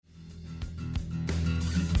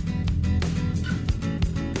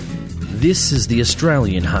This is the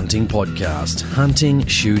Australian Hunting Podcast, hunting,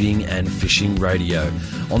 shooting and fishing radio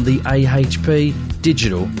on the AHP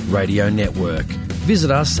Digital Radio Network.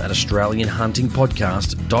 Visit us at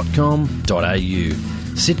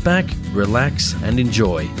australianhuntingpodcast.com.au. Sit back, relax and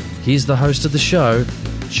enjoy. Here's the host of the show,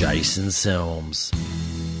 Jason Selms.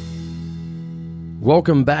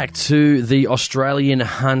 Welcome back to the Australian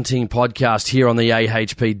Hunting Podcast here on the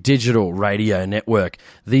AHP Digital Radio Network,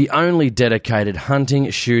 the only dedicated hunting,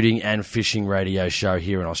 shooting and fishing radio show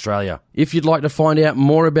here in Australia. If you'd like to find out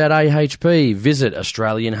more about AHP, visit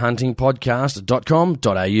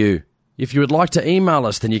australianhuntingpodcast.com.au. If you would like to email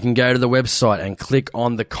us, then you can go to the website and click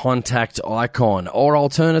on the contact icon, or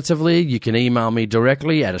alternatively, you can email me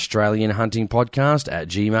directly at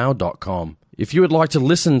australianhuntingpodcast@gmail.com. If you would like to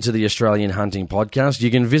listen to the Australian Hunting Podcast,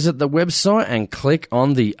 you can visit the website and click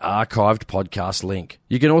on the archived podcast link.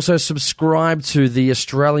 You can also subscribe to the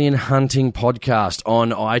Australian Hunting Podcast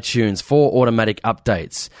on iTunes for automatic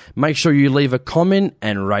updates. Make sure you leave a comment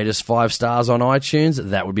and rate us 5 stars on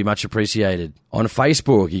iTunes. That would be much appreciated. On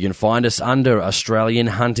Facebook, you can find us under Australian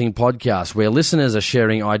Hunting Podcast, where listeners are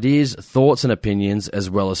sharing ideas, thoughts and opinions, as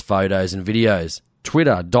well as photos and videos.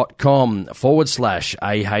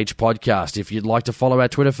 Twitter.com/AH Podcast if you'd like to follow our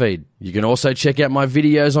Twitter feed. You can also check out my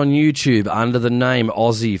videos on YouTube under the name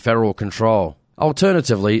Aussie Feral Control.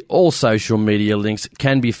 Alternatively, all social media links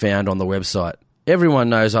can be found on the website. Everyone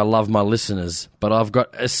knows I love my listeners, but I've got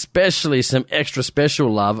especially some extra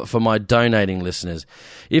special love for my donating listeners.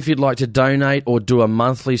 If you'd like to donate or do a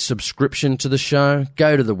monthly subscription to the show,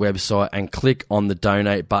 go to the website and click on the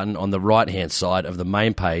donate button on the right-hand side of the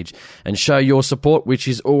main page and show your support, which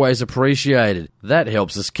is always appreciated. That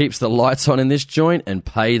helps us keep the lights on in this joint and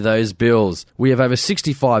pay those bills. We have over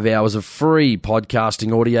 65 hours of free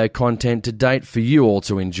podcasting audio content to date for you all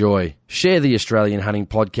to enjoy. Share the Australian Hunting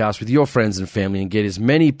Podcast with your friends and family and get as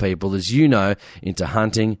many people as you know into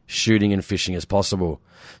hunting, shooting and fishing as possible,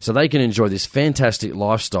 so they can enjoy this fantastic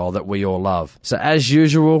lifestyle that we all love. So as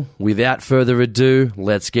usual, without further ado,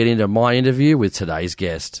 let's get into my interview with today's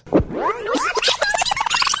guest.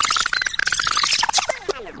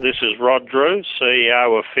 This is Rod Drew,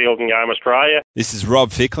 CEO of Field and Game Australia. This is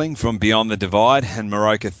Rob Fickling from Beyond the Divide and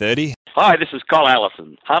Moroka 30. Hi, this is Col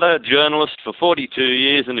Allison, hunter, journalist for 42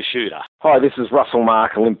 years and a shooter. Hi, this is Russell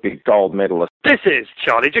Mark, Olympic gold medalist. This is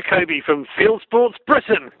Charlie Jacoby from Field Sports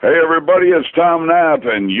Britain. Hey everybody, it's Tom Knapp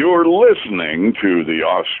and you're listening to the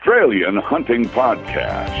Australian Hunting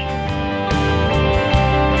Podcast.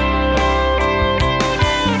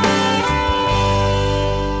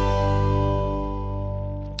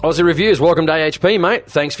 Aussie Reviews, welcome to AHP, mate.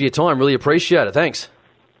 Thanks for your time. Really appreciate it. Thanks.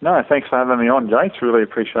 No, thanks for having me on, Jace. Really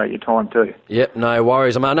appreciate your time too. Yep, no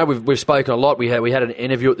worries. I know we've spoken a lot. We had an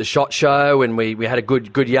interview at the SHOT Show, and we had a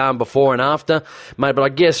good yarn before and after, mate. But I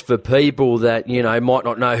guess for people that might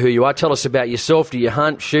not know who you are, tell us about yourself. Do you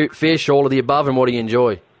hunt, shoot, fish, all of the above, and what do you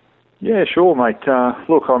enjoy? Yeah, sure, mate.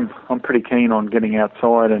 Look, I'm pretty keen on getting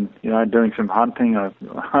outside and doing some hunting. I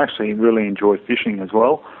actually really enjoy fishing as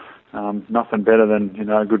well. Nothing better than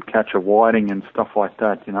a good catch of whiting and stuff like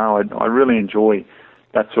that. I really enjoy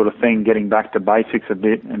that sort of thing, getting back to basics a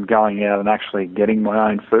bit and going out and actually getting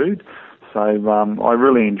my own food. So I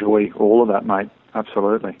really enjoy all of that, mate.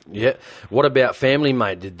 Absolutely. Yeah. What about family,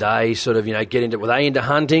 mate? Did they sort of, get into, were they into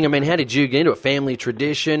hunting? I mean, how did you get into it? Family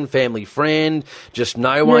tradition, family friend, just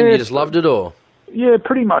no one, you just loved it or? Yeah,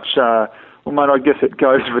 pretty much. Well, mate, I guess it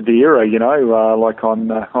goes with the era, like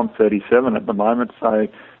I'm 37 at the moment, so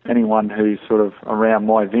anyone who's sort of around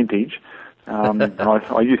my vintage, and I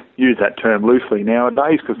use that term loosely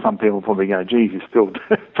nowadays because some people probably go, geez, you're still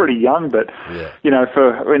pretty young. But,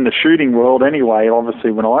 for in the shooting world anyway,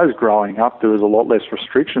 obviously when I was growing up, there was a lot less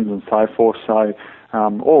restrictions and so forth. So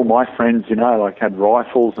all my friends, had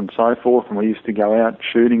rifles and so forth, and we used to go out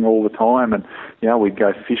shooting all the time. And, we'd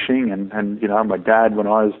go fishing. And my dad, when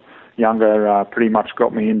I was younger, pretty much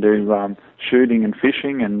got me into shooting and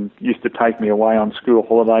fishing and used to take me away on school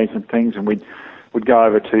holidays and things. And we'd go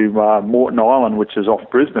over to Moreton Island, which is off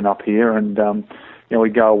Brisbane up here, and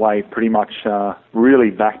we'd go away pretty much really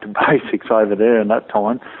back to basics over there in that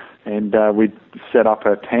time, and we'd set up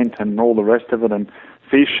a tent and all the rest of it and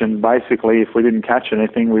fish, and basically if we didn't catch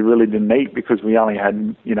anything, we really didn't eat because we only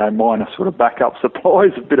had, minor sort of backup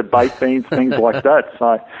supplies, a bit of baked beans, things like that.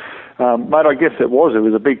 So, mate, I guess it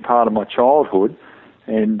was a big part of my childhood.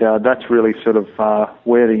 And that's really sort of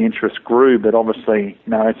where the interest grew. But obviously,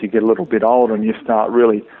 as you get a little bit older and you start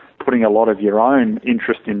really putting a lot of your own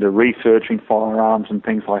interest into researching firearms and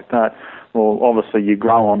things like that, well, obviously you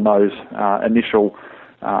grow on those initial,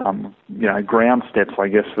 ground steps, I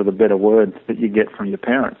guess, for the better word, that you get from your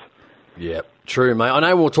parents. Yeah, true, mate. I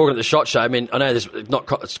know we were talking at the SHOT Show. I mean, I know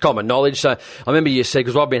it's common knowledge. So I remember you said,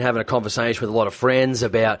 because I've been having a conversation with a lot of friends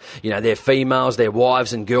about, their females, their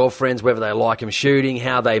wives and girlfriends, whether they like them shooting,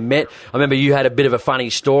 how they met. I remember you had a bit of a funny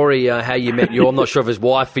story, how you met I'm not sure if it's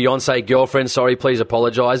wife, fiance, girlfriend. Sorry, please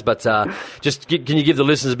apologise. But can you give the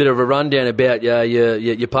listeners a bit of a rundown about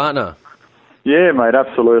your partner? Yeah, mate,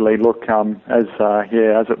 absolutely. Look, as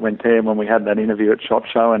it went down when we had that interview at SHOT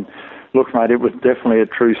Show, and look, mate, it was definitely a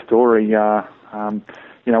true story.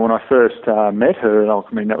 When I first met her,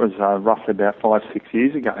 that was roughly about 5-6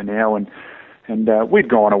 years ago now, and we'd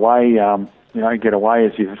gone away, get away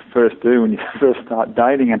as you first do when you first start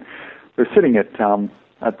dating, and we're sitting at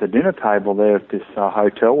the dinner table there at this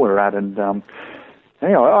hotel we're at, and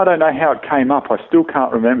I don't know how it came up. I still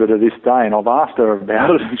can't remember to this day, and I've asked her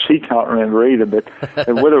about it, and she can't remember either, but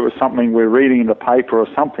whether it was something we're reading in the paper or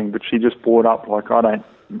something, but she just brought up,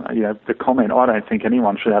 the comment, I don't think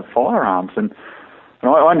anyone should have firearms, and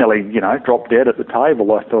I nearly, dropped dead at the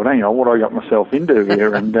table. I thought, what I got myself into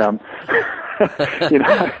here, and, and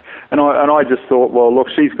I just thought, well, look,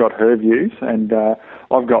 she's got her views, and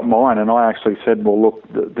I've got mine, and I actually said, well, look,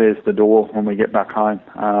 there's the door when we get back home.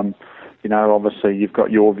 Obviously you've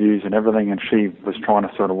got your views and everything, and she was trying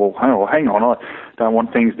to sort of, well, hang on, I don't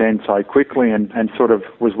want things to end so quickly, and sort of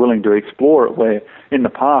was willing to explore it, where in the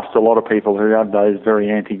past a lot of people who have those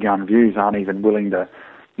very anti-gun views aren't even willing to,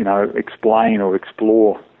 explain or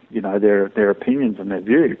explore, their opinions and their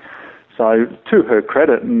view. So to her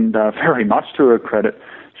credit, and very much to her credit,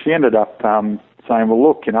 she ended up saying, well,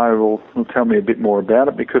 look, well, tell me a bit more about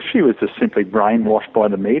it, because she was just simply brainwashed by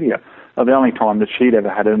the media. The only time that she'd ever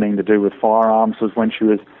had anything to do with firearms was when she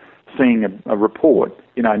was seeing a report,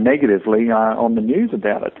 negatively on the news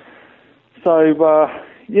about it. So,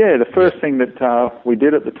 the first thing that we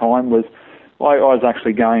did at the time was I was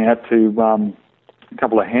actually going out to a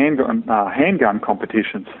couple of handgun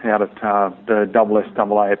competitions out at the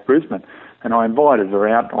SSAA at Brisbane, and I invited her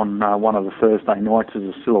out on one of the Thursday nights as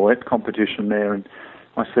a silhouette competition there, and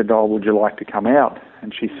I said, would you like to come out?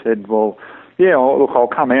 And she said, well, yeah, look, I'll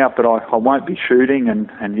come out, but I won't be shooting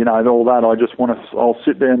and all that. I just I'll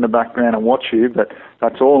sit there in the background and watch you, but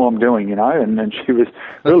that's all I'm doing, and she was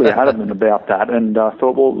really adamant about that, and I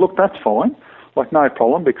thought, well, look, that's fine, no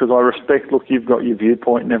problem, because I respect, look, you've got your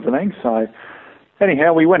viewpoint and everything. So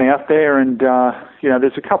anyhow, we went out there, and,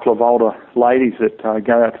 there's a couple of older ladies that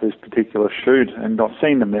go out to this particular shoot, and I've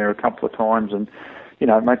seen them there a couple of times, and,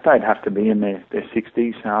 mate, they'd have to be in their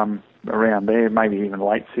 60s, around there, maybe even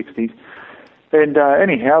late 60s. And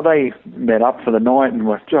anyhow, they met up for the night and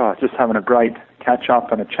were just having a great catch-up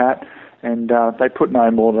and a chat, and they put no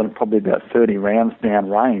more than probably about 30 rounds down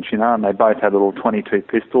range, and they both had little 22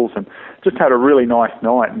 pistols, and just had a really nice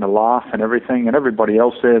night and a laugh and everything, and everybody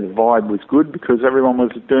else there, the vibe was good because everyone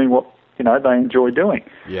was doing what, they enjoy doing.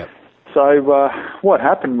 Yeah. So what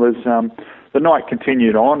happened was the night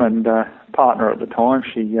continued on, and partner at the time,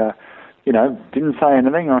 she... didn't say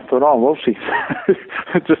anything. I thought, well, she's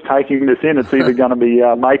just taking this in. It's either going to be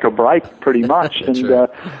make or break, pretty much. And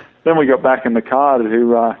then we got back in the car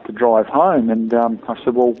to drive home, and I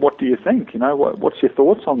said, well, what do you think? What's your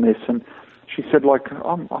thoughts on this? And she said,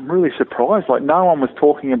 I'm really surprised. No one was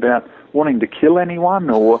talking about wanting to kill anyone,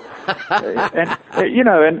 or and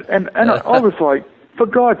I was like, for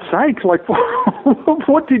God's sake,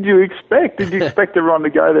 what did you expect? Did you expect everyone to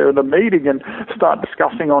go there at a meeting and start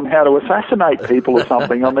discussing on how to assassinate people or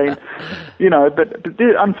something? I mean, but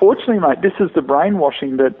unfortunately, mate, this is the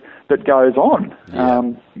brainwashing that goes on,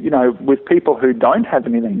 with people who don't have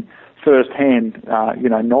anything first-hand,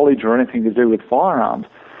 knowledge or anything to do with firearms.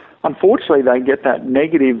 Unfortunately, they get that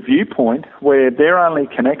negative viewpoint where their only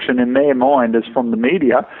connection in their mind is from the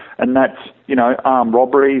media, and that's, armed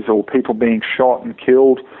robberies or people being shot and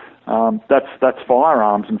killed. That's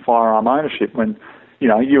firearms and firearm ownership, when,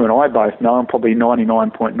 you and I both know, and probably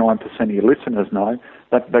 99.9% of your listeners know,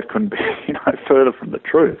 that couldn't be, further from the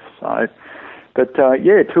truth. So, but,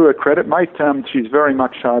 to her credit, mate, she's very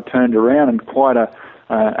much turned around and quite a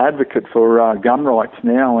advocate for gun rights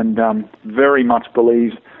now, and very much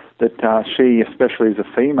believes that she, especially as a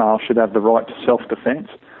female, should have the right to self-defence.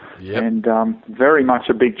 Yep. And very much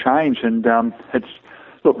a big change. And it's,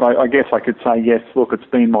 look, I guess I could say, yes, look, it's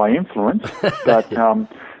been my influence, but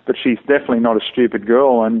she's definitely not a stupid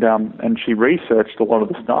girl, and she researched a lot of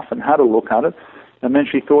the stuff and had a look at it, and then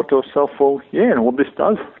she thought to herself, well, this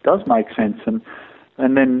does make sense. And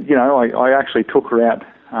then, I actually took her out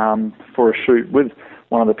for a shoot with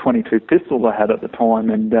one of the 22 pistols I had at the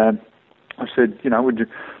time, and I said, would you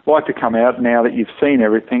like to come out now that you've seen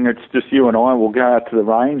everything? It's just you and I. We'll go out to the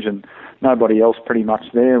range and nobody else pretty much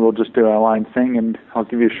there. We'll just do our own thing, and I'll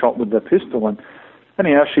give you a shot with the pistol. And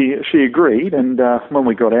anyhow, she agreed, and when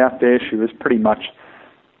we got out there, she was pretty much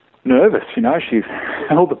nervous, She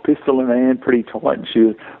held the pistol in her hand pretty tight, and she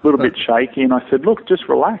was a little bit shaky. And I said, "Look, just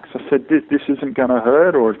relax." I said, "This isn't going to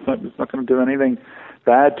hurt, or it's not going to do anything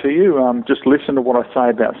bad to you. Just listen to what I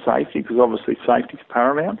say about safety, because obviously safety's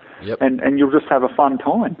paramount, and you'll just have a fun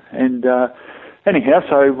time." And anyhow,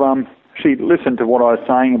 so she listened to what I was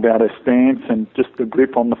saying about her stance and just the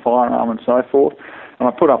grip on the firearm and so forth. And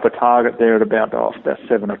I put up a target there at about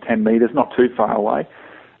 7 or 10 metres, not too far away.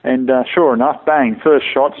 And sure enough, bang, first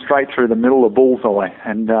shot straight through the middle of bullseye.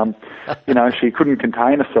 And, she couldn't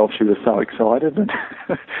contain herself. She was so excited. And,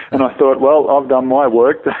 and I thought, well, I've done my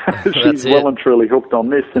work. She's well and truly hooked on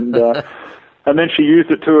this. And then she used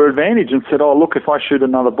it to her advantage and said, "Oh, look, if I shoot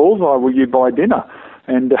another bullseye, will you buy dinner?"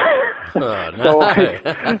 And so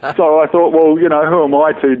I thought, well, who am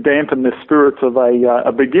I to dampen the spirits of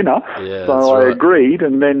a beginner? Yeah, so I agreed,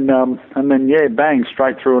 and then bang,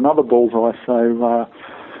 straight through another bullseye. So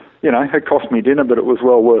it cost me dinner, but it was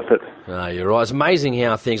well worth it. No, you're right. It's amazing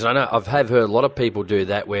how things. I know I've heard a lot of people do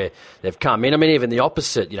that where they've come in. I mean, even the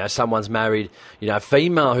opposite. Someone's married, a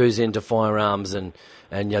female who's into firearms, and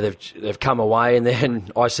they've come away, and then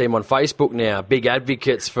I see them on Facebook now, big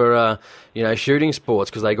advocates for shooting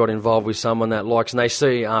sports because they got involved with someone that likes, and they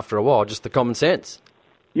see after a while just the common sense.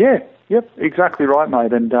 Yeah, yep, exactly right,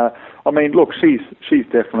 mate. And I mean, look, she's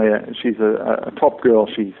definitely a top girl.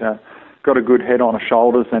 She's got a good head on her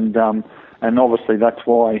shoulders, and obviously that's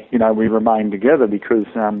why we remain together, because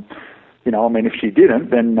I mean, if she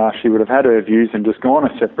didn't, then she would have had her views and just gone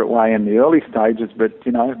a separate way in the early stages. But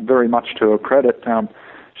very much to her credit,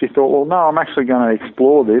 she thought, well, no, I'm actually going to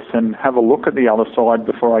explore this and have a look at the other side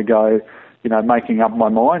before I go, making up my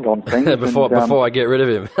mind on things. before I get rid of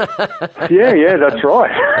him. yeah, that's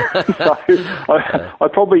right. So I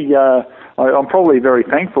probably. I'm probably very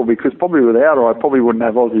thankful, because probably without her I probably wouldn't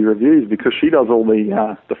have Aussie Reviews, because she does all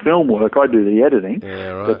the film work. I do the editing. Yeah,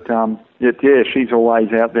 right. But she's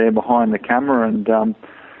always out there behind the camera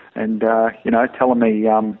and telling me,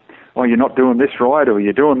 "Oh, you're not doing this right, or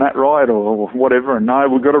you're doing that right, or whatever." And no,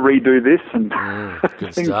 we've got to redo this and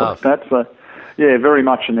good things stuff. like that. So very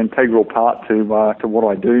much an integral part to what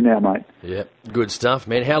I do now, mate. Yeah, good stuff,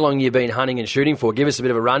 man. How long have you been hunting and shooting for? Give us a bit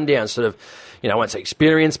of a rundown, sort of, I won't say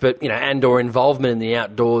experience, but, and/or involvement in the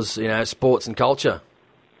outdoors, sports and culture.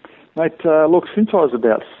 Mate, look, since I was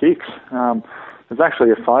about 6, there's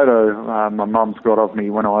actually a photo my mum's got of me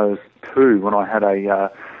when I was 2, when I had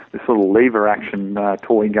this little lever action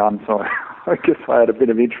toy gun. So I guess I had a bit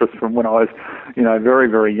of interest from when I was, very,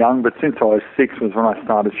 very young. But since I was 6 was when I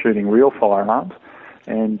started shooting real firearms.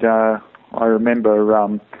 And I remember, I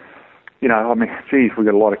mean, geez, we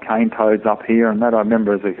got a lot of cane toads up here, and that I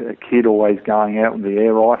remember as a kid always going out with the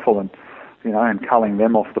air rifle and, and culling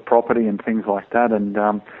them off the property and things like that. And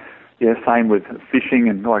same with fishing,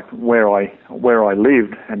 and like where I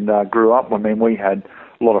lived and grew up. I mean, we had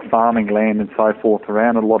a lot of farming land and so forth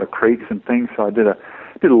around, and a lot of creeks and things. So I did a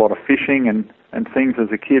lot of fishing and things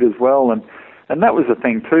as a kid as well. And that was the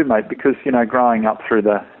thing too, mate, because, growing up through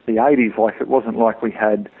the 80s, like it wasn't like we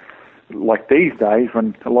had, like these days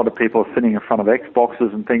when a lot of people are sitting in front of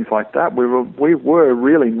Xboxes and things like that. We were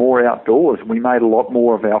really more outdoors. We made a lot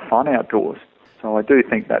more of our fun outdoors. So I do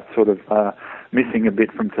think that's sort of missing a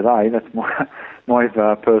bit from today. That's my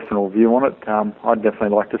personal view on it. I'd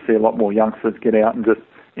definitely like to see a lot more youngsters get out and just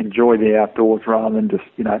enjoy the outdoors rather than just,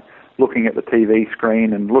 looking at the TV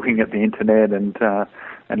screen and looking at the internet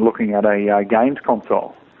and looking at a games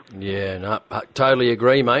console. Yeah, no, I totally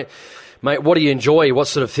agree, mate. Mate, what do you enjoy? What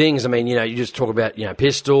sort of things? I mean, you just talk about,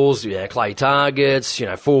 pistols, clay targets,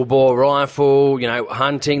 full bore rifle,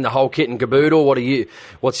 hunting, the whole kit and caboodle.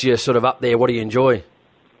 What's your sort of up there? What do you enjoy?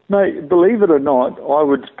 Mate, believe it or not, I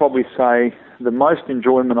would probably say the most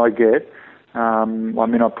enjoyment I get,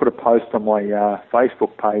 I put a post on my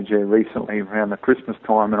Facebook page recently around the Christmas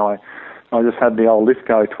time, and I just had the old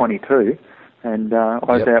Lithgow 22, and I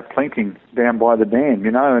was out plinking down by the dam,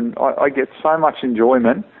 and I get so much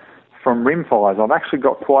enjoyment from rimfires. I've actually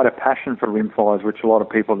got quite a passion for rimfires, which a lot of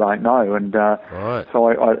people don't know. And right. So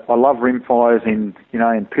I love rimfires in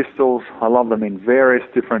pistols. I love them in various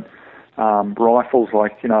different rifles,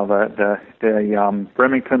 like the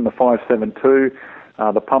Remington, the 5.72,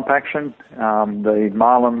 the pump action, the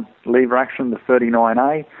Marlin lever action, the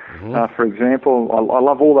 39A, for example. I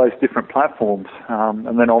love all those different platforms.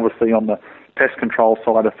 And then obviously on the pest control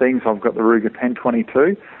side of things, I've got the Ruger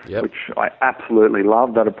 1022, which I absolutely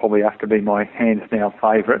love. That'd probably have to be my hands-down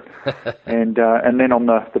favourite. And then on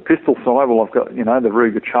the pistol side, well, I've got, the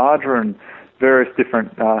Ruger Charger and various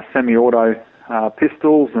different semi-auto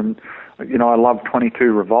pistols, and I love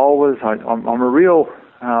 22 revolvers. I'm a real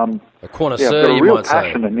a connoisseur, I've got a you real might say.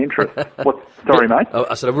 passion and interest. Sorry, mate.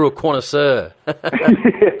 I said a real connoisseur.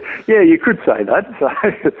 Yeah, you could say that. So,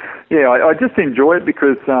 yeah, I just enjoy it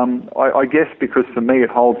because I guess because for me it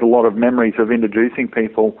holds a lot of memories of introducing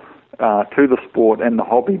people to the sport and the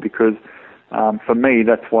hobby, because for me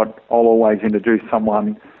that's what I'll always introduce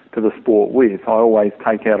someone to the sport with. I always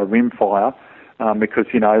take out a rimfire because,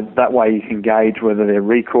 that way you can gauge whether they're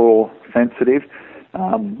recoil sensitive.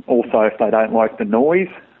 Also, if they don't like the noise,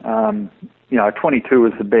 22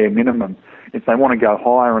 is the bare minimum. If they want to go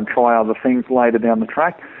higher and try other things later down the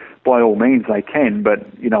track, by all means they can. But,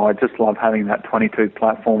 I just love having that 22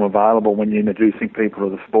 platform available when you're introducing people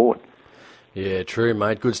to the sport. Yeah, true,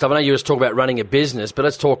 mate. Good stuff. I know you just talk about running a business, but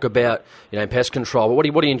let's talk about, pest control. But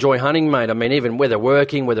what do you enjoy hunting, mate? I mean, even whether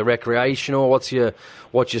working, whether recreational, what's your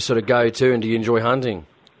sort of go-to, and do you enjoy hunting?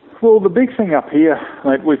 Well, the big thing up here,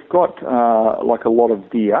 mate, we've got like a lot of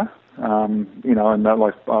deer, and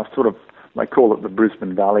they call it the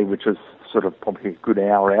Brisbane Valley, which is sort of probably a good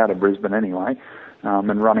hour out of Brisbane anyway,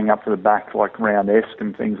 and running up to the back like round Esk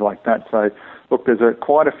and things like that. So, look, there's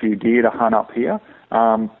quite a few deer to hunt up here,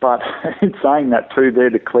 but in saying that too,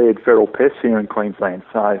 they're declared feral pests here in Queensland.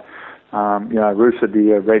 So, rooster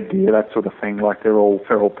deer, red deer, that sort of thing, like they're all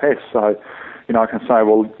feral pests. So, I can say,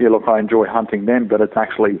 well, yeah, look, I enjoy hunting them, but it's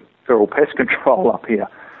actually feral pest control up here.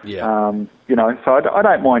 Yeah. So I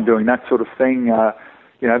don't mind doing that sort of thing.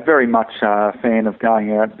 Very much a fan of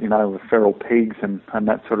going out, with feral pigs and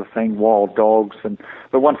that sort of thing, wild dogs.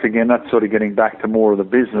 But once again, that's sort of getting back to more of the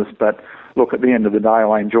business. But look, at the end of the day,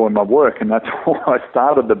 I enjoy my work, and that's why I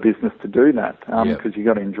started the business, to do that, because you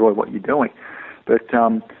got to enjoy what you're doing. But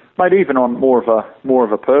mate, even on more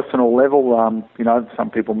of a personal level, some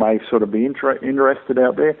people may sort of be interested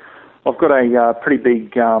out there. I've got a pretty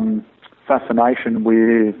big fascination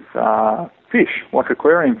with fish, like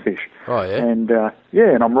aquarium fish. Oh, yeah? And,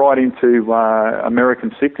 and I'm right into American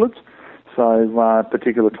cichlids, so a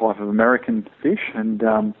particular type of American fish.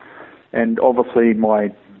 And obviously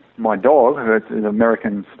my dog, who's an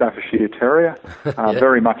American Staffordshire Terrier,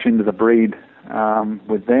 very much into the breed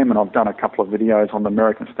with them. And I've done a couple of videos on the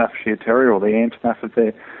American Staffordshire Terrier, or the Amstaff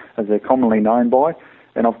as they're commonly known by.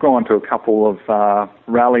 And I've gone to a couple of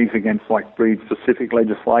rallies against like breed-specific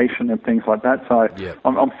legislation and things like that. So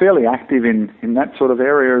I'm fairly active in that sort of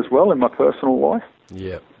area as well in my personal life.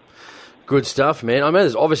 Yeah. Good stuff, man. I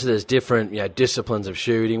mean, there's different disciplines of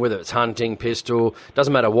shooting, whether it's hunting, pistol,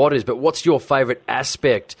 doesn't matter what it is, but what's your favourite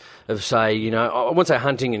aspect of, say, I won't say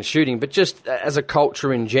hunting and shooting, but just as a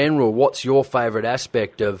culture in general, what's your favourite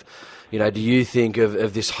aspect of, do you think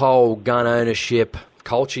of this whole gun ownership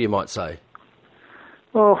culture, you might say?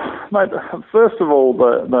 Well, mate, first of all,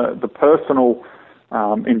 the personal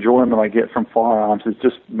enjoyment I get from firearms is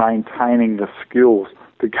just maintaining the skills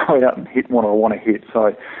to go out and hit what I want to hit.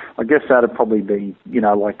 So I guess that would probably be,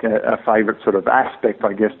 like a favourite sort of aspect,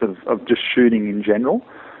 I guess, of just shooting in general.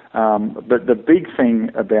 But the big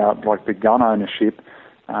thing about, like, the gun ownership,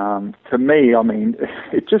 to me, I mean,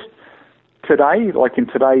 it just, today, like in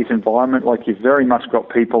today's environment, like you've very much got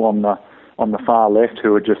people on the far left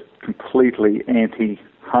who are just completely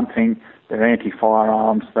anti-hunting, they're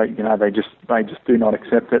anti-firearms, they just do not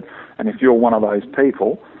accept it. And if you're one of those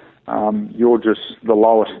people, you're just the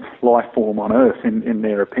lowest life form on earth in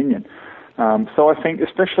their opinion. So I think,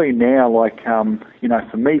 especially now, like,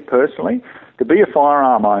 for me personally, to be a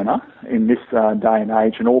firearm owner in this day and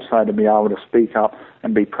age, and also to be able to speak up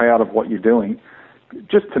and be proud of what you're doing,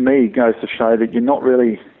 just to me goes to show that you're not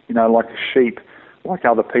really, like a sheep, like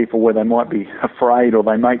other people, where they might be afraid, or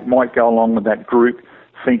they might go along with that group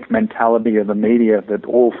think mentality of the media that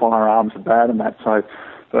all firearms are bad and that. So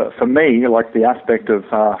for me, like, the aspect of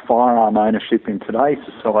firearm ownership in today's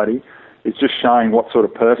society is just showing what sort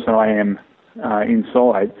of person I am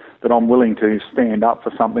inside, that I'm willing to stand up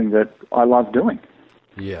for something that I love doing.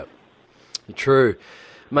 Yeah, true.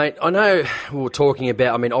 Mate, I know we were talking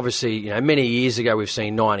about, I mean, obviously, many years ago we've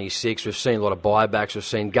seen 96, we've seen a lot of buybacks, we've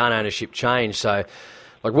seen gun ownership change. So,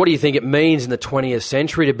 like, what do you think it means in the 20th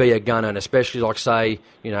century to be a gun owner, especially, like, say,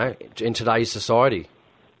 in today's society?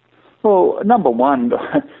 Well, number one,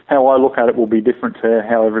 how I look at it will be different to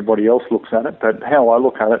how everybody else looks at it. But how I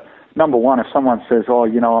look at it, number one, if someone says,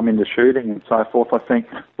 I'm into shooting and so forth, I think,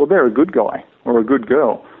 well, they're a good guy or a good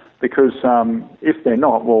girl. Because if they're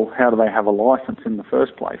not, well, how do they have a license in the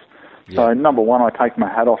first place? Yeah. So, number one, I take my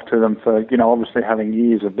hat off to them for, obviously having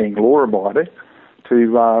years of being law-abided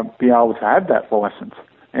to be able to have that license.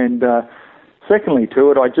 And, secondly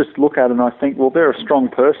to it, I just look at it and I think, well, they're a strong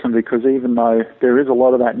person, because even though there is a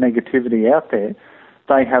lot of that negativity out there,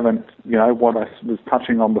 they haven't, what I was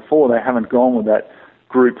touching on before, they haven't gone with that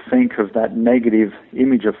group think of that negative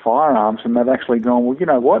image of firearms, and they've actually gone, well, you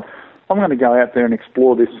know what, I'm going to go out there and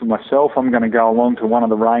explore this for myself. I'm going to go along to one of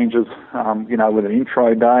the ranges, with an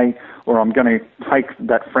intro day, or I'm going to take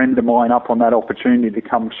that friend of mine up on that opportunity to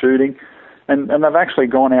come shooting. And they've actually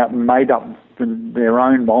gone out and made up their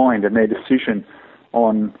own mind and their decision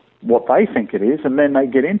on what they think it is, and then they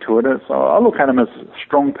get into it. So I look at them as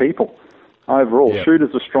strong people overall. Yep. Shooters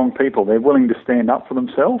are strong people. They're willing to stand up for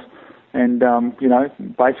themselves and,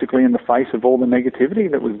 basically in the face of all the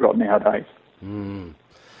negativity that we've got nowadays.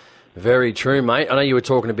 Very true, mate. I know you were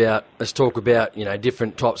let's talk about,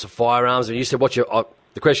 different types of firearms. And you said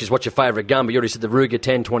the question is, what's your favourite gun? But you already said the Ruger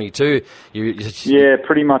 1022. Yeah,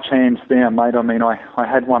 pretty much hands down, mate. I mean, I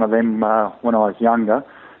had one of them when I was younger,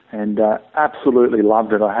 and absolutely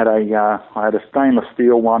loved it. I had a stainless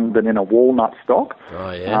steel one, but in a walnut stock.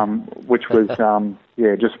 Oh yeah. Which was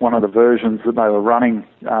just one of the versions that they were running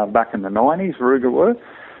back in the 90s. Ruger were,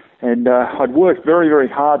 and I'd worked very, very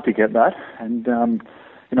hard to get that, and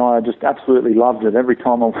I just absolutely loved it. Every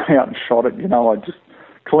time I went out and shot it, I just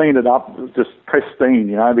cleaned it up, just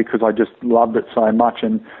pristine, because I just loved it so much.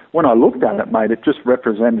 And when I looked at it, mate, it just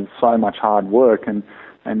represented so much hard work. And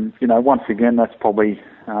once again, that's probably,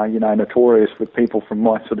 notorious with people from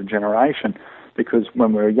my sort of generation, because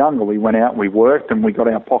when we were younger, we went out, we worked, and we got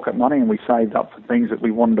our pocket money, and we saved up for things that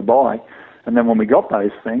we wanted to buy. And then when we got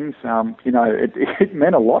those things, it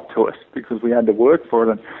meant a lot to us because we had to work for it.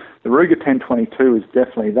 And the Ruger 1022 is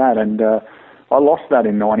definitely that. And I lost that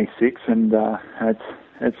in '96, and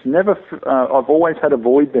it's never. I've always had a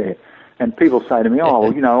void there. And people say to me,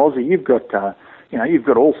 "Oh, Ozzy, you've got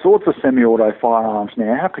all sorts of semi-auto firearms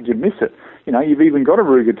now. How could you miss it? You've even got a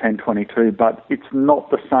Ruger 1022, but it's not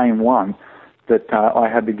the same one that I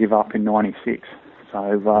had to give up in '96."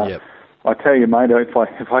 So I tell you, mate, if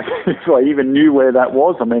I even knew where that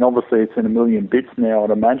was, I mean, obviously it's in a million bits now,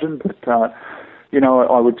 I'd imagine, but I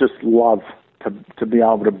would just love to be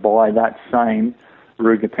able to buy that same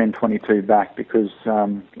Ruger 1022 back, because,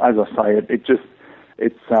 as I say,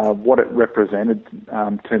 it's what it represented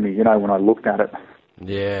to me, when I looked at it.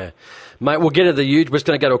 Yeah. Mate, we'll get to the YouTube. We're just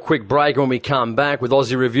going to go to a quick break. When we come back with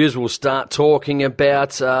Aussie Reviews, we'll start talking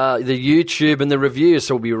about the YouTube and the reviews,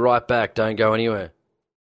 so we'll be right back. Don't go anywhere.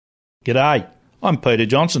 G'day, I'm Peter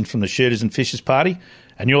Johnson from the Shooters and Fishers Party,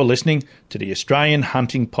 and you're listening to the Australian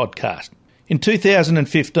Hunting Podcast. In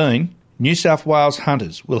 2015, New South Wales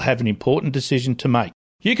hunters will have an important decision to make.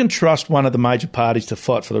 You can trust one of the major parties to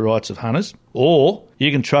fight for the rights of hunters, or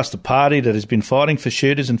you can trust a party that has been fighting for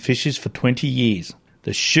shooters and fishers for 20 years.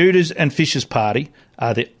 The Shooters and Fishers Party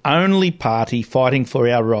are the only party fighting for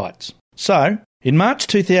our rights. So, in March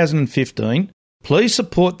 2015, please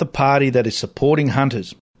support the party that is supporting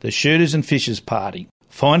hunters, the Shooters and Fishers Party.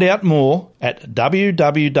 Find out more at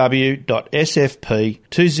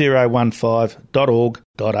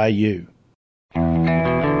www.sfp2015.org.au.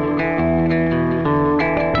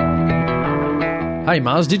 Hey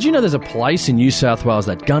Mars, did you know there's a place in New South Wales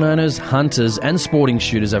that gun owners, hunters and sporting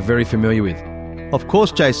shooters are very familiar with? Of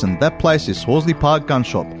course, Jason, that place is Horsley Park Gun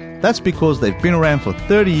Shop. That's because they've been around for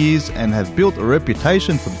 30 years and have built a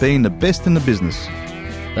reputation for being the best in the business.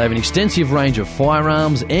 They have an extensive range of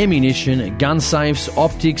firearms, ammunition, gun safes,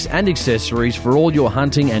 optics and accessories for all your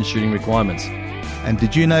hunting and shooting requirements. And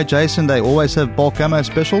did you know, Jason, they always have bulk ammo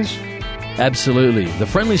specials? Absolutely. The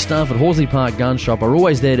friendly staff at Horsley Park Gun Shop are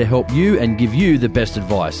always there to help you and give you the best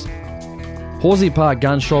advice. Horsley Park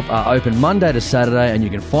Gun Shop are open Monday to Saturday, and you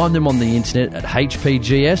can find them on the internet at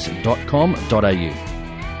hpgs.com.au.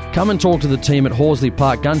 Come and talk to the team at Horsley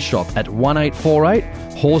Park Gun Shop at 1848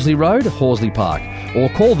 Horsley Road, Horsley Park, or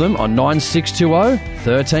call them on 9620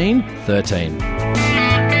 13 13.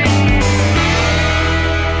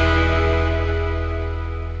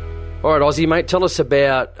 All right, Aussie, mate, tell us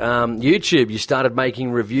about YouTube. You started making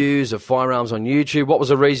reviews of firearms on YouTube. What was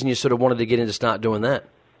the reason you sort of wanted to get in to start doing that?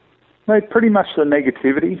 Mate, pretty much the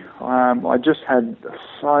negativity. I just had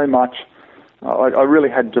so much. I really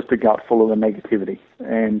had just a gut full of the negativity.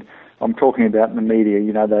 And I'm talking about in the media,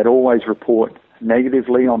 they'd always report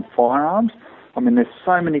negatively on firearms. I mean, there's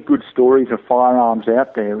so many good stories of firearms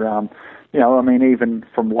out there. Even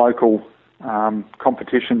from local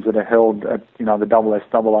competitions that are held at, the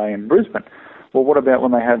SSAA in Brisbane. Well, what about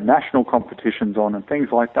when they have national competitions on and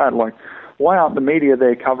things like that? Like, why aren't the media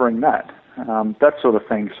there covering that? That sort of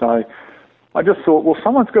thing. So I just thought, well,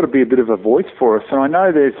 someone's got to be a bit of a voice for us. And I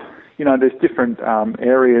know there's different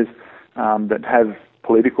areas that have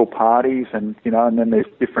political parties and then there's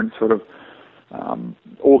different sort of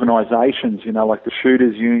organisations, like the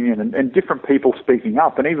Shooters Union and different people speaking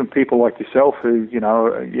up, and even people like yourself who,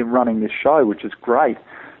 you're running this show, which is great.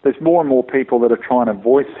 There's more and more people that are trying to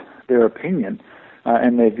voice their opinion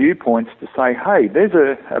and their viewpoints to say, hey, there's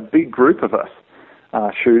a big group of us,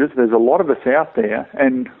 shooters. There's a lot of us out there,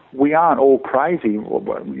 and we aren't all crazy,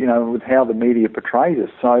 with how the media portrays us.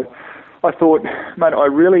 So I thought, mate, I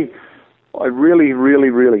really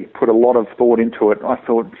put a lot of thought into it. I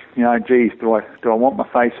thought, geez, do I want my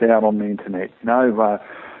face out on the internet?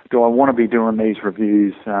 Do I want to be doing these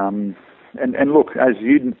reviews? And look, as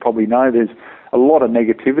you probably know, there's a lot of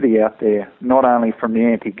negativity out there, not only from the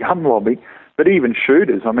anti-gun lobby, but even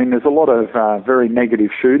shooters. I mean, there's a lot of very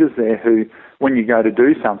negative shooters there who, when you go to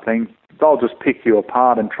do something, they'll just pick you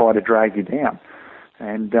apart and try to drag you down.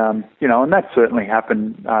 And, and that certainly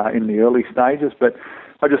happened in the early stages, but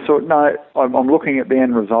I just thought, no, I'm looking at the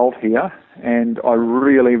end result here, and I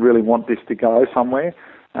really, really want this to go somewhere.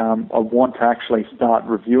 I want to actually start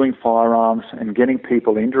reviewing firearms and getting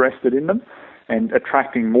people interested in them and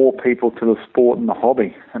attracting more people to the sport and the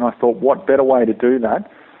hobby. And I thought, what better way to do that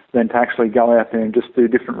than to actually go out there and just do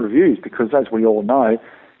different reviews? Because as we all know,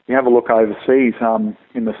 you have a look overseas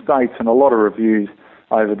in the States, and a lot of reviews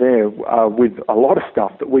over there with a lot of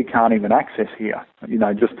stuff that we can't even access here,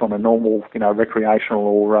 just on a normal, recreational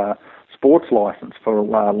or sports license for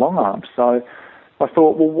long arms. So I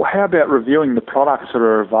thought, well, how about reviewing the products that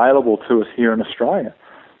are available to us here in Australia?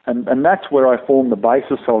 And that's where I formed the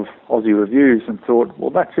basis of Aussie Reviews and thought, well,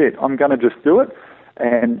 that's it. I'm going to just do it,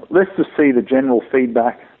 and let's just see the general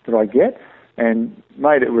feedback that I get. And,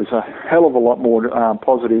 mate, it was a hell of a lot more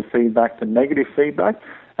positive feedback than negative feedback.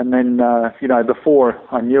 And then, before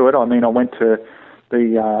I knew it, I went to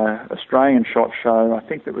the Australian SHOT Show, I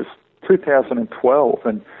think it was 2012,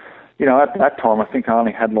 and, at that time, I think I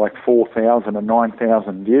only had like 4,000 or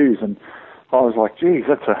 9,000 views, and I was like, geez,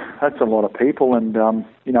 that's a lot of people, and,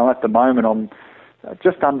 at the moment, I'm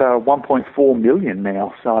just under 1.4 million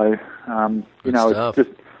now, so,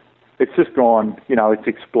 it's just gone, it's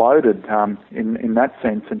exploded in that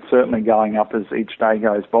sense, and certainly going up as each day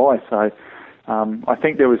goes by, so I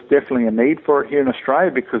think there was definitely a need for it here in Australia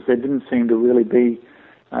because there didn't seem to really be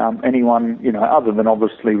anyone, other than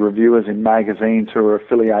obviously reviewers in magazines who are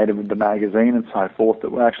affiliated with the magazine and so forth,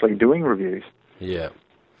 that were actually doing reviews. Yeah.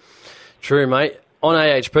 True, mate. On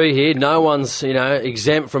AHP here, no one's,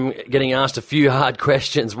 exempt from getting asked a few hard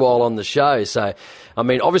questions while on the show. So,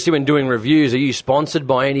 obviously when doing reviews, are you sponsored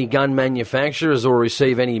by any gun manufacturers or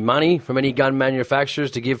receive any money from any gun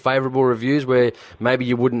manufacturers to give favourable reviews where maybe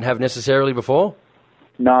you wouldn't have necessarily before?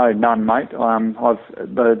 No, none, mate.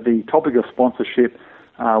 The topic of sponsorship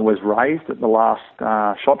was raised at the last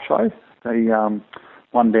SHOT Show, the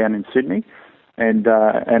one down in Sydney, and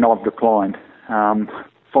I've declined.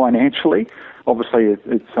 Financially, obviously,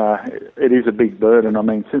 it is a big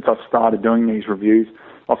burden. Since I've started doing these reviews,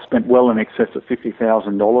 I've spent well in excess of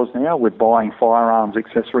 $50,000 now with buying firearms,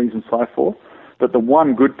 accessories, and so forth. But the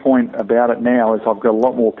one good point about it now is I've got a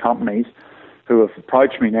lot more companies who have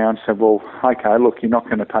approached me now and said, well, okay, look, you're not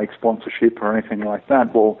going to take sponsorship or anything like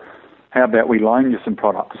that. Well, how about we loan you some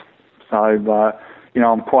products? So,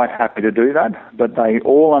 I'm quite happy to do that. But they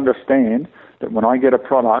all understand that when I get a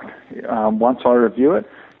product, once I review it,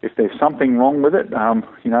 if there's something wrong with it,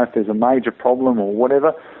 if there's a major problem or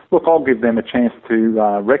whatever, look, I'll give them a chance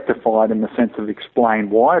to rectify it in the sense of explain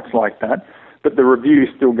why it's like that. But the review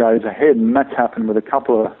still goes ahead, and that's happened with a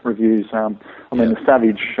couple of reviews. The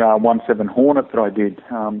Savage 17 Hornet that I did,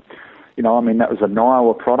 that was a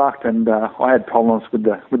Niawa product, and I had problems with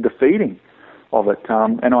the feeding of it,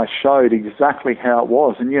 and I showed exactly how it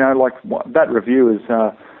was. And, that review is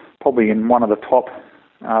probably in one of the top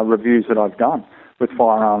reviews that I've done with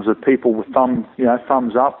firearms, with people with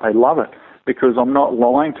thumbs up. They love it because I'm not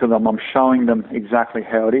lying to them. I'm showing them exactly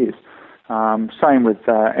how it is. Same with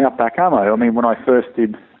Outback Ammo. When I first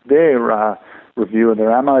did their review of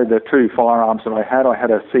their ammo, the two firearms that I had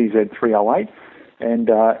a CZ308 and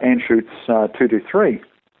Anschutz 223.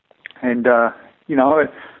 And,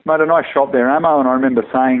 mate, and I shot their ammo, and I remember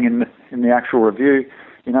saying in the actual review,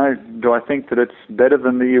 do I think that it's better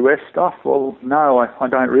than the US stuff? Well, no, I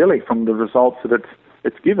don't really, from the results that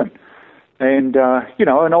it's given. And,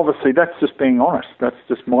 and obviously that's just being honest. That's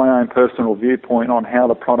just my own personal viewpoint on how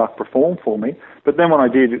the product performed for me. But then when I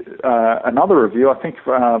did another review, I think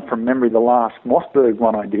from memory, the last Mossberg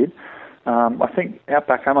one I did, I think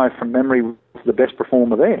Outback Ammo from memory was the best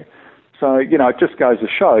performer there. So, it just goes to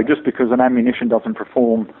show, just because an ammunition doesn't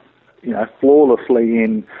perform, flawlessly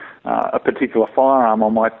in a particular firearm I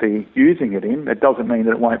might be using it in, it doesn't mean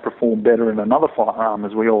that it won't perform better in another firearm,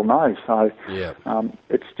 as we all know. So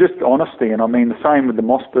it's just honesty. And I mean, the same with the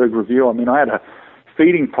Mossberg review. I mean, I had a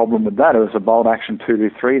feeding problem with that. It was a Bolt Action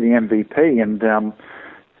 223, the MVP,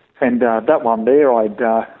 and that one there I'd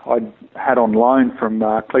had on loan from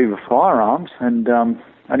Cleaver Firearms. And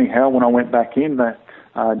anyhow, when I went back in,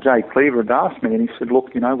 Jay Cleaver had asked me, and he said,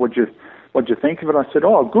 look, what'd you think of it? I said,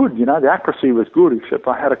 oh, good. The accuracy was good, except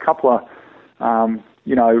I had a couple of,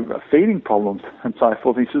 feeding problems and so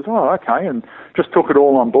forth. And he says, oh, okay, and just took it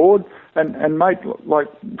all on board and made, like,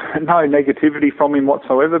 no negativity from him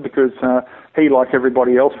whatsoever, because he, like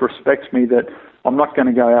everybody else, respects me that I'm not going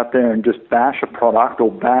to go out there and just bash a product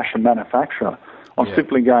or bash a manufacturer. I'm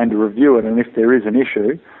simply going to review it, and if there is an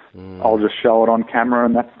issue, I'll just show it on camera,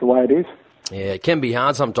 and that's the way it is. Yeah, it can be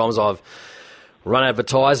hard sometimes. I've run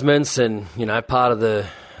advertisements, and part of the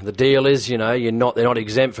deal is they're not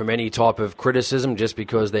exempt from any type of criticism just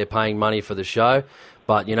because they're paying money for the show.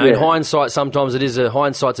 But in hindsight, sometimes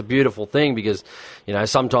hindsight's a beautiful thing, because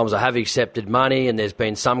sometimes I have accepted money and there's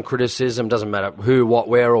been some criticism. Doesn't matter who, what,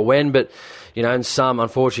 where, or when, but and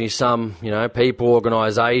unfortunately some people,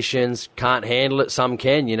 organisations can't handle it. Some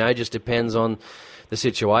can. Just depends on the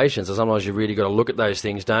situation. So sometimes you really got to look at those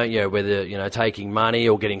things, don't you? Whether taking money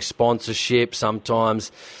or getting sponsorship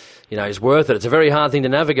sometimes is worth it. It's a very hard thing to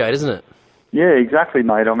navigate, isn't it? Yeah, exactly,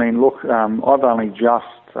 mate. I mean, look, I've only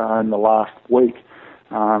just in the last week,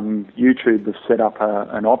 YouTube has set up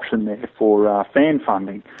an option there for fan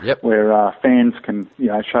funding, where fans can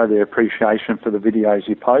show their appreciation for the videos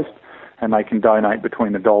you post, and they can donate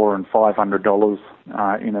between $1 and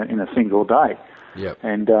 $500 in a single day. Yep.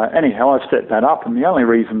 And anyhow, I set that up, and the only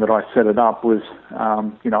reason that I set it up was,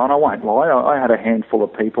 and I won't lie, I had a handful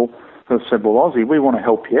of people who said, well, Aussie, we want to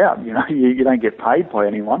help you out. You don't get paid by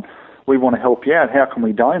anyone. We want to help you out. How can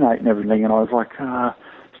we donate and everything? And I was like,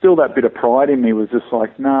 still that bit of pride in me was just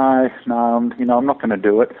like, no, I'm not going to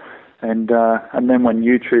do it. And then when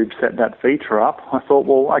YouTube set that feature up, I thought,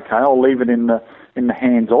 well, okay, I'll leave it in the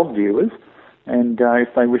hands of viewers. And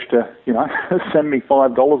if they wish to, send me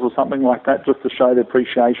 $5 or something like that just to show their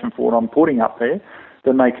appreciation for what I'm putting up there,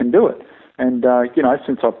 then they can do it. And,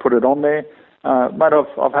 since I put it on there, mate,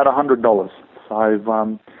 I've had $100.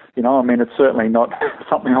 So, it's certainly not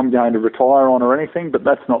something I'm going to retire on or anything, but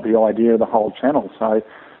that's not the idea of the whole channel. So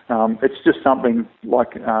it's just something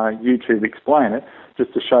like YouTube explain it,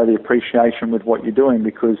 just to show the appreciation with what you're doing,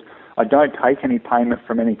 because I don't take any payment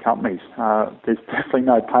from any companies. There's definitely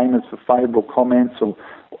no payments for favourable comments or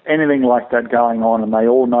anything like that going on, and they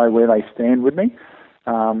all know where they stand with me.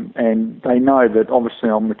 And they know that obviously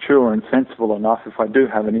I'm mature and sensible enough if I do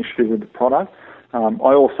have an issue with the product.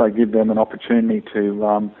 I also give them an opportunity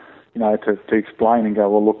to explain and go,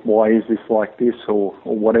 well, look, why is this like this or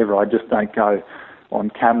whatever. I just don't go on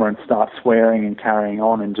camera and start swearing and carrying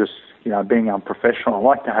on and just, being unprofessional. I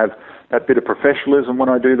like to have that bit of professionalism when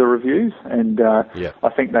I do the reviews, and I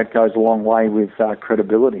think that goes a long way with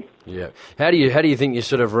credibility. Yeah. How do you think you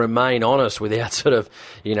sort of remain honest without sort of,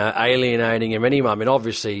 alienating them anyone? I mean,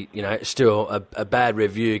 obviously, still a bad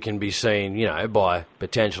review can be seen, by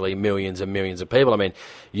potentially millions and millions of people. I mean,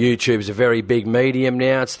 YouTube's a very big medium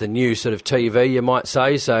now. It's the new sort of TV, you might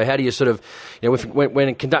say. So how do you sort of,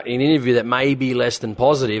 when conducting an interview that may be less than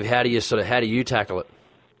positive, how do you tackle it?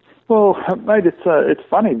 Well, mate, it's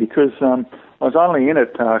funny because I was only in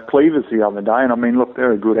at Cleavers the other day, and I mean, look,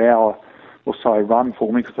 they're a good hour or so run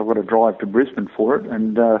for me because I've got to drive to Brisbane for it.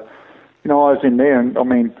 And, I was in there, and I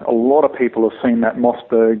mean, a lot of people have seen that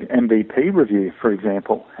Mossberg MVP review, for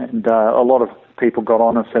example. And a lot of people got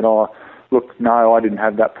on and said, oh, look, no, I didn't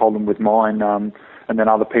have that problem with mine. And then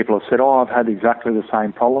other people have said, oh, I've had exactly the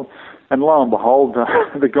same problem. And lo and behold,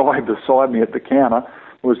 the guy beside me at the counter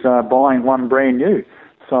was buying one brand new.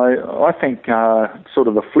 So I think sort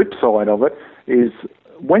of the flip side of it is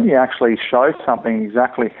when you actually show something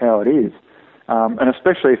exactly how it is, and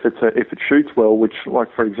especially if it shoots well, which, like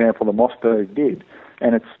for example, the Mossberg did,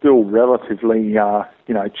 and it's still relatively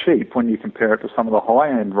cheap when you compare it to some of the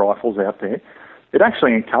high-end rifles out there, it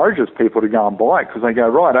actually encourages people to go and buy it because they go,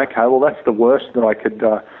 right, okay, well that's the worst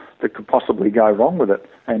that could possibly go wrong with it,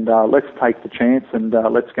 and let's take the chance and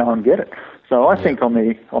let's go and get it. So I think on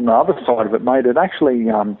the other side of it, mate, it actually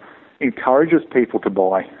encourages people to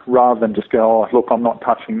buy rather than just go, oh, look, I'm not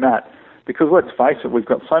touching that. Because let's face it, we've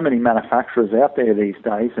got so many manufacturers out there these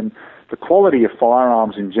days, and the quality of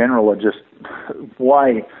firearms in general are just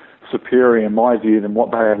way superior, in my view, than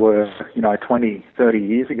what they were, 20, 30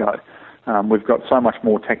 years ago. We've got so much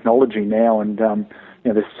more technology now, and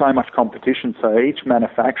there's so much competition. So each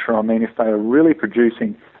manufacturer, I mean, if they are really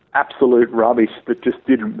producing absolute rubbish that just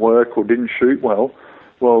didn't work or didn't shoot well,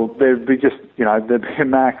 well, there'd be just, there'd be a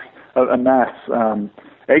mass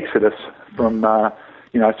exodus from,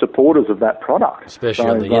 supporters of that product. Especially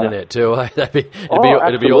on the internet too. It'd be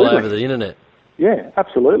absolutely. all over the internet. Yeah,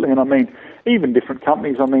 absolutely. And I mean, even different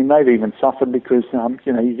companies, I mean, they've even suffered because,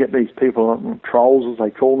 you get these people, trolls as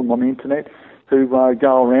they call them on the internet, who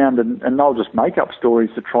go around and they'll just make up stories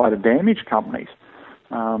to try to damage companies.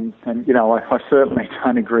 I certainly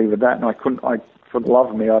don't agree with that, and for the love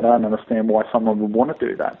of me, I don't understand why someone would want to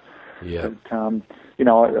do that. Yeah. But,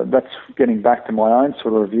 that's getting back to my own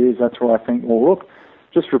sort of reviews. That's where I think, well, look,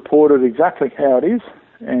 just report it exactly how it is,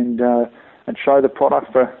 and show the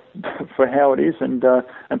product for how it is, and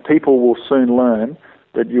people will soon learn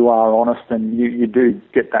that you are honest, and you do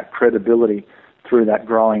get that credibility through that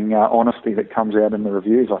growing honesty that comes out in the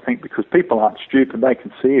reviews. I think because people aren't stupid, they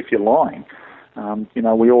can see if you're lying.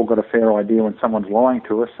 We all got a fair idea when someone's lying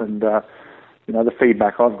to us, and the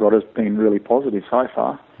feedback I've got has been really positive so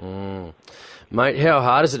far. Mate, how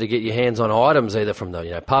hard is it to get your hands on items, either from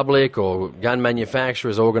the public or gun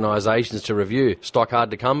manufacturers, organisations to review? Stock hard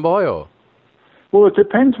to come by, or? Well, it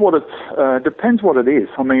depends what it is.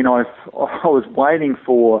 I mean, I was waiting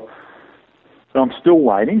for, and I'm still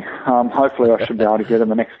waiting. Hopefully, I should be able to get in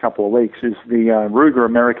the next couple of weeks. Is the Ruger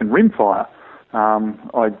American Rimfire?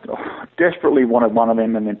 I desperately wanted one of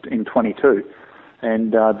them in 22,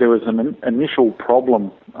 and there was an initial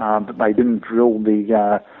problem that they didn't drill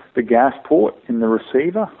the gas port in the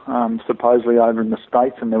receiver, supposedly over in the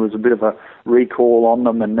States, and there was a bit of a recall on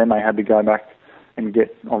them, and then they had to go back and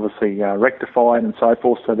get obviously rectified and so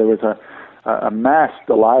forth. So there was a mass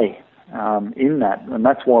delay in that, and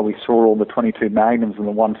that's why we saw all the 22 Magnums and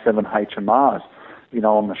the 17 HMRs,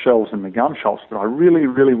 on the shelves in the gun shops. But I really,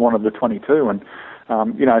 really wanted the 22, and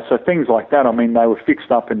so things like that. I mean, they were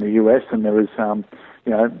fixed up in the US, and there was,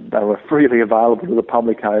 they were freely available to the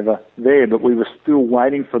public over there, but we were still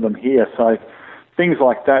waiting for them here. So things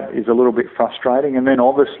like that is a little bit frustrating. And then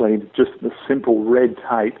obviously just the simple red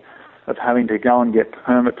tape of having to go and get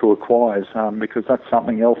permit to acquire, because that's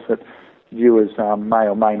something else that viewers may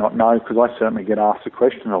or may not know, because I certainly get asked the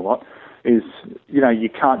question a lot, is, you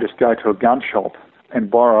can't just go to a gun shop and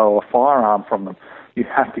borrow a firearm from them. You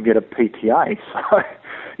have to get a PTA. So,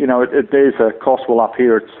 there's a cost. Well, up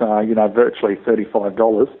here it's, virtually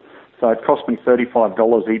 $35. So it costs me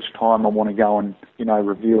 $35 each time I want to go and,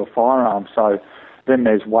 review a firearm. So then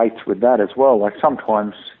there's weights with that as well. Like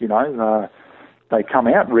sometimes, they come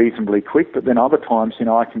out reasonably quick, but then other times,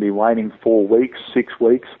 I can be waiting 4 weeks, 6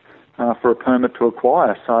 weeks for a permit to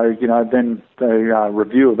acquire. So, then the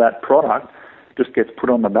review of that product just gets put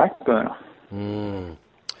on the back burner.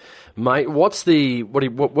 Mate, what do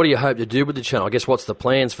you hope to do with the channel? I guess what's the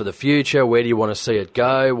plans for the future? Where do you want to see it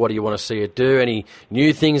go? What do you want to see it do? Any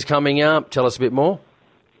new things coming up? Tell us a bit more.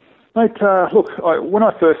 Mate, when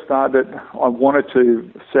I first started, I wanted to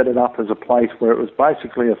set it up as a place where it was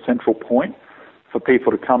basically a central point for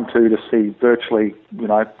people to come to see virtually,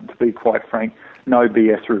 to be quite frank, no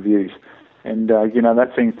BS reviews. And,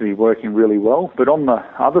 that seems to be working really well. But on the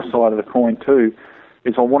other side of the coin too,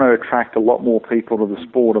 is I want to attract a lot more people to the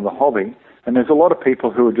sport and the hobby. And there's a lot of people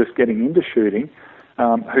who are just getting into shooting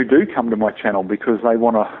who do come to my channel because they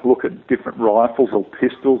want to look at different rifles or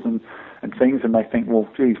pistols and things, and they think, well,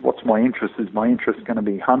 geez, what's my interest? Is my interest going to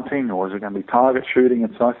be hunting, or is it going to be target shooting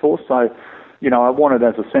and so forth? So, I want it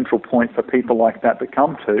as a central point for people like that to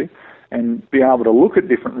come to and be able to look at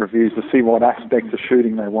different reviews to see what aspects of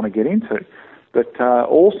shooting they want to get into. But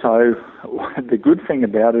also, the good thing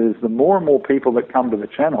about it is the more and more people that come to the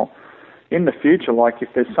channel, in the future, like if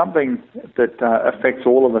there's something that affects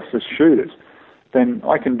all of us as shooters, then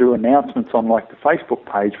I can do announcements on like the Facebook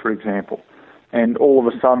page, for example, and all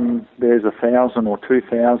of a sudden there's 1,000 or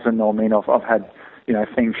 2,000. I mean, I've had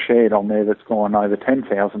things shared on there that's gone over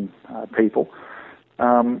 10,000 people.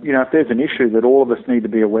 If there's an issue that all of us need to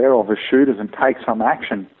be aware of as shooters and take some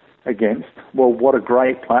action against, well, what a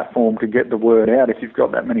great platform to get the word out if you've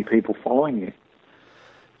got that many people following you.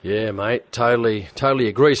 Yeah, mate, totally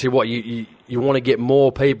agree. So what, you want to get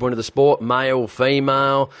more people into the sport, male,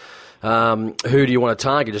 female? Who do you want to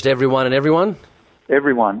target? Just everyone and everyone?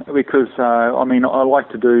 Everyone, because, I like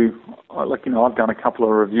to do, I've done a couple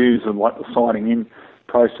of reviews of like the sighting in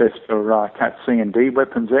process for Cat C and D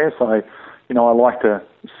weapons there. So, I like to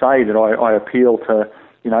say that I appeal to,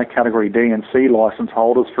 Category D and C license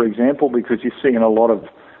holders, for example, because you see in a lot of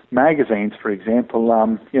magazines, for example,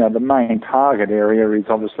 the main target area is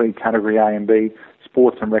obviously Category A and B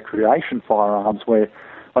sports and recreation firearms, where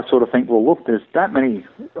I sort of think, well, look, there's that many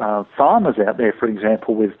farmers out there, for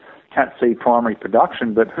example, with, Cat C primary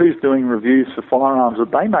production, but who's doing reviews for firearms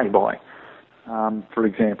that they may buy, for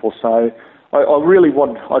example. So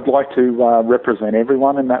I'd like to represent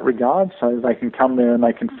everyone in that regard, so they can come there and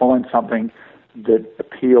they can find something that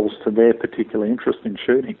appeals to their particular interest in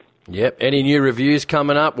shooting. Yep. Any new reviews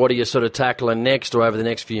coming up? What are you sort of tackling next or over the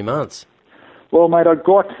next few months? Well, mate, I've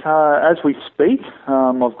got, as we speak,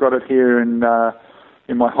 I've got it here in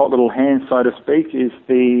my hot little hand, so to speak, is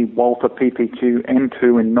the Walther PPQ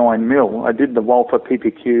M2 in 9mm. I did the Walther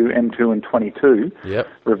PPQ M2 in 22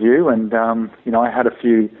 review, and, I had a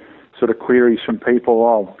few sort of queries from people,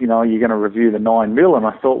 are you going to review the 9mm? And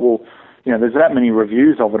I thought, well, there's that many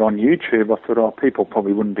reviews of it on YouTube. I thought, people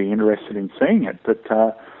probably wouldn't be interested in seeing it. But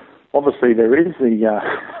obviously there is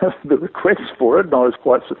the request for it, and I was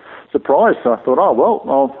quite surprised. So I thought,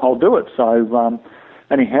 I'll do it. So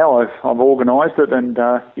anyhow, I've organised it, and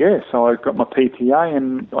so I got my PTA,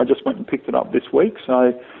 and I just went and picked it up this week.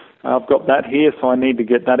 So I've got that here, so I need to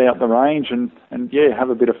get that out the range and have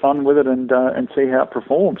a bit of fun with it and see how it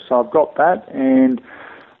performs. So I've got that, and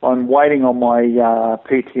I'm waiting on my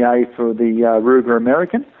PTA for the Ruger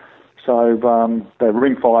American, so the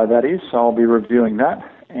rimfire that is. So I'll be reviewing that,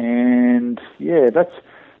 and that's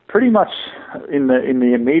pretty much in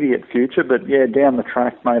the immediate future. But down the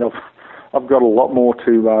track, mate, I've got a lot more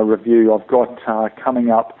to review. I've got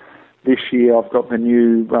coming up this year. I've got the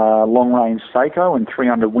new long-range Seiko and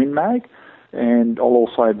 300 Win Mag, and I'll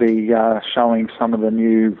also be showing some of the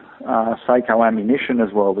new Seiko ammunition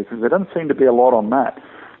as well, because there doesn't seem to be a lot on that.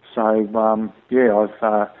 So,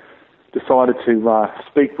 I've decided to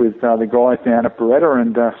speak with the guys down at Beretta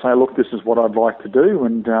and say, look, this is what I'd like to do,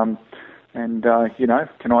 and can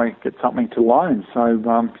I get something to loan? So,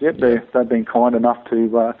 they've been kind enough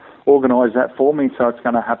to organise that for me, so it's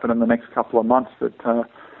going to happen in the next couple of months that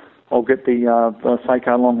I'll get the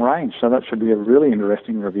Seiko long range. So that should be a really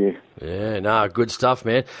interesting review. Yeah, no, good stuff,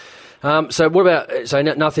 man. So what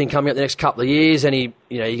about, nothing coming up the next couple of years? Any,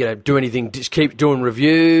 you going to do anything, just keep doing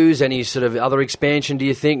reviews? Any sort of other expansion, do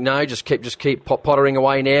you think? No, just keep pottering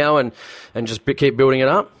away now and just keep building it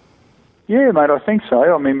up? Yeah, mate, I think so.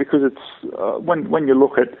 I mean, because it's, when you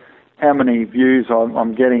look at how many views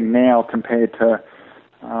I'm getting now compared to,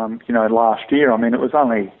 last year, I mean, it was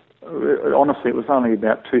only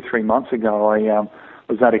about 2-3 months ago I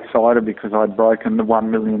was that excited because I'd broken the 1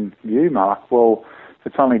 million view mark. Well,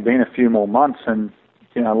 it's only been a few more months, and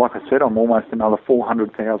like I said, I'm almost another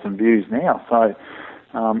 400,000 views now. So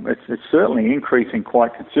it's certainly increasing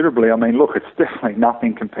quite considerably. I mean, look, it's definitely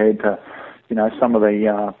nothing compared to some of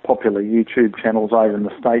the popular YouTube channels over in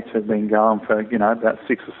the States have been going for about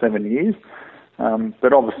 6 or 7 years.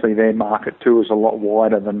 But obviously their market too is a lot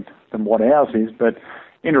wider than what ours is. But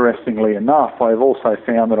interestingly enough, I've also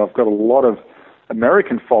found that I've got a lot of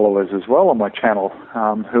American followers as well on my channel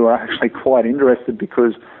who are actually quite interested,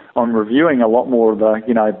 because I'm reviewing a lot more of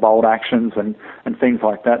the bolt actions and things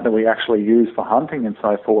like that we actually use for hunting and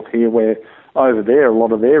so forth here, where over there a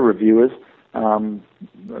lot of their reviewers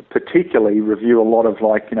particularly review a lot of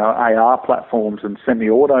AR platforms and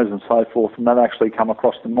semi-autos and so forth, and they've actually come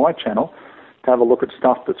across to my channel to have a look at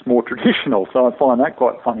stuff that's more traditional. So I find that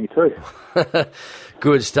quite funny too.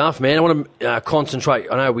 Good stuff, man. I want to concentrate.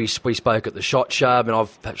 I know we spoke at the SHOT Show, and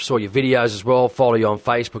I've saw your videos as well, follow you on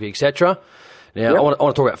Facebook, etc. Now, I want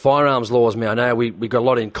to talk about firearms laws, man. I know we've got a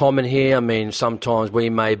lot in common here. I mean, sometimes we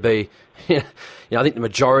may be, I think the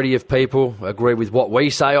majority of people agree with what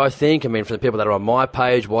we say, I think. I mean, for the people that are on my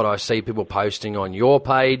page, what I see people posting on your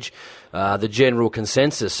page, the general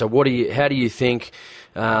consensus. So how do you think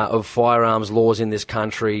of firearms laws in this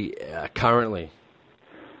country currently?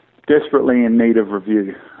 Desperately in need of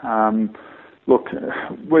review. Look,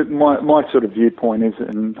 with my sort of viewpoint is,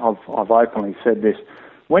 and I've openly said this,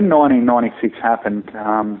 when 1996 happened,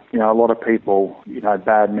 a lot of people,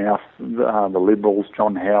 badmouth the Liberals,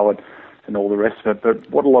 John Howard, and all the rest of it. But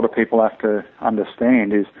what a lot of people have to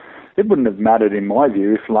understand is it wouldn't have mattered, in my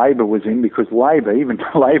view, if Labor was in, because even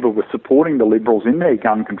Labor was supporting the Liberals in their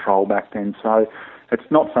gun control back then. So it's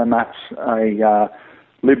not so much a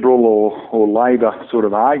Liberal or Labor sort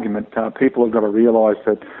of argument. People have got to realise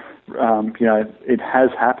that, it has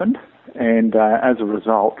happened, and as a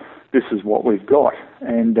result, this is what we've got.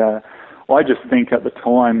 And I just think at the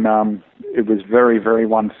time it was very, very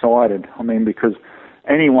one-sided. I mean, because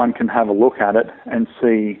anyone can have a look at it and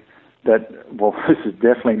see that, well, this is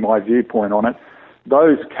definitely my viewpoint on it.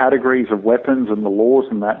 Those categories of weapons and the laws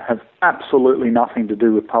and that have absolutely nothing to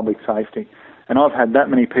do with public safety. And I've had that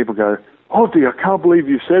many people go, oh dear, I can't believe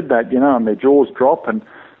you said that, and their jaws drop. And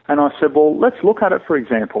I said, well, let's look at it, for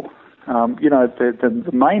example. The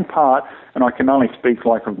main part, and I can only speak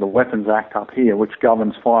like of the Weapons Act up here, which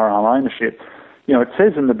governs firearm ownership. It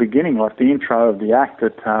says in the beginning, like the intro of the Act,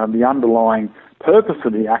 that the underlying purpose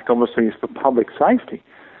of the Act obviously is for public safety.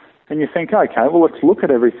 And you think, okay, well, let's look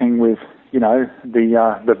at everything with,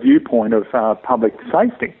 the viewpoint of public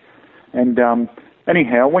safety. And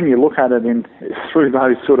anyhow, when you look at it through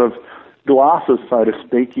those sort of glasses, so to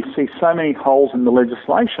speak, you see so many holes in the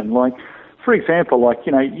legislation. Like, for example,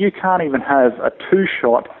 you can't even have a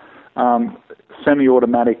two-shot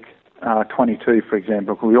semi-automatic 22, for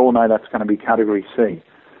example, because we all know that's going to be Category C.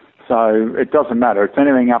 So it doesn't matter. It's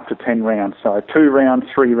anything up to 10 rounds. So 2 rounds,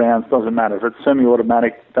 3 rounds, doesn't matter. If it's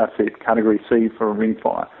semi-automatic, that's it, Category C for a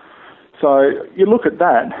rimfire. So you look at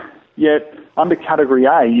that, yet under Category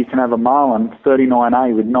A, you can have a Marlin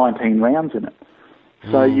 39A with 19 rounds in it.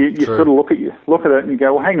 So you sort of look at it and you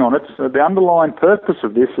go, well, hang on, it's the underlying purpose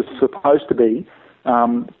of this is supposed to be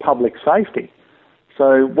public safety.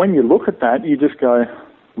 So when you look at that, you just go,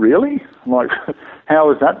 really? Like,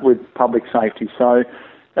 how is that with public safety? So,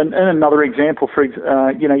 and another example,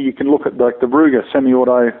 you can look at like the Ruger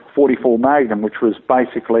semi-auto 44 Magnum, which was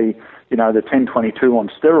basically, the 1022 on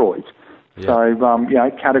steroids. Yeah.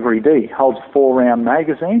 So, Category D holds a 4-round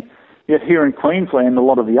magazine. Yet here in Queensland, a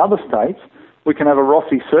lot of the other states, we can have a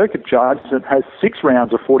Rossi circuit judge that has 6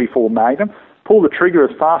 rounds of 44 Magnum, pull the trigger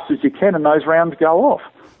as fast as you can, and those rounds go off.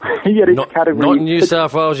 Yet it's Category... Not in New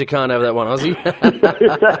South Wales, you can't have that one, Ozzy.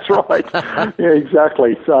 That's right. Yeah,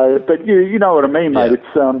 exactly. So, but you know what I mean, mate.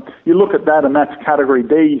 Yeah. It's you look at that, and that's Category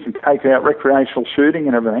D. You can take out recreational shooting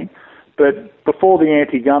and everything. But before the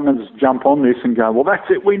anti-gunners jump on this and go, well, that's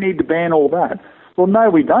it, we need to ban all that. Well,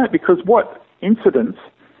 no, we don't, because what incidents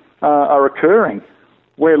are occurring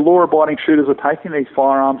where law-abiding shooters are taking these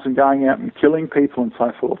firearms and going out and killing people and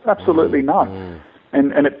so forth? Absolutely none.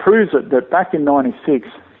 And it proves it that back in 96,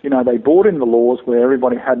 they brought in the laws where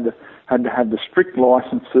everybody had to have the strict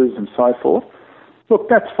licenses and so forth. Look,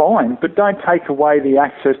 that's fine, but don't take away the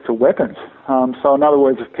access to weapons. So in other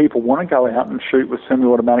words, if people want to go out and shoot with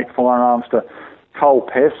semi-automatic firearms to cull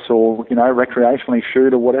pests or, recreationally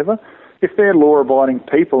shoot or whatever, if they're law-abiding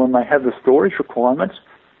people and they have the storage requirements,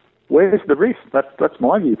 where's the risk? That's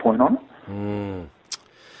my viewpoint on it.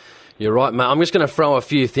 You're right, mate. I'm just going to throw a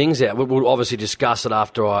few things out. We'll obviously discuss it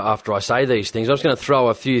after I say these things. I'm just going to throw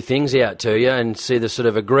a few things out to you and see the sort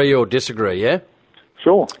of agree or disagree, yeah?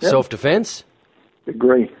 Sure. Yep. Self-defence?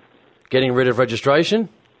 Agree. Getting rid of registration?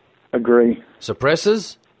 Agree.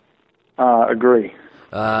 Suppressors? Agree.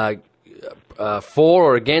 For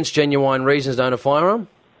or against genuine reasons to own a firearm?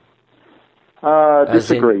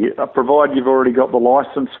 Disagree. Provided you've already got the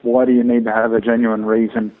licence, why do you need to have a genuine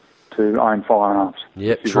reason to own firearms?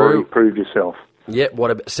 Yep, you've already proved yourself. Yep.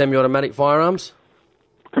 What about semi-automatic firearms?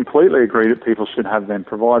 Completely agree that people should have them,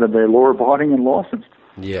 provided they're law-abiding and licensed.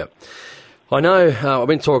 Yeah. I know I've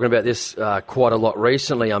been talking about this quite a lot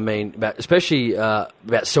recently. I mean, especially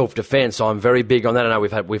about self-defence. I'm very big on that. I know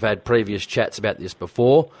we've had previous chats about this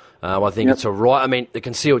before. I think it's all right. I mean, the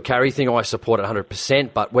concealed carry thing, I support it 100%,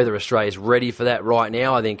 but whether Australia's ready for that right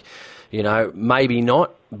now, I think, maybe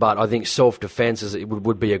not. But I think self-defence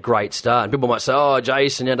would be a great start. And people might say, oh,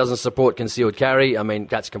 Jason doesn't support concealed carry. I mean,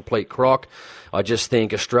 that's complete crock. I just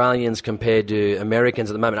think Australians compared to Americans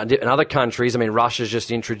at the moment, and other countries, I mean, Russia's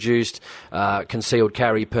just introduced concealed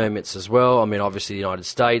carry permits as well. I mean, obviously the United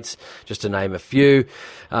States, just to name a few.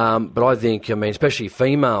 But I think, especially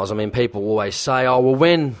females, people always say, oh, well,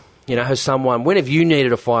 when have you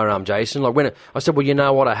needed a firearm, Jason? Like when I said, well, you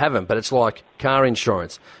know what, I haven't. But it's like car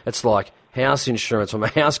insurance. It's like house insurance. When my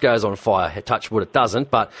house goes on fire, touch wood, it doesn't.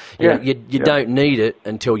 But you don't need it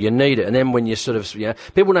until you need it. And then when you sort of,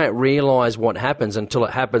 people don't realise what happens until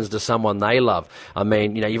it happens to someone they love. I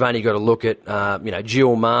mean, you've only got to look at,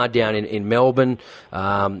 Jill Maher down in Melbourne,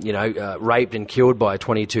 raped and killed by a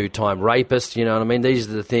 22-time rapist. You know what I mean? These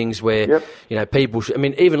are the things where, people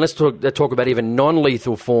even let's talk about even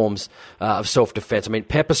non-lethal forms of self-defence. I mean,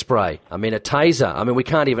 pepper spray. I mean, a taser. I mean, we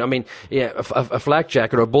can't even, a flak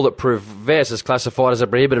jacket or a bulletproof vest is classified as a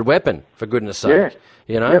prohibited weapon, for goodness sake.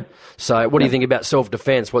 So what do you think about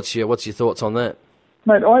self-defence? What's your thoughts on that?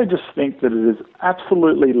 Mate, I just think that it is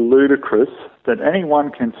absolutely ludicrous that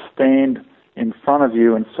anyone can stand in front of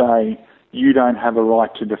you and say you don't have a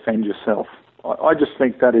right to defend yourself. I just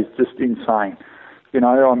think that is just insane.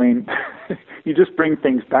 You just bring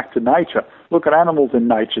things back to nature. Look at animals in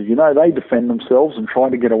nature. They defend themselves and try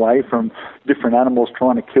to get away from different animals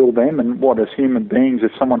trying to kill them. And what, as human beings,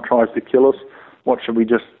 if someone tries to kill us, what, should we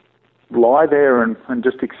just lie there and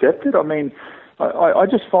just accept it? I mean, I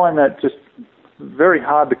just find that just very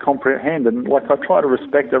hard to comprehend. And like, I try to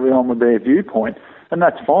respect everyone with their viewpoint, and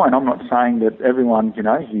that's fine. I'm not saying that everyone,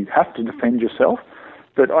 you have to defend yourself,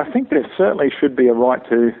 but I think there certainly should be a right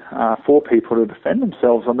to for people to defend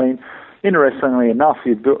themselves. I mean, interestingly enough,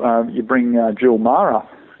 you bring Jill Maher up.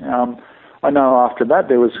 I know after that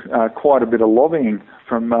there was quite a bit of lobbying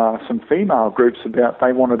from some female groups about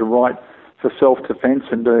they wanted a right for self-defence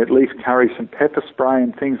and to at least carry some pepper spray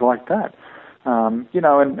and things like that. And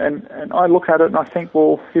I look at it and I think,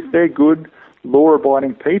 well, if they're good,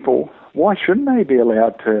 law-abiding people, why shouldn't they be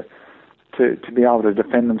allowed to be able to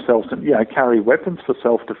defend themselves and, carry weapons for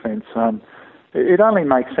self-defence? It only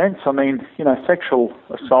makes sense. I mean, sexual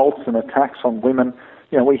assaults and attacks on women,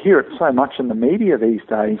 we hear it so much in the media these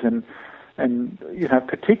days, and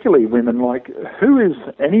particularly women. Like, who is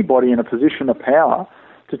anybody in a position of power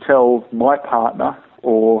to tell my partner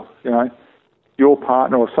or, your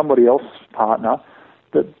partner or somebody else's partner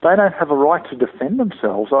that they don't have a right to defend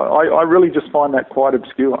themselves? I really just find that quite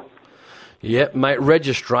obscure. Yeah, mate,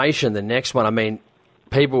 registration, the next one. I mean,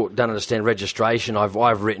 people don't understand registration. I've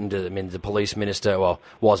written to the police minister,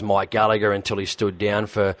 was Mike Gallagher until he stood down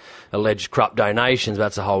for alleged corrupt donations.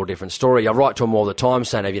 That's a whole different story. I write to him all the time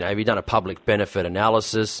saying, have you done a public benefit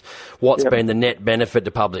analysis? What's been the net benefit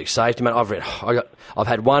to public safety? Mate, I've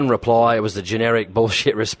had one reply. It was the generic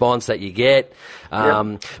bullshit response that you get.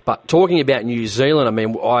 But talking about New Zealand, I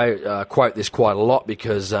mean, I quote this quite a lot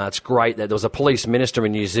because it's great that there was a police minister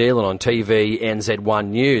in New Zealand on TV, NZ1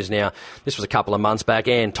 News. Now, this was a couple of months back.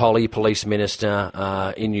 Anne Tolley, police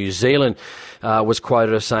minister in New Zealand, was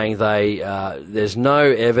quoted as saying there's no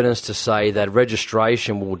evidence to say that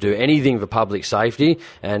registration will do anything for public safety,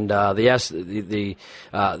 and the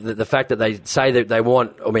fact that they say that they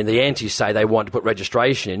want, the antis say they want to put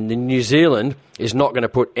registration in New Zealand is not going to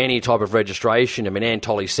put any type of registration. I mean, Anne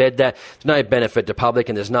Tolley said that. There's no benefit to public,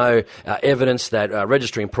 and there's no evidence that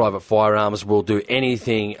registering private firearms will do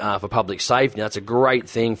anything for public safety. Now, that's a great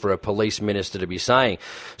thing for a police minister to be saying.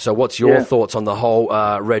 So what's your thoughts on the whole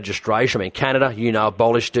registration? I mean, Canada,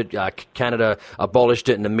 abolished it. Canada abolished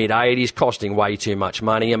it in the mid-'80s, costing way too much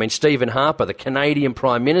money. I mean, Stephen Harper, the Canadian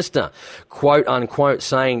Prime Minister, quote, unquote,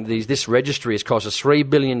 saying this registry has cost us $3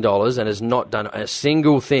 billion and has not done a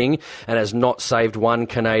single thing and has not saved one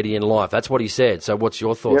Canadian life. That's what he said. So what's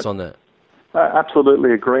your thoughts on that?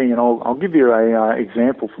 Absolutely agree, and I'll give you a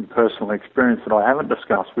example from personal experience that I haven't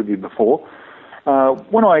discussed with you before.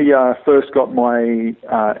 When I first got my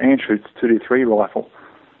Anschutz 223 rifle,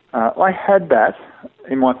 I had that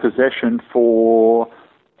in my possession for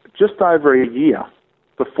just over a year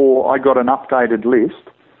before I got an updated list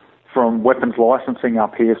from weapons licensing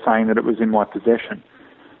up here saying that it was in my possession.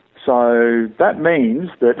 So that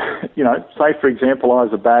means that, say, for example, I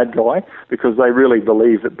was a bad guy, because they really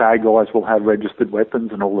believe that bad guys will have registered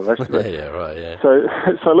weapons and all the rest of it. Yeah, right, yeah.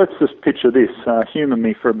 So let's just picture this, humour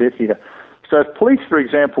me for a bit here. So if police, for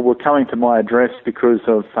example, were coming to my address because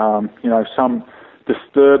of, some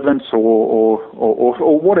disturbance or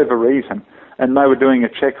whatever reason, and they were doing a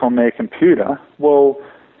check on their computer, well,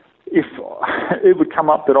 if it would come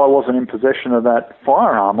up that I wasn't in possession of that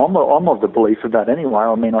firearm, I'm of the belief of that anyway.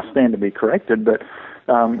 I mean, I stand to be corrected, but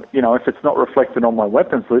if it's not reflected on my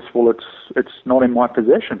weapons list, well, it's not in my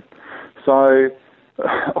possession. So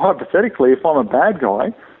hypothetically, if I'm a bad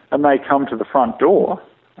guy and they come to the front door,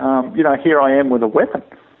 here I am with a weapon,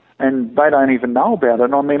 and they don't even know about it.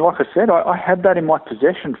 And I mean, like I said, I had that in my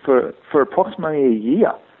possession for approximately a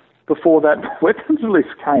year before that weapons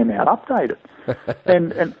list came out updated.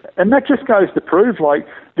 and that just goes to prove, like,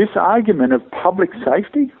 this argument of public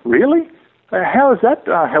safety, really? How is that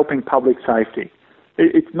helping public safety?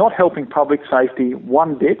 It's not helping public safety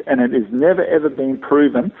one bit, and it has never, ever been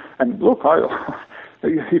proven. And look,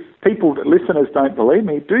 if listeners don't believe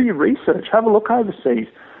me, do your research. Have a look overseas.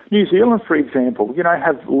 New Zealand, for example,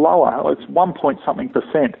 have lower, it's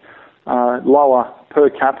 1.something% lower per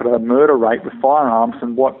capita murder rate with firearms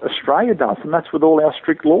than what Australia does, and that's with all our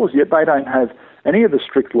strict laws, yet they don't have any of the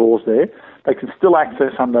strict laws there. They can still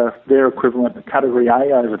access under their equivalent Category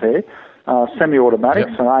A over there,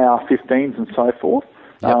 semi-automatics and AR-15s and so forth.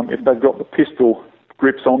 If they've got the pistol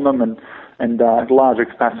grips on them and larger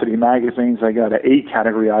capacity magazines, they go to E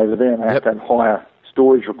category over there, and they have to have higher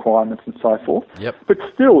storage requirements and so forth. But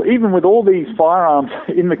still, even with all these firearms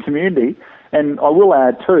in the community, and I will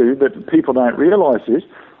add too that people don't realise this,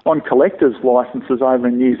 on collectors' licences over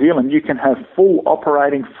in New Zealand, you can have full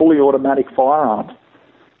operating, fully automatic firearms.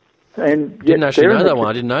 And didn't actually know that one.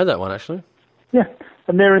 I didn't know that one, actually. Yeah,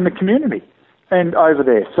 and they're in the community and over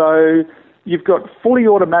there. So you've got fully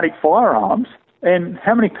automatic firearms, and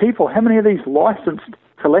how many of these licensed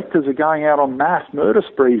collectors are going out on mass murder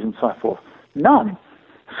sprees and so forth? None.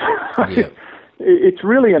 Yeah. It's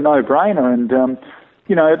really a no-brainer. And,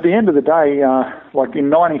 at the end of the day, like in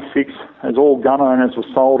 96, as all gun owners were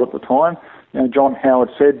sold at the time, John Howard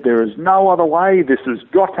said, there is no other way, this has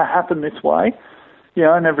got to happen this way.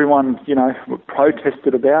 And everyone,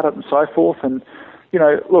 protested about it and so forth. And,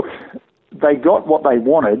 look, they got what they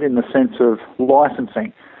wanted in the sense of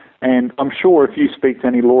licensing. And I'm sure if you speak to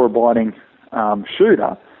any law-abiding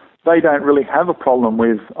shooter, they don't really have a problem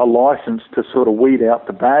with a license to sort of weed out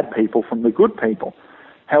the bad people from the good people.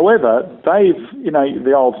 However, they've,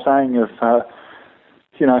 the old saying of,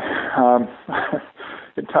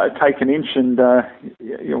 take an inch and,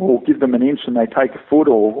 or give them an inch and they take a foot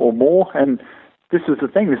or more. And this is the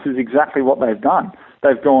thing, this is exactly what they've done.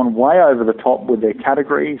 They've gone way over the top with their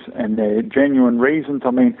categories and their genuine reasons.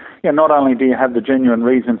 I mean, not only do you have the genuine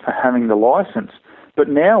reason for having the license, but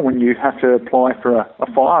now when you have to apply for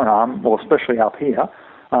a firearm, or especially up here,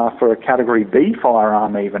 for a Category B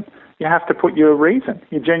firearm even, you have to put your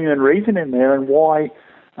genuine reason in there and why,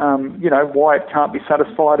 why it can't be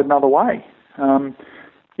satisfied another way. And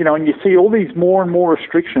you see all these more and more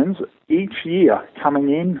restrictions each year coming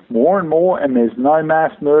in, more and more, and there's no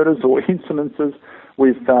mass murders or incidences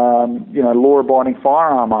with, law-abiding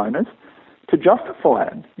firearm owners to justify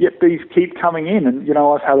it. Yet these keep coming in, and,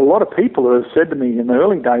 I've had a lot of people who have said to me in the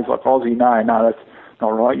early days, like, Aussie, no, that's not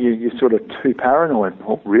right, you're sort of too paranoid.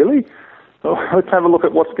 Oh, really? Well, let's have a look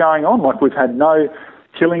at what's going on. Like, we've had no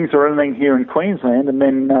killings or anything here in Queensland, and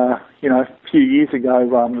then, a few years ago, it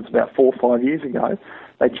was about 4 or 5 years ago,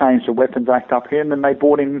 they changed the Weapons Act up here, and then they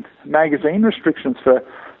brought in magazine restrictions for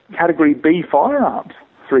Category B firearms,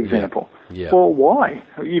 for example. Yeah. Well, why?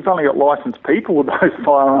 You've only got licensed people with those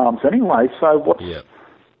firearms anyway, so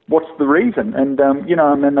what's the reason? And,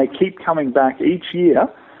 and then they keep coming back each year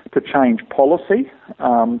to change policy.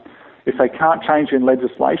 If they can't change in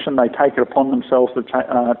legislation, they take it upon themselves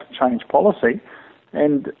to change policy,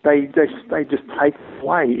 and they just take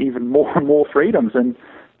away even more and more freedoms.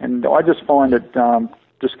 And I just find it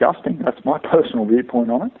disgusting. That's my personal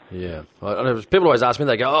viewpoint on it. Yeah. People always ask me,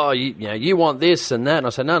 they go, you want this and that. And I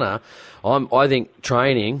say, no. I think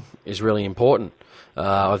training is really important.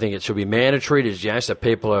 I think it should be mandatory so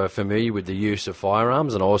people are familiar with the use of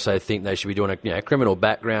firearms, and I also think they should be doing a criminal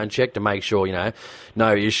background check to make sure,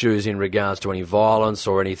 no issues in regards to any violence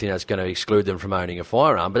or anything that's going to exclude them from owning a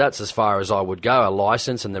firearm. But that's as far as I would go. A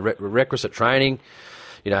licence and the requisite training.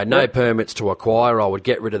 No permits to acquire, I would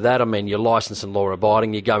get rid of that. I mean, you're licensed and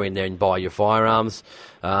law-abiding, you go in there and buy your firearms.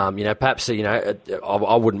 Perhaps,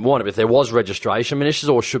 I wouldn't want it if there was registration. I mean, this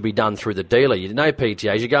all should be done through the dealer. No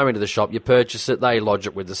PTAs, you go into the shop, you purchase it, they lodge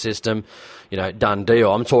it with the system, done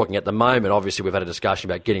deal. I'm talking at the moment, obviously we've had a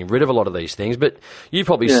discussion about getting rid of a lot of these things, but you've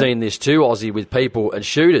probably seen this too, Aussie, with people and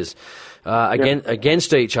shooters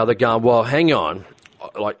against each other going, well, hang on.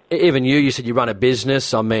 Like, even you said you run a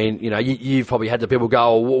business. I mean, you've probably had the people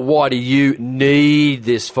go, well, why do you need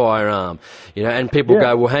this firearm? And people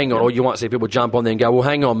go, well, hang on. Or you might see people jump on there and go, well,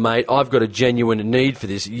 hang on, mate, I've got a genuine need for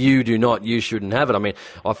this. You do not. You shouldn't have it. I mean,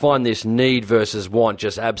 I find this need versus want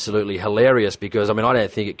just absolutely hilarious because, I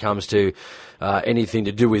don't think it comes to anything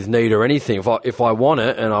to do with need or anything. If I want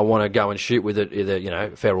it and I want to go and shoot with it,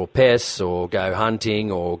 either, feral pests or go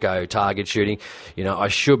hunting or go target shooting, I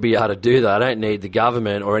should be able to do that. I don't need the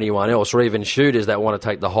government or anyone else or even shooters that want to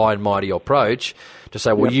take the high and mighty approach to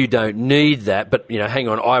say, well, you don't need that, but, hang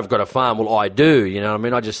on, I've got a farm. Well, I do,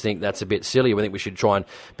 I just think that's a bit silly. I think we should try and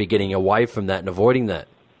be getting away from that and avoiding that.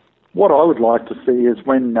 What I would like to see is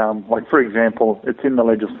when, for example, it's in the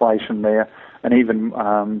legislation there, and even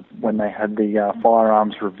when they had the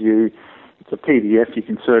firearms review, it's a PDF, you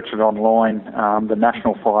can search it online, the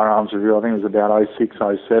National Firearms Review, I think it was about 06,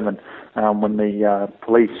 07, when the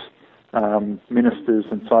police ministers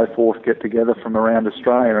and so forth get together from around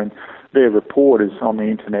Australia, and their report is on the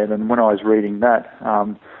internet, and when I was reading that,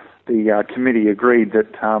 the committee agreed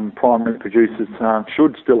that primary producers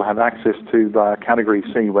should still have access to Category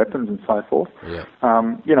C weapons and so forth,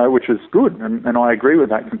 which is good, and I agree with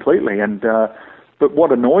that completely. And but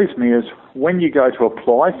what annoys me is when you go to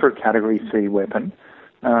apply for a Category C weapon,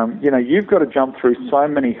 you've got to jump through so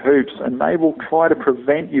many hoops, and they will try to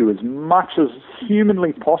prevent you as much as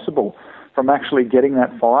humanly possible from actually getting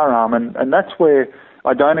that firearm, and that's where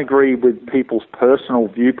I don't agree with people's personal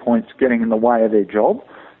viewpoints getting in the way of their job.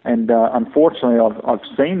 And unfortunately, I've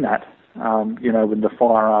seen that, with the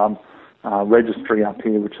firearm registry up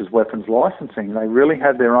here, which is weapons licensing. They really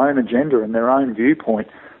have their own agenda and their own viewpoint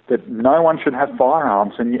that no one should have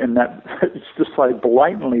firearms, and that it's just so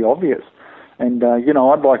blatantly obvious. And,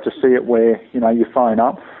 I'd like to see it where, you phone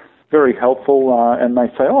up, very helpful, and they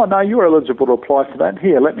say, oh, no, you're eligible to apply for that.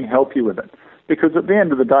 Here, let me help you with it. Because at the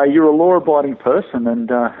end of the day, you're a law-abiding person, and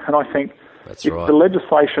I think if the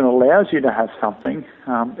legislation allows you to have something,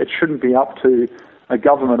 it shouldn't be up to a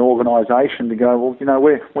government organisation to go, well, you know,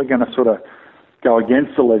 we're going to sort of go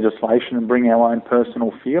against the legislation and bring our own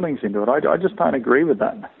personal feelings into it. I just don't agree with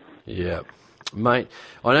that. Yeah. Mate,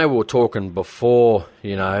 I know we were talking before,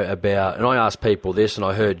 you know, about, and I asked people this, and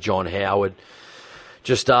I heard John Howard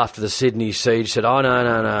just after the Sydney siege said, oh,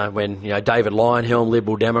 no, when, you know, David Leyonhjelm,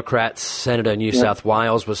 Liberal Democrats, Senator New South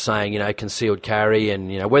Wales, was saying, you know, concealed carry,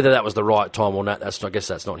 and, you know, whether that was the right time or not, I guess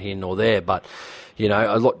that's not here nor there, but, you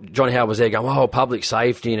know, John Howard was there going, oh, public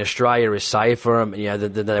safety in Australia is safer, you know,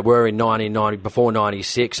 than they were in 1990, before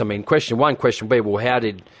 96. I mean, question B, well, how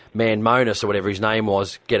did Man Monis, or whatever his name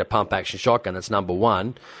was, get a pump-action shotgun? That's number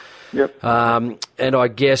one. Yep. And I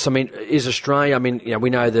guess, I mean, is Australia, I mean, you know, we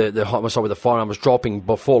know the homicide with the firearm was dropping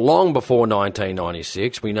long before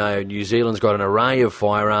 1996. We know New Zealand's got an array of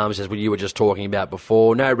firearms, as you were just talking about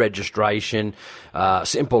before, no registration,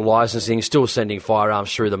 simple licensing, still sending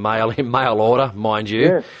firearms through the mail order, mind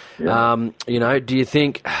you. Yeah. You know, do you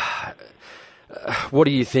think... what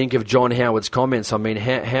do you think of John Howard's comments? I mean,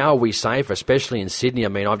 how are we safer, especially in Sydney? I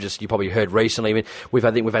mean, you probably heard recently, I mean, we've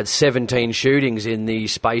had 17 shootings in the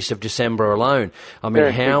space of December alone. I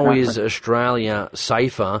mean, how is Australia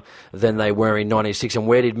safer than they were in 96? And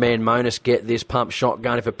where did Man Monis get this pump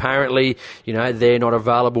shotgun if apparently, you know, they're not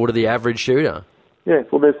available to the average shooter? Yeah,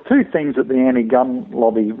 well, there's two things that the anti-gun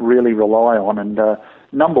lobby really rely on, and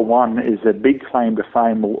number one is their big claim to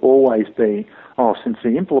fame will always be, since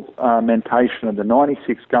the implementation of the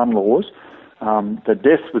 96 gun laws, the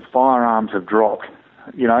deaths with firearms have dropped,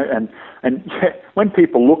 you know, and when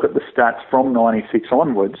people look at the stats from 96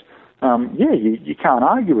 onwards, you can't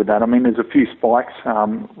argue with that. I mean, there's a few spikes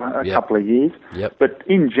a couple of years, but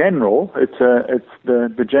in general, it's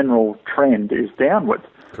the general trend is downwards.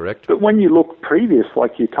 Correct. But when you look previous,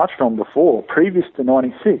 like you touched on before, previous to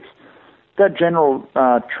 96, that general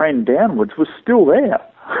trend downwards was still there.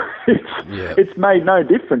 It's made no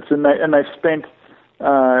difference, and they spent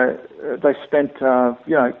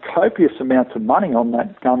you know, copious amounts of money on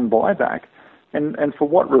that gun buyback, and for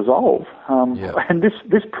what resolve? And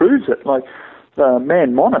this proves it. Like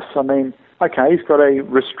Man Monis, I mean, okay, he's got a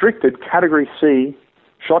restricted Category C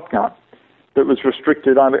shotgun that was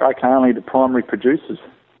restricted only to primary producers,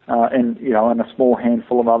 and you know, and a small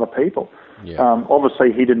handful of other people.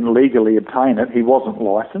 Obviously, he didn't legally obtain it; he wasn't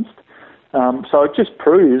licensed. So it just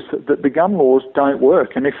proves that the gun laws don't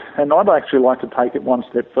work. And I'd actually like to take it one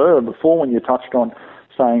step further. Before, when you touched on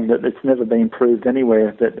saying that it's never been proved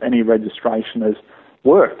anywhere that any registration has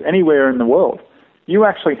worked anywhere in the world, you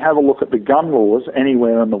actually have a look at the gun laws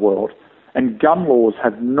anywhere in the world, and gun laws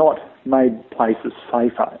have not made places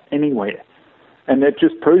safer anywhere. And it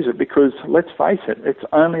just proves it, because let's face it, it's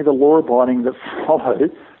only the law-abiding that follow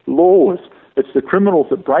laws. It's the criminals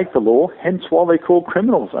that break the law, hence why they're called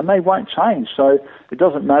criminals, and they won't change. So it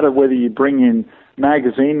doesn't matter whether you bring in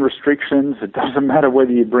magazine restrictions, it doesn't matter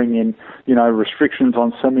whether you bring in, you know, restrictions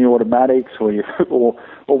on semi-automatics or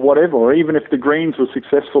whatever, or even if the Greens were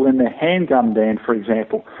successful in their handgun ban, for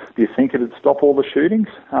example, do you think it'd stop all the shootings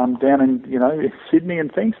down in, you know, Sydney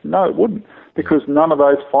and things? No, it wouldn't, because none of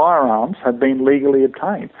those firearms have been legally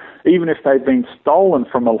obtained. Even if they've been stolen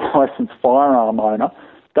from a licensed firearm owner,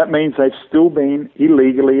 that means they've still been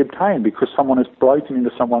illegally obtained, because someone has broken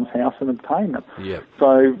into someone's house and obtained them.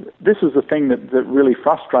 So this is the thing that really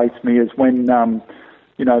frustrates me, is when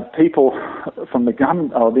you know, people from the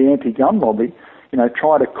anti-gun lobby, you know,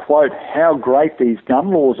 try to quote how great these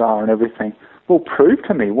gun laws are and everything. Well, prove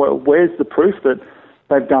to me. Well, where's the proof that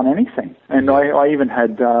they've done anything? And I even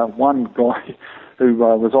had one guy who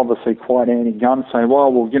was obviously quite anti-gun say,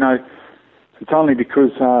 well, you know, it's only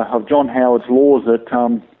because of John Howard's laws that,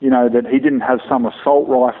 you know, that he didn't have some assault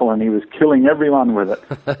rifle and he was killing everyone with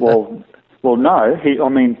it. well, no. I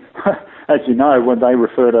mean, as you know, when they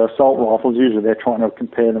refer to assault rifles, usually they're trying to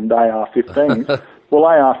compare them to AR-15s. Well,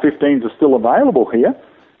 AR-15s are still available here.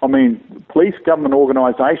 I mean, police, government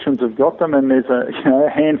organisations have got them, and there's a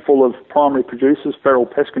handful of primary producers, feral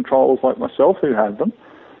pest controllers like myself, who have them,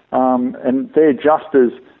 and they're just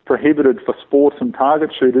as prohibited for sports and target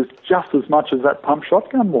shooters just as much as that pump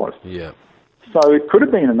shotgun was. So it could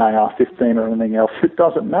have been an AR-15 or anything else. It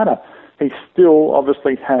doesn't matter. He still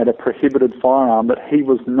obviously had a prohibited firearm that he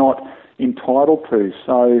was not entitled to.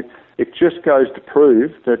 So it just goes to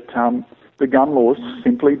prove that the gun laws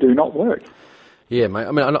simply do not work. Yeah, mate.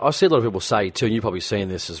 I mean, I see a lot of people say too, and you've probably seen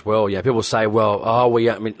this as well. Yeah, people say, well, I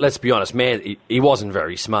mean, let's be honest, man, he wasn't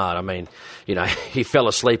very smart. I mean, you know, he fell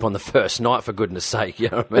asleep on the first night, for goodness sake. You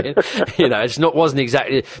know what I mean? You know, wasn't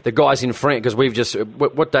exactly the guys in France, because we've just,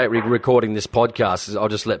 what date we're recording this podcast? I'll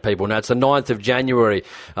just let people know. It's the 9th of January.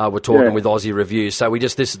 We're talking with Aussie Reviews. So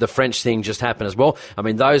this is the French thing just happened as well. I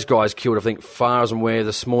mean, those guys killed, I think, far as I'm aware,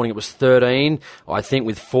 this morning it was 13, I think,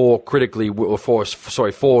 with four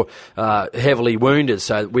heavily wounded,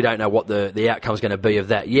 so we don't know what the outcome's going to be of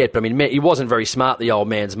that yet. But I mean, he wasn't very smart, the old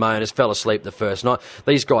man's Monis, fell asleep the first night.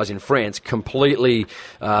 These guys in France completely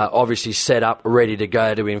obviously set up, ready to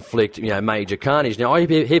go to inflict, you know, major carnage. Now, I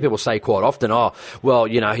hear people say quite often, oh, well,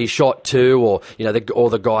 you know, he shot 2, or, you know, all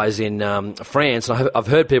the guys in France, and I've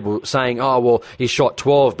heard people saying, oh, well, he shot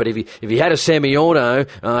 12, but if he had a semi-auto,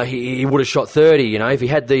 he would have shot 30, you know, if he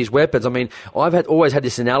had these weapons. I mean, I've always had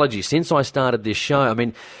this analogy since I started this show. I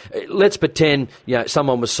mean, let's pretend, you know,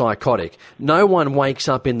 someone was psychotic. No one wakes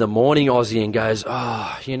up in the morning, Aussie, and goes,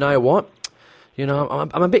 oh, you know what? You know,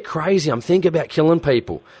 I'm a bit crazy. I'm thinking about killing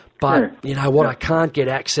people. But, you know what? I can't get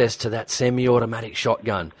access to that semi-automatic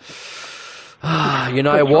shotgun. You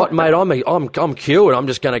know what, mate? I'm cured. I'm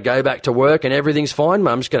just going to go back to work and everything's fine,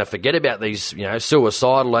 mate. I'm just going to forget about these, you know,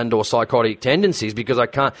 suicidal and or psychotic tendencies, because I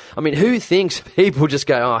can't. I mean, who thinks people just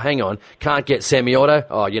go, oh, hang on, can't get semi-auto?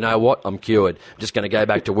 Oh, you know what? I'm cured. I'm just going to go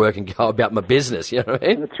back to work and go about my business. You know what I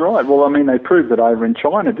mean? That's right. Well, I mean, they proved it over in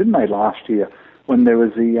China, didn't they, last year, when there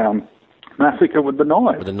was the massacre with the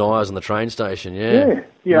knives. With the knives on the train station, yeah.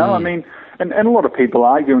 Yeah, I mean, and a lot of people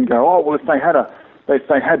argue and go, oh, well, if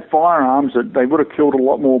they had firearms, they would have killed a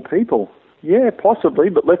lot more people. Yeah, possibly,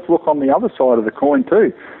 but let's look on the other side of the coin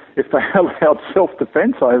too. If they allowed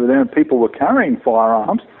self-defense over there and people were carrying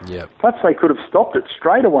firearms, perhaps they could have stopped it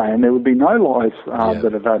straight away and there would be no lives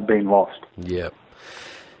that have been lost. Yeah.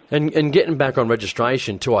 And getting back on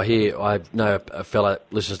registration too, I know a fella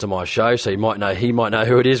listens to my show, so he might know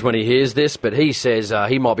who it is when he hears this, but he says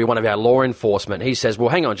he might be one of our law enforcement. He says, well,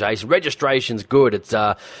 hang on, Jason, registration's good. It's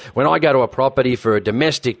when I go to a property for a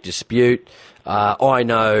domestic dispute, I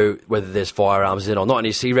know whether there's firearms in or not,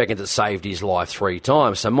 and he reckons it saved his life 3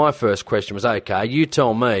 times. So my first question was, okay, you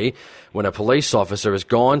tell me, when a police officer has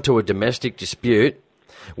gone to a domestic dispute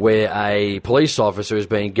where a police officer is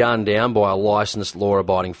being gunned down by a licensed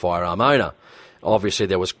law-abiding firearm owner. Obviously,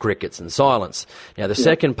 there was crickets and silence. Now, the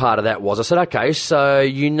second part of that was, I said, okay, so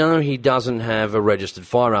you know he doesn't have a registered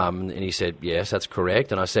firearm? And he said, yes, that's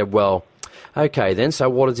correct. And I said, well, okay then, so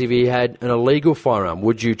what if he had an illegal firearm?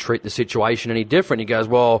 Would you treat the situation any different? He goes,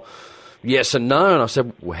 well, yes and no. And I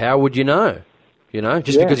said, well, how would you know? You know,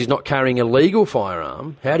 just because he's not carrying a legal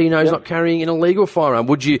firearm, how do you know he's not carrying an illegal firearm?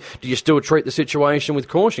 Do you still treat the situation with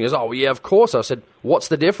caution? He goes, oh, well, yeah, of course. I said, what's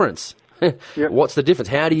the difference? What's the difference?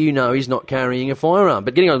 How do you know he's not carrying a firearm?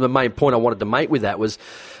 But getting on to the main point I wanted to make with that was,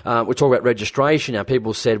 we're talking about registration. Now,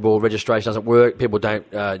 people said, well, registration doesn't work. People don't,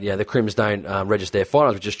 the Crims don't register their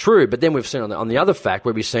firearms, which is true. But then we've seen on the other fact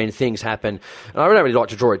where we've seen things happen, and I don't really like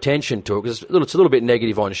to draw attention to it because it's a little bit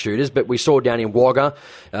negative on shooters, but we saw down in Wagga,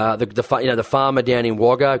 the farmer down in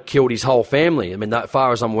Wagga killed his whole family. I mean, as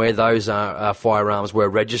far as I'm aware, those firearms were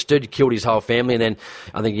registered, killed his whole family, and then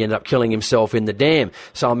I think he ended up killing himself in the dam.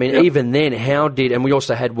 So, I mean, even then, and we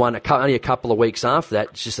also had one only a couple of weeks after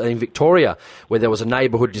that, just in Victoria, where there was a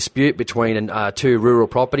neighbourhood dispute between 2 rural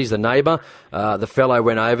properties. The neighbour, the fellow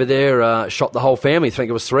went over there, shot the whole family. I think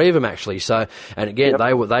it was 3 of them actually. So, and again,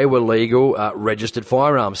 they were legal, registered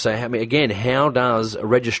firearms. So, I mean, again, how does a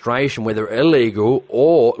registration, whether illegal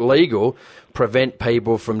or legal, prevent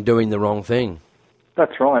people from doing the wrong thing?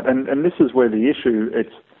 That's right, and this is where the issue,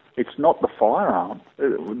 it's not the firearm.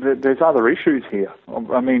 There's other issues here.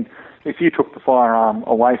 I mean, if you took the firearm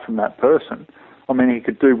away from that person, I mean, he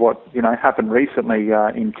could do what, you know, happened recently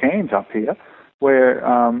in Cairns up here, where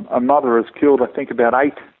a mother has killed, I think, about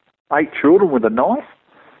eight children with a knife.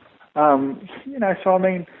 You know, so I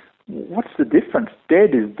mean, what's the difference?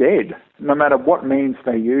 Dead is dead, no matter what means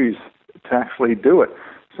they use to actually do it.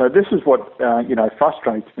 So this is what, you know,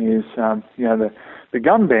 frustrates me is, you know, the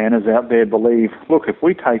gun banners out there believe, look, if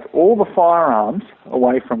we take all the firearms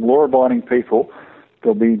away from law-abiding people,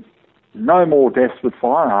 there'll be no more deaths with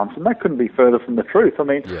firearms, and that couldn't be further from the truth. I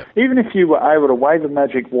mean, even if you were able to wave a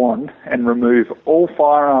magic wand and remove all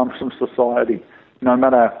firearms from society, no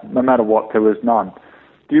matter what, there was none,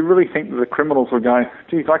 do you really think that the criminals would go,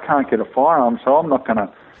 geez, I can't get a firearm, so I'm not going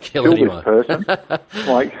to kill this person?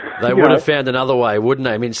 They would have found another way, wouldn't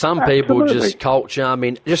they? I mean, some people just culture, I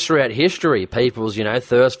mean, just throughout history, people's, you know,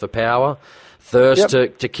 thirst for power, thirst to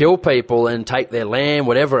kill people and take their land,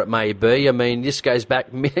 whatever it may be. I mean, this goes back,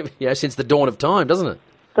 you know, since the dawn of time, doesn't it?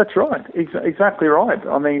 That's right. Exactly right.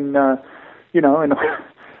 I mean, you know, and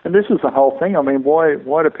and this is the whole thing. I mean, why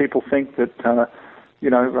do people think that, you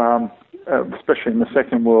know, especially in the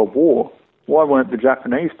Second World War, why weren't the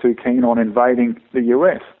Japanese too keen on invading the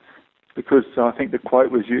US? Because I think the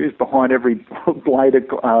quote was used, behind every blade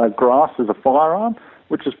of grass is a firearm,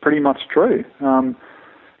 which is pretty much true.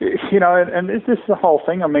 You know, and this is the whole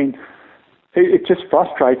thing. I mean, it just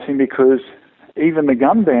frustrates me because even the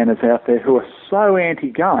gun banners out there who are so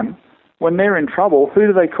anti-gun, when they're in trouble, who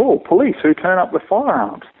do they call? Police, who turn up with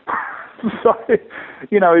firearms. So,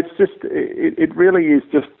 you know, it's just, it really is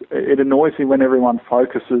just, it annoys me when everyone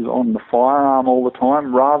focuses on the firearm all the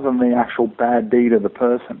time rather than the actual bad deed of the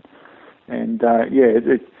person. And,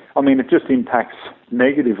 yeah, I mean, it just impacts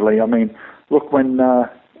negatively. I mean, look, when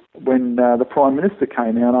the Prime Minister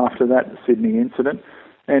came out after that Sydney incident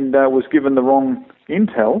and was given the wrong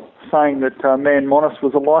intel, saying that Man Monis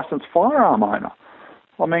was a licensed firearm owner.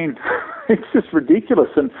 I mean, it's just ridiculous,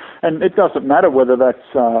 and it doesn't matter whether that's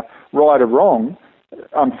right or wrong.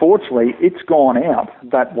 Unfortunately, it's gone out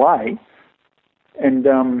that way, and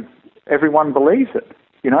everyone believes it,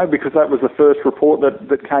 you know, because that was the first report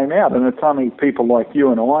that came out, and it's only people like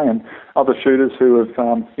you and I and other shooters who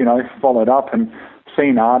have, you know, followed up and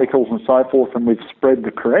seen articles and so forth, and we've spread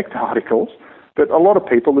the correct articles. But a lot of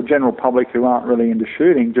people, the general public who aren't really into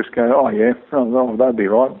shooting, just go, oh yeah, well, that'd be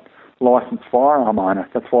right. Licensed firearm owner.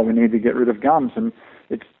 That's why we need to get rid of guns, and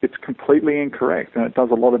it's completely incorrect, and it does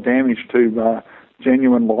a lot of damage to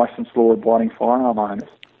genuine licensed law-abiding firearm owners.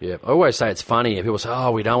 Yeah, I always say it's funny. People say,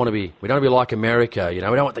 "Oh, we don't want to be like America. You know,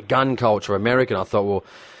 we don't want the gun culture of America." And I thought, well,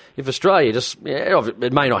 if Australia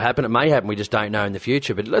it may not happen. It may happen. We just don't know in the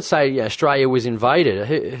future. But let's say Australia was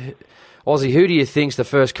invaded. Aussie, who do you think's the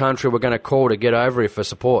first country we're going to call to get over here for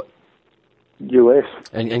support? US.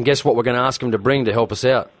 And guess what we're going to ask them to bring to help us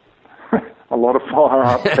out? A lot of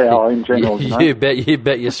firearm power in general. You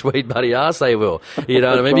bet your sweet buddy arse they will. You know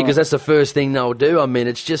what I mean? Because that's the first thing they'll do. I mean,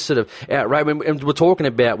 it's just sort of outrageous. And we're talking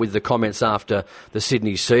about with the comments after the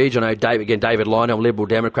Sydney siege. I know David Lionel, Liberal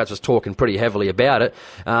Democrats, was talking pretty heavily about it.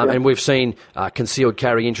 And we've seen concealed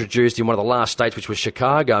carry introduced in one of the last states, which was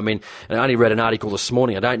Chicago. I mean, I only read an article this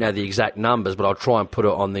morning. I don't know the exact numbers, but I'll try and put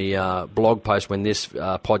it on the blog post when this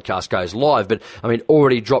podcast goes live. But, I mean,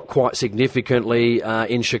 already dropped quite significantly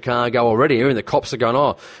in Chicago already. Even the cops are going,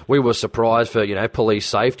 oh, we were surprised for, you know, police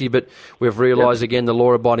safety, but we've realised again the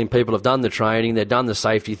law-abiding people have done the training, they've done the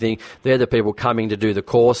safety thing, they're the people coming to do the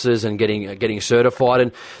courses and getting certified,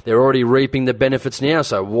 and they're already reaping the benefits now,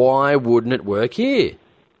 so why wouldn't it work here?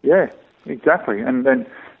 Yeah, exactly, and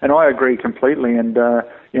I agree completely, and,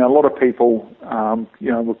 you know, a lot of people,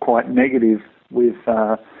 you know, were quite negative with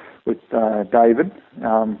David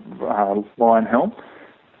Lionhelm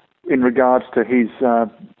in regards to his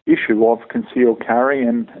issue of concealed carry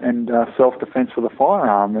and self-defence with a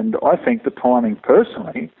firearm. And I think the timing,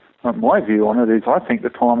 personally, my view on it is I think the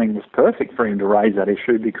timing was perfect for him to raise that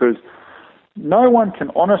issue, because no one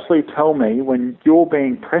can honestly tell me when you're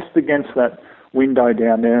being pressed against that window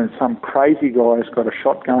down there and some crazy guy's got a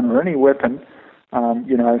shotgun or any weapon,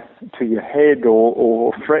 you know, to your head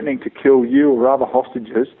or threatening to kill you or other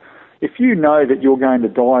hostages. If you know that you're going to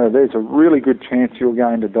die, or there's a really good chance you're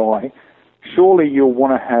going to die, surely you'll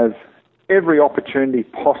want to have every opportunity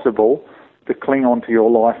possible to cling on to your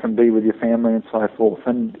life and be with your family and so forth.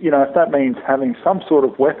 And, you know, if that means having some sort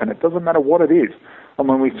of weapon, it doesn't matter what it is. I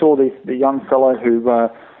mean, we saw the young fellow who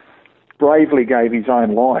bravely gave his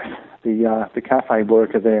own life, the cafe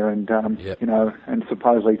worker there, and, you know, and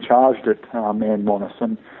supposedly charged it, Man Monis.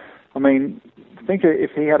 And, I mean, think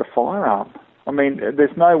if he had a firearm. I mean,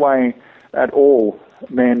 there's no way at all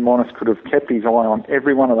Man Monis could have kept his eye on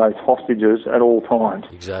every one of those hostages at all times.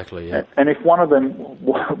 Exactly, yeah. And if one of them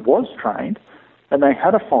was trained and they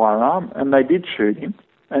had a firearm and they did shoot him,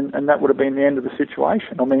 and that would have been the end of the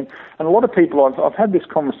situation. I mean, and a lot of people, I've had this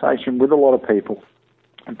conversation with a lot of people,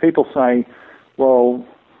 and people say, well,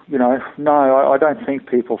 you know, no, I don't think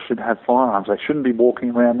people should have firearms. They shouldn't be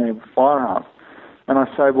walking around there with firearms. And I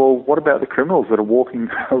say, well, what about the criminals that are walking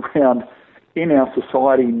around in our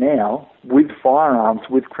society now with firearms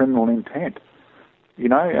with criminal intent? You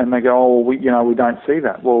know, and they go, oh, we don't see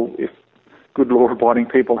that. Well, if good law-abiding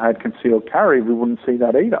people had concealed carry, we wouldn't see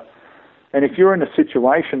that either. And if you're in a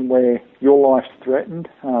situation where your life's threatened,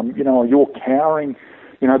 you know, you're cowering,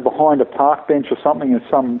 you know, behind a park bench or something, and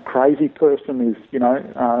some crazy person is, you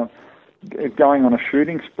know, going on a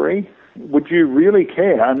shooting spree, would you really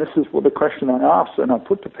care? And this is what the question I asked and I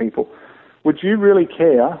put to people. Would you really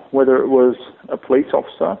care whether it was a police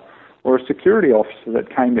officer or a security officer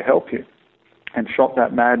that came to help you and shot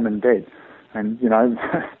that madman dead? And, you know,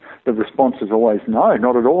 the response is always, no,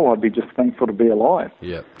 not at all. I'd be just thankful to be alive.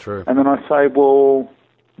 Yeah, true. And then I say, well,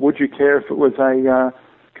 would you care if it was a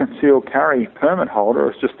concealed carry permit holder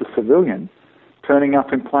or it's just a civilian turning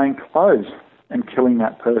up in plain clothes and killing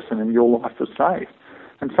that person and your life was saved?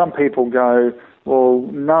 And some people go, well,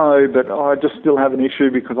 no, but I just still have an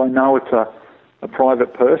issue because I know it's a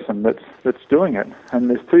private person that's doing it. And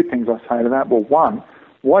there's two things I say to that. Well, one,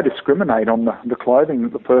 why discriminate on the clothing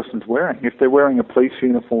that the person's wearing? If they're wearing a police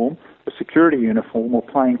uniform, a security uniform, or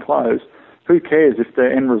plain clothes, who cares if the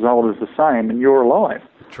end result is the same and you're alive?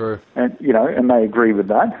 True. And, and they agree with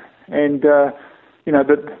that. And,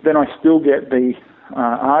 but then I still get the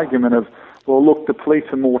argument of, well, look, the police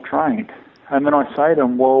are more trained. And then I say to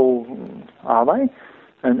them, well, are they?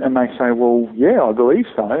 And they say, well, yeah, I believe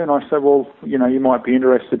so. And I say, well, you might be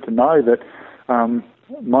interested to know that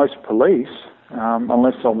most police,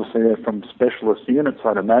 unless obviously they're from specialist units,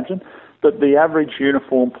 I'd imagine, but the average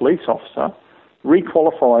uniformed police officer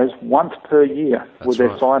requalifies once per year with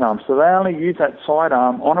their sidearm. So they only use that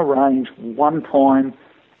sidearm on a range one time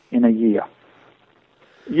in a year.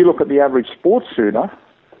 You look at the average sports shooter,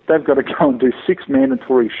 they've got to go and do 6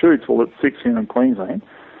 mandatory shoots, well, it's 6 here in Queensland,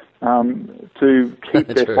 to keep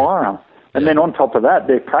their firearm. And then on top of that,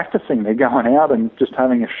 they're practicing. They're going out and just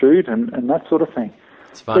having a shoot and that sort of thing.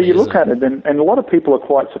 It's funny, so you look at it, and a lot of people are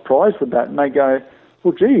quite surprised with that, and they go,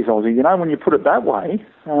 well, geez, Ozzy, when you put it that way,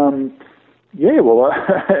 an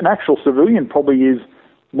actual civilian probably is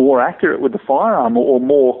more accurate with the firearm or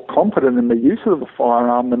more competent in the use of the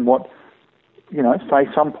firearm than what, say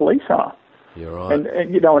some police are. You're right. And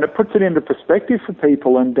it puts it into perspective for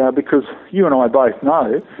people, and because you and I both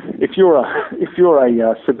know, if you're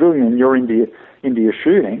a civilian, you're into your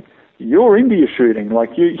shooting, you're into your shooting.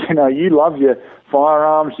 Like you love your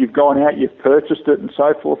firearms, you've gone out, you've purchased it, and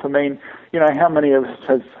so forth. I mean, how many of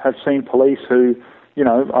us have seen police who,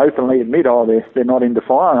 openly admit, they're not into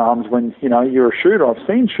firearms when, you're a shooter. I've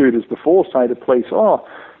seen shooters before say to police,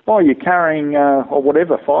 you're carrying or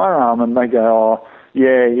whatever firearm, and they go,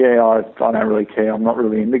 I don't really care. I'm not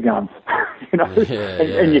really into guns,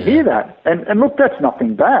 and you hear that. And look, that's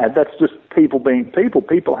nothing bad. That's just people being people.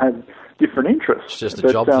 People have different interests. It's just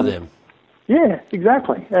a job for them. Yeah,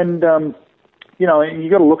 exactly. And, you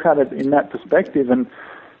got to look at it in that perspective. And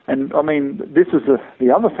I mean, this is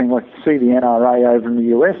the other thing, like you see the NRA over in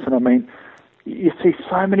the US, and I mean, you see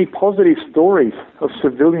so many positive stories of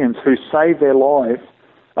civilians who save their lives,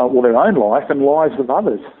 their own life and lives of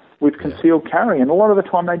others with concealed carry. And a lot of the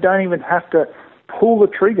time they don't even have to pull the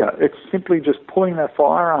trigger. It's simply just pulling that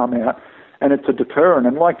firearm out, and it's a deterrent.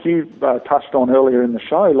 And like you touched on earlier in the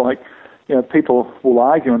show, people will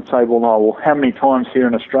argue and say, well, how many times here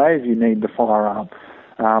in Australia do you need the firearm?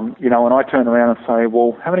 And I turn around and say,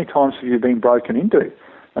 well, how many times have you been broken into?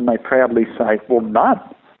 And they proudly say, well, none.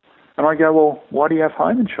 And I go, well, why do you have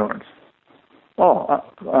home insurance?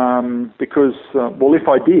 Because if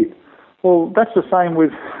I did. Well, that's the same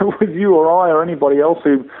with you or I or anybody else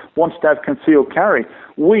who wants to have concealed carry.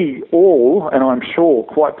 We all, and I'm sure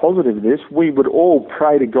quite positive of this, we would all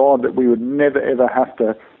pray to God that we would never ever have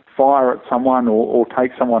to fire at someone or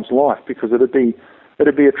take someone's life, because it'd be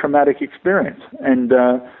a traumatic experience. And,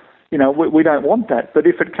 we don't want that. But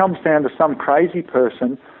if it comes down to some crazy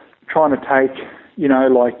person trying to take,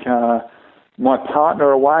 my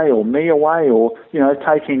partner away or me away, or,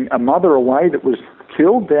 taking a mother away that was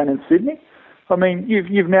killed down in Sydney, I mean,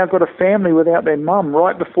 you've now got a family without their mum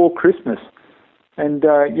right before Christmas. And,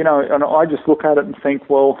 and I just look at it and think,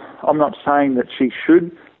 well, I'm not saying that she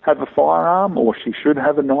should have a firearm or she should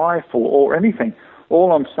have a knife or anything.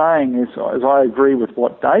 All I'm saying is I agree with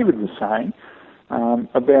what David was saying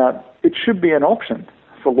about it should be an option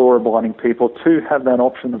for law-abiding people to have that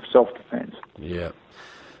option of self-defence. Yeah.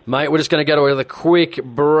 Mate, we're just going to go to a quick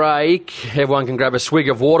break. Everyone can grab a swig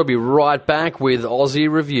of water. Be right back with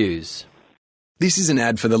Aussie Reviews. This is an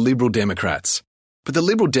ad for the Liberal Democrats. But the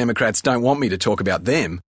Liberal Democrats don't want me to talk about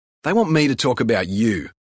them. They want me to talk about you.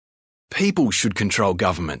 People should control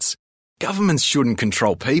governments. Governments shouldn't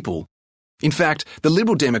control people. In fact, the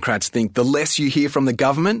Liberal Democrats think the less you hear from the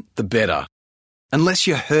government, the better. Unless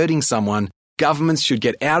you're hurting someone, governments should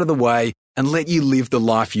get out of the way and let you live the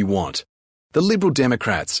life you want. The Liberal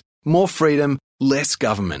Democrats. More freedom, less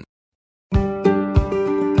government.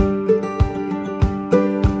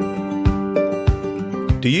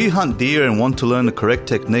 Do you hunt deer and want to learn the correct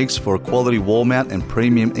techniques for a quality wall mount and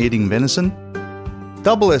premium eating venison?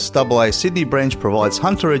 SSAA Sydney branch provides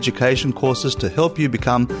hunter education courses to help you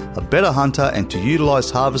become a better hunter and to utilise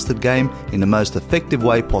harvested game in the most effective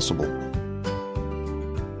way possible.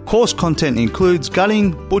 Course content includes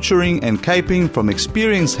gutting, butchering and caping from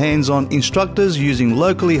experienced hands-on instructors using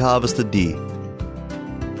locally harvested deer.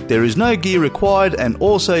 There is no gear required and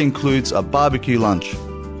also includes a barbecue lunch.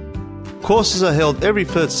 Courses are held every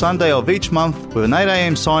first Sunday of each month with an 8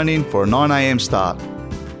 a.m. sign-in for a 9 a.m. start.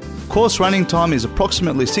 Course running time is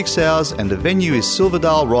approximately 6 hours and the venue is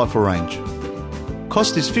Silverdale Rifle Range.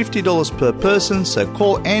 Cost is $50 per person, so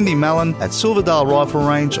call Andy Mallon at Silverdale Rifle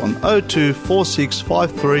Range on 02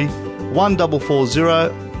 4653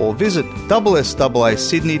 1440 or visit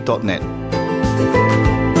ssaasydney.net.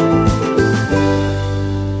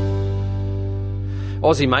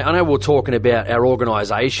 Aussie, mate, I know we're talking about our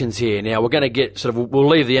organisations here. Now, we're going to get we'll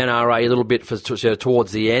leave the NRA a little bit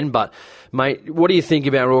towards the end, but, mate, what do you think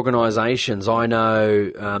of our organisations? I know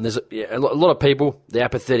there's a lot of people, they're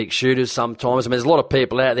apathetic shooters sometimes. I mean, there's a lot of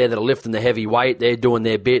people out there that are lifting the heavy weight. They're doing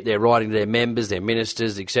their bit. They're writing to their members, their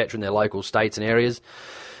ministers, etc., in their local states and areas.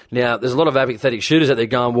 Now, there's a lot of apathetic shooters out there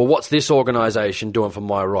going, well, what's this organisation doing for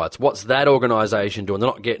my rights? What's that organisation doing? They're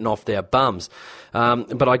not getting off their bums.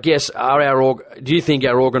 But I guess, do you think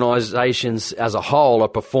our organisations as a whole are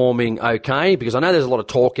performing okay? Because I know there's a lot of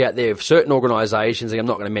talk out there of certain organisations, I'm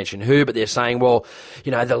not going to mention who, but they're saying, well,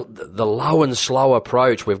 you know, the low and slow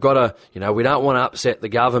approach, we've got to, you know, we don't want to upset the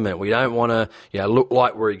government. We don't want to, you know, look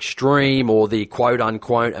like we're extreme or the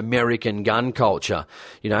quote-unquote American gun culture.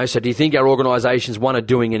 You know, so do you think our organisations, one, are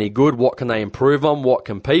doing any good? What can they improve on? What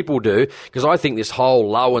can people do? Because I think this whole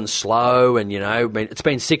low and slow and, you know, I mean, it's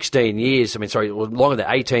been 16 years, longer than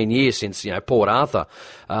 18 years since, you know, Port Arthur.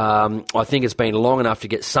 I think it's been long enough to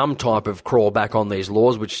get some type of crawl back on these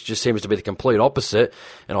laws, which just seems to be the complete opposite.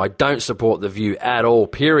 And I don't support the view at all,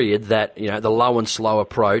 period, that, you know, the low and slow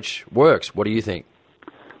approach works. What do you think?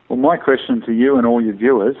 Well, my question to you and all your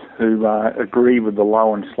viewers who agree with the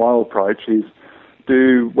low and slow approach is,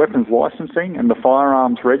 do weapons licensing and the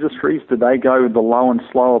firearms registries, do they go with the low and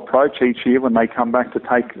slow approach each year when they come back to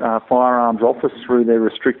take firearms office through their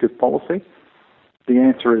restrictive policy? The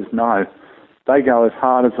answer is no. They go as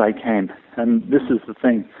hard as they can. And this is the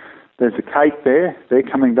thing. There's a cake there. They're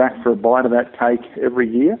coming back for a bite of that cake every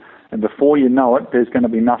year. And before you know it, there's going to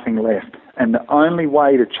be nothing left. And the only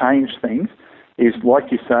way to change things is,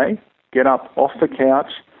 like you say, get up off the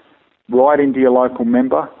couch, write into your local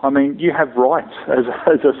member. I mean, you have rights as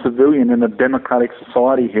a civilian in a democratic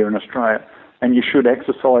society here in Australia, and you should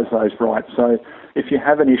exercise those rights. So if you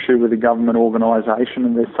have an issue with a government organisation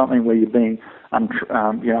and there's something where you're being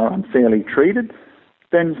unfairly treated,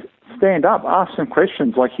 then stand up, ask some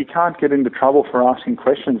questions. Like, you can't get into trouble for asking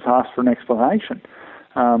questions, ask for an explanation.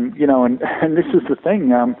 And this is the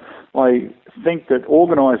thing. I think that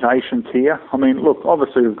organisations here, I mean, look,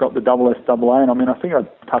 obviously we've got the SSAA, and I mean, I think I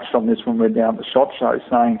touched on this when we were down at the SHOT Show,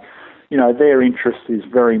 saying, you know, their interest is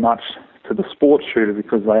very much to the sports shooter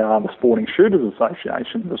because they are the Sporting Shooters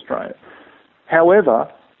Association of Australia. However,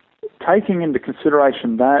 taking into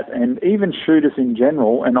consideration that, and even shooters in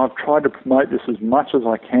general, and I've tried to promote this as much as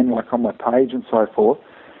I can, like on my page and so forth,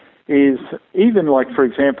 is even like, for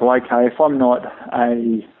example, okay, if I'm not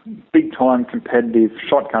a big-time competitive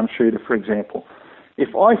shotgun shooter, for example,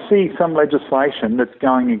 if I see some legislation that's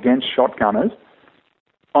going against shotgunners,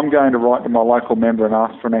 I'm going to write to my local member and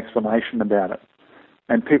ask for an explanation about it.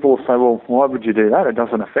 And people will say, well, why would you do that? It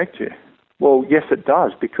doesn't affect you. Well, yes, it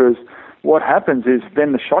does, because what happens is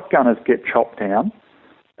then the shotgunners get chopped down,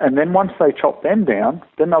 and then once they chop them down,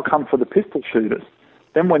 then they'll come for the pistol shooters.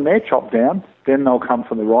 Then when they're chopped down, then they'll come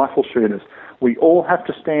for the rifle shooters. We all have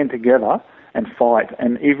to stand together and fight,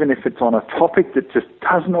 and even if it's on a topic that just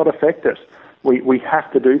does not affect us, we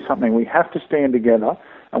have to do something. We have to stand together,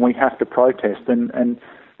 and we have to protest. And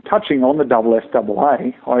touching on the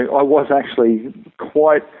SSAA, I was actually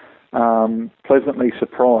quite pleasantly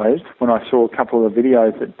surprised when I saw a couple of the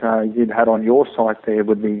videos that you'd had on your site there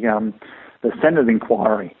with the Senate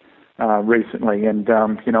inquiry recently, and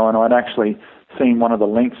and I'd actually seen one of the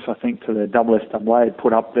links, I think, to the SSAA had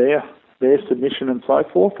put up their submission and so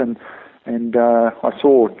forth, and I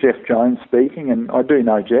saw Jeff Jones speaking, and I do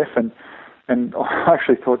know Jeff, and I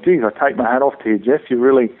actually thought, geez, I take my hat off to you, Jeff. You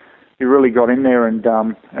really got in there, and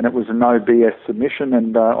it was a no BS submission,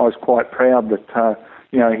 and I was quite proud that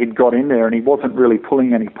he'd got in there, and he wasn't really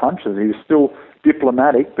pulling any punches. He was still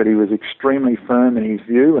diplomatic, but he was extremely firm in his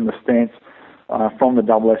view and the stance from the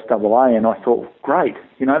SSAA. And I thought, great,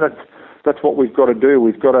 that's what we've got to do.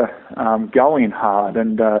 We've got to go in hard,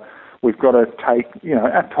 and we've got to take,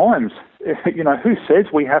 at times, who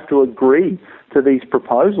says we have to agree to these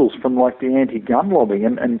proposals from like the anti-gun lobby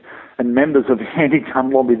and members of the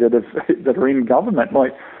anti-gun lobby that are in government?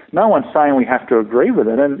 Like, no one's saying we have to agree with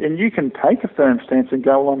it, and you can take a firm stance and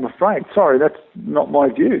go, well, I'm afraid, sorry, that's not my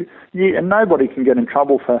view. And nobody can get in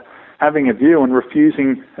trouble for having a view and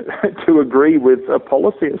refusing to agree with a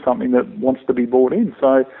policy or something that wants to be brought in.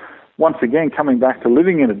 So once again, coming back to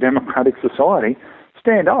living in a democratic society,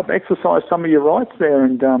 stand up, exercise some of your rights there,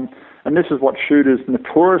 and this is what shooters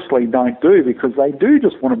notoriously don't do, because they do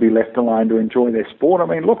just want to be left alone to enjoy their sport. I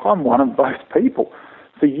mean, look, I'm one of those people.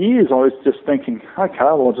 For years I was just thinking, okay,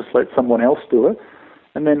 well, I'll just let someone else do it.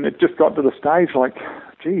 And then it just got to the stage like,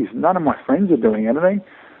 geez, none of my friends are doing anything.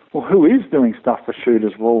 Well, who is doing stuff for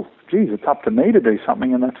shooters? Well, geez, it's up to me to do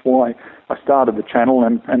something, and that's why I started the channel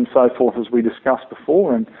and so forth, as we discussed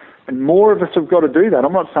before. And more of us have got to do that.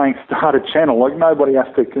 I'm not saying start a channel. Like, nobody has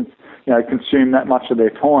to consume that much of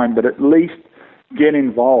their time, but at least get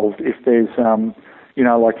involved if there's,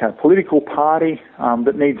 like a political party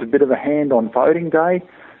that needs a bit of a hand on voting day,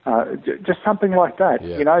 just something like that.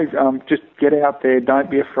 Yeah. Just get out there.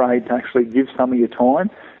 Don't be afraid to actually give some of your time,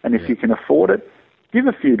 and if you can afford it, give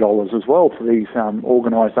a few dollars as well to these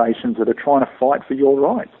organisations that are trying to fight for your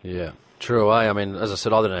rights. Yeah. True, eh? I mean, as I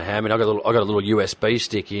said, I don't know how. I mean, I got a little USB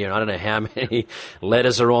stick here, and I don't know how many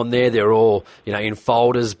letters are on there. They're all, in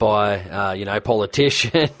folders by,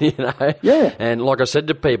 politician, Yeah. And like I said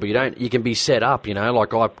to people, you can be set up,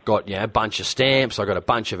 like I've got, a bunch of stamps, I've got a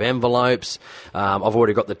bunch of envelopes, I've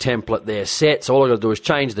already got the template there set, so all I've got to do is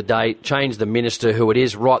change the date, change the minister, who it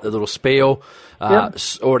is, write the little spiel,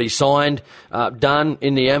 already signed, done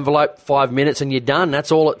in the envelope, 5 minutes, and you're done.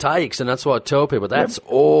 That's all it takes, and that's what I tell people. That's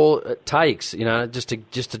all it takes, just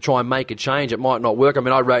to try and make a change. It might not work. I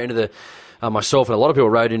mean, I wrote into the myself and a lot of people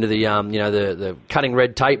wrote into the the cutting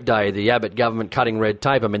red tape day, the Abbott government cutting red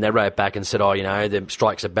tape. I mean, they wrote back and said, the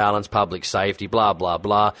strikes a balance, public safety, blah blah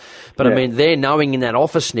blah. But I mean, they're knowing in that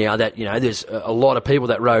office now that there's a lot of people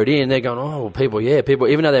that wrote in. They're going, people.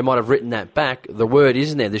 Even though they might have written that back, the word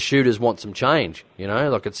isn't there. The shooters want some change.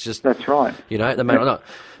 Like it's just that's right. They may not.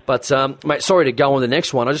 But, mate, sorry to go on the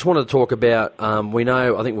next one. I just wanted to talk about, we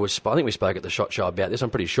know, I think we spoke at the SHOT Show about this. I'm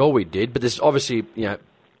pretty sure we did. But there's obviously,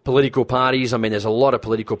 political parties. I mean, there's a lot of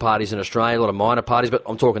political parties in Australia, a lot of minor parties, but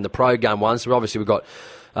I'm talking the pro-gun ones. So obviously we've got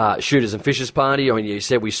Shooters and Fishers Party. I mean, you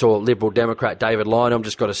said we saw Liberal Democrat David Lynham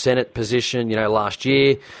just got a Senate position, last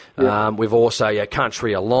year. Yeah. We've also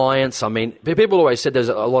Country Alliance. I mean, people always said there's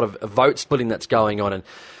a lot of vote splitting that's going on, and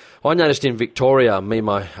I noticed in Victoria, me and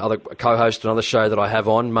my other co-host, another show that I have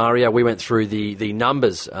on, Mario, we went through the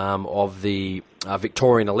numbers of the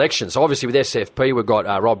Victorian election. So obviously with SFP, we've got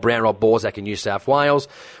Rob Borzak in New South Wales.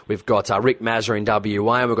 We've got Rick Mazza in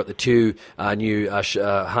WA, and we've got the two new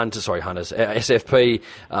SFP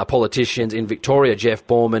politicians in Victoria, Jeff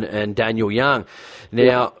Borman and Daniel Young.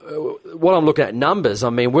 Now, what I'm looking at numbers,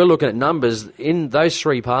 I mean, we're looking at numbers in those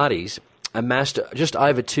three parties amassed just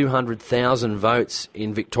over 200,000 votes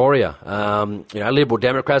in Victoria. Liberal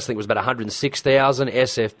Democrats, I think, was about 106,000.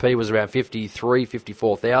 SFP was around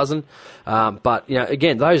 54,000. But,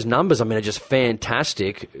 again, those numbers, I mean, are just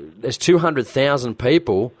fantastic. There's 200,000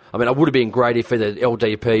 people. I mean, it would have been great if either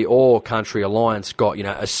LDP or Country Alliance got,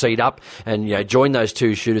 a seat up and, joined those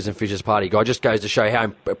two Shooters and Fishers Party guys. Just goes to show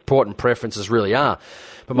how important preferences really are.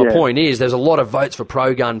 But my point is, there's a lot of votes for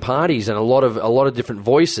pro-gun parties and a lot of different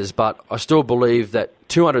voices, but I still believe that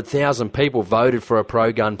 200,000 people voted for a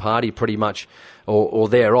pro-gun party, pretty much, or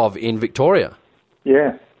thereof, in Victoria.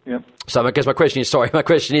 Yeah. So I guess my question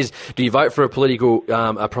is, do you vote for a political,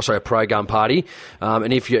 a pro-gun party?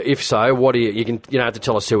 And if so, what do you don't have to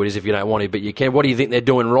tell us who it is if you don't want to, but you can. What do you think they're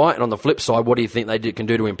doing right? And on the flip side, what do you think they can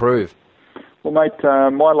do to improve? Well, mate,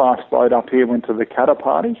 my last vote up here went to the Katter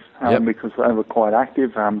Party because they were quite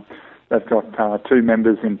active. They've got two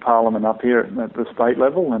members in Parliament up here at the state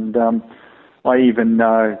level, and I even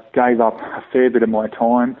gave up a fair bit of my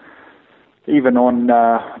time, even on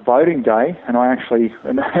voting day. And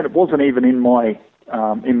and it wasn't even in my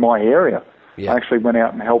area. Yeah. I actually went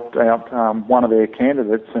out and helped out one of their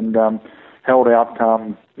candidates and held out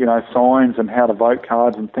signs and how to vote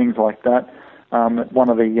cards and things like that. At one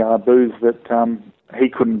of the booths that he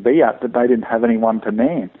couldn't be at, that they didn't have anyone to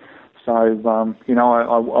man. So,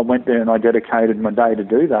 I went there and I dedicated my day to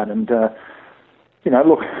do that. And,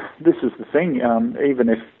 look, this is the thing. Even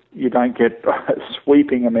if you don't get a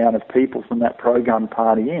sweeping amount of people from that pro-gun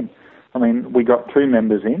party in, I mean, we got two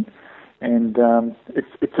members in, and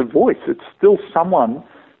it's a voice. It's still someone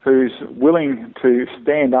who's willing to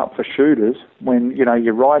stand up for shooters when,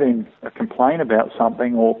 you're writing a complaint about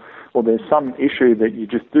something or there's some issue that you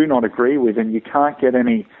just do not agree with and you can't get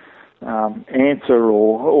any answer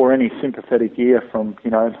or any sympathetic ear from,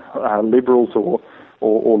 Liberals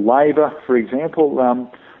or Labor, for example.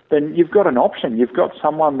 then you've got an option. You've got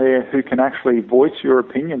someone there who can actually voice your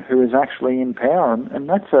opinion, who is actually in power, and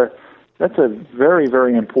that's a very,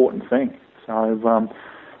 very important thing. So,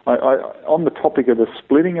 on the topic of the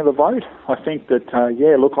splitting of the vote, I think that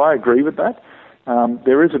I agree with that.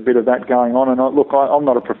 There is a bit of that going on, and I'm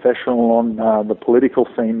not a professional on the political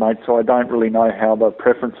scene, mate, so I don't really know how the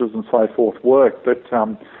preferences and so forth work. But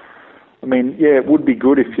it would be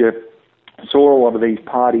good if you saw a lot of these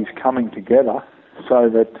parties coming together, so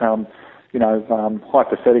that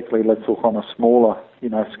hypothetically, let's look on a smaller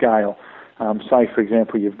scale. Say, for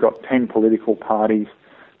example, you've got 10 political parties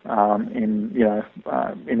in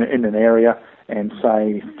an area, and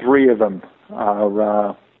say 3 of them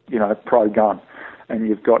are pro-gun, and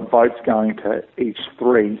you've got votes going to each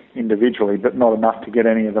 3 individually, but not enough to get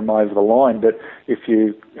any of them over the line. But if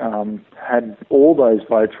you had all those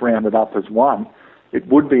votes rounded up as one, it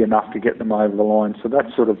would be enough to get them over the line. So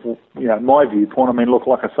that's sort of my viewpoint. I mean, look,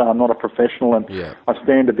 like I say, I'm not a professional, and I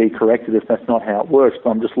stand to be corrected if that's not how it works,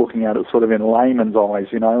 but I'm just looking at it sort of in layman's eyes,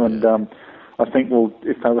 and I think,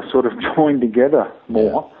 if they were sort of joined together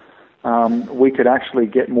more, we could actually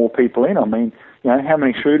get more people in. I mean, how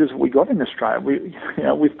many shooters have we got in Australia?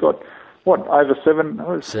 We've got, over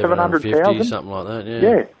 700,000? Something like that,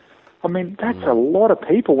 Yeah. I mean, that's a lot of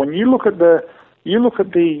people. When you look at the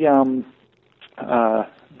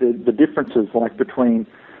differences, like between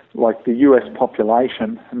like the US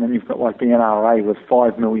population, and then you've got like the NRA with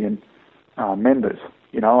 5 million members.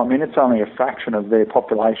 I mean, it's only a fraction of their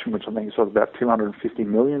population, which I think is sort of about 250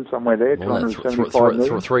 million, somewhere there, 275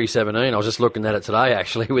 million. 317. I was just looking at it today,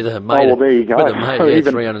 actually, with a mate. Oh, well, there you go. With a mate,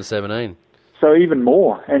 317. So even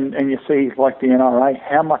more. And you see, like the NRA,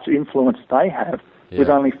 how much influence they have with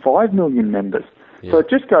only 5 million members. Yeah. So it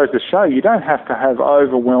just goes to show you don't have to have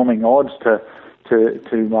overwhelming odds to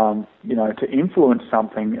influence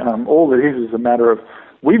something. All it is a matter of,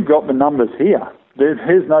 we've got the numbers here.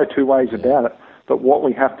 There's no two ways about it. But what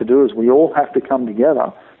we have to do is we all have to come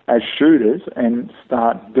together as shooters and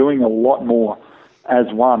start doing a lot more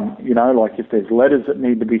as one. Like if there's letters that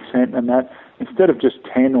need to be sent and that, instead of just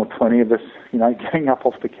 10 or 20 of us, getting up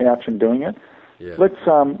off the couch and doing it, let's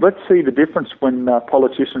see the difference when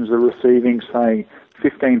politicians are receiving, say,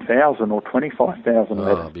 15,000 or 25,000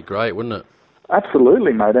 letters. It'd be great, wouldn't it?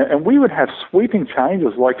 Absolutely, mate. And we would have sweeping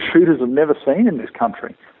changes like shooters have never seen in this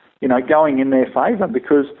country, going in their favour,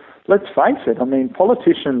 because let's face it, I mean,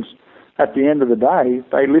 politicians, at the end of the day,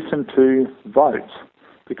 they listen to votes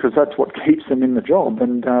because that's what keeps them in the job.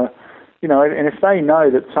 And, and if they know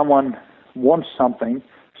that someone wants something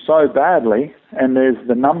so badly and there's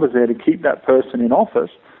the numbers there to keep that person in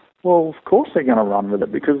office, well, of course they're going to run with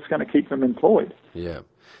it because it's going to keep them employed. Yeah.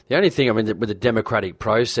 The only thing, with the democratic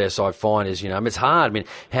process I find is, it's hard. I mean,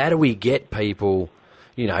 how do we get people,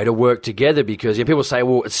 to work together? Because people say,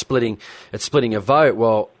 well, it's splitting a vote.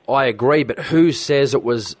 Well, I agree, but who says it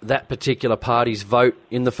was that particular party's vote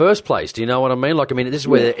in the first place? Do you know what I mean? This is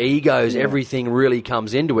where the egos, everything really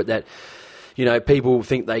comes into it, that, people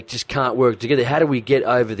think they just can't work together. How do we get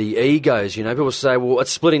over the egos? People say, well,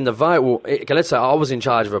 it's splitting the vote. Well, okay, let's say I was in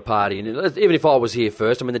charge of a party, and even if I was here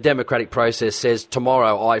first, the democratic process says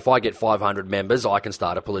tomorrow, if I get 500 members, I can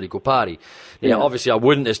start a political party. Now, obviously I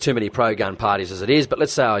wouldn't. There's too many pro-gun parties as it is, but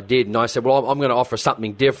let's say I did, and I said, well, I'm going to offer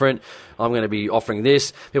something different. I'm going to be offering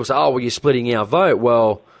this. People say, oh, well, you're splitting our vote.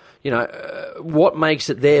 Well, what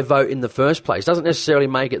makes it their vote in the first place? Doesn't necessarily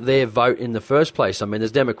make it their vote in the first place.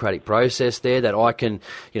 There's democratic process there that I can,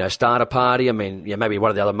 start a party. Maybe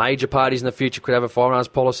one of the other major parties in the future could have a firearms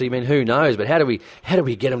policy. Who knows? But how do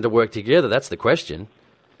we get them to work together? That's the question.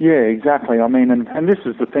 Yeah, exactly. And this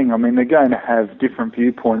is the thing. They're going to have different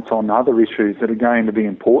viewpoints on other issues that are going to be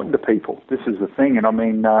important to people. This is the thing.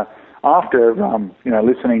 And after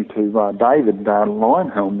listening to David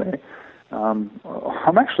Leyonhjelm there,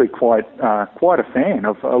 I'm actually quite a fan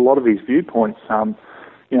of a lot of his viewpoints.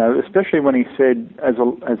 Especially when he said, as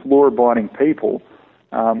law-abiding people,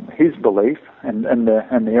 his belief and the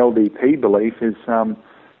LDP belief is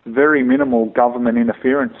very minimal government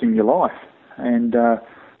interference in your life. And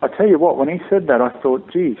I tell you what, when he said that, I thought,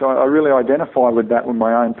 geez, I really identify with that with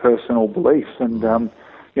my own personal beliefs. And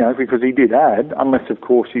because he did add, unless of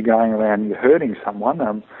course you're going around and you're hurting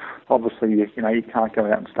someone. Obviously, you can't go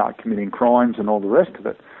out and start committing crimes and all the rest of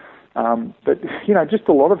it. But just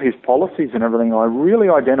a lot of his policies and everything I really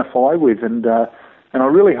identify with, and I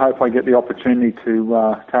really hope I get the opportunity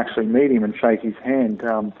to actually meet him and shake his hand,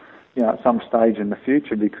 at some stage in the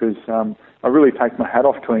future, because I really take my hat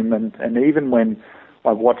off to him. And even when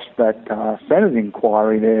I watched that Senate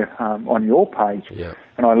inquiry there on your page,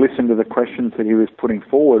 and I listened to the questions that he was putting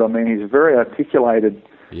forward, he's a very articulated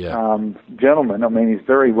gentleman. I mean, he's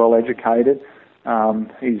very well educated.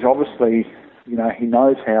 He's obviously, he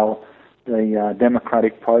knows how the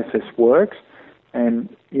democratic process works, and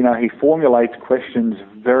he formulates questions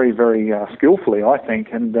very, very skillfully, I think,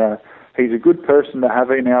 and he's a good person to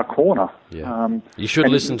have in our corner. Yeah. You should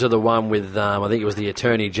listen to the one with, I think it was the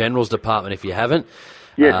Attorney General's Department, if you haven't.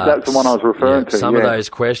 Yes, that's the one I was referring to. Some of those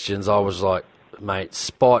questions, I was like, mate,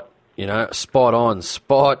 spot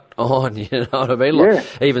on, you know what I mean? Like,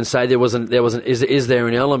 even say is there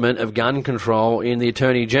an element of gun control in the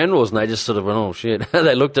Attorney General's? And they just sort of went, oh shit.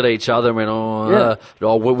 They looked at each other and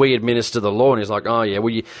went, we administer the law. And he's like, oh yeah,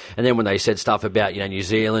 and then when they said stuff about, New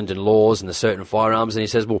Zealand and laws and the certain firearms, and he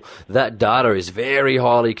says, well, that data is very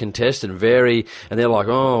highly contested, and they're like,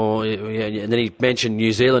 oh, yeah. And then he mentioned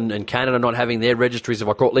New Zealand and Canada not having their registries of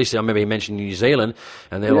I at least I remember he mentioned New Zealand,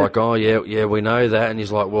 and they're like, oh yeah, we know that. And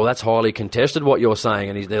he's like, well, that's highly contested what you're saying.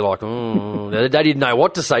 And they're like, they didn't know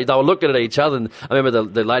what to say. They were looking at each other, and I remember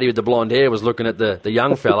the lady with the blonde hair was looking at the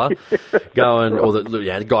young fella, going, or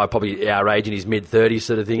the guy probably our age in his mid-30s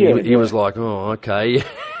sort of thing. He was like, oh, okay.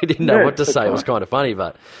 He didn't know what to say. Right. It was kind of funny,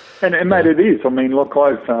 but and mate, it is. I mean, look,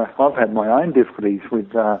 I've had my own difficulties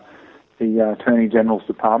with the Attorney General's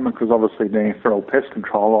Department, because obviously being federal pest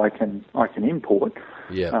control, I can import.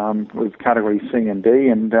 With category C and D,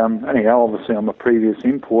 and anyhow, obviously I'm a previous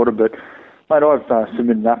importer, but mate, I've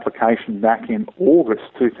submitted an application back in August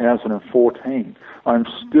 2014. I'm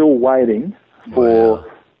still waiting for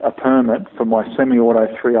a permit for my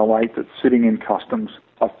semi-auto 308 that's sitting in customs.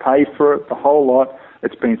 I've paid for it, the whole lot.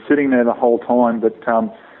 It's been sitting there the whole time, but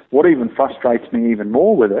what even frustrates me even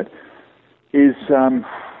more with it is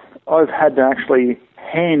I've had to actually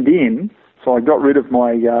hand in, so I got rid of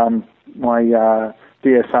my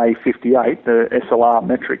DSA 58, the SLR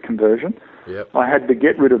metric conversion. I had to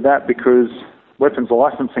get rid of that because weapons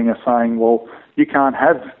licensing are saying, well, you can't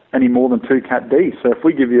have any more than 2 Cat D. So if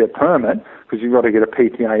we give you a permit, because you've got to get a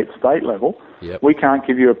PTA at state level, we can't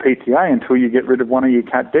give you a PTA until you get rid of one of your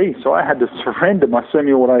Cat D. So I had to surrender my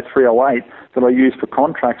semi-auto 308 that I use for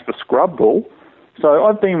contracts for scrub bull. So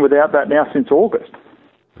I've been without that now since August.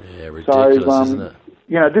 Yeah, ridiculous, isn't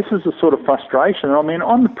it? This is a sort of frustration. I mean,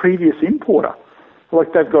 I'm the previous importer.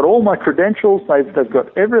 Like, they've got all my credentials, they've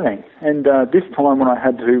got everything. And this time when I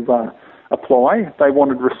had to apply, they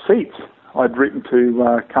wanted receipts I'd written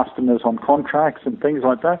to customers on contracts and things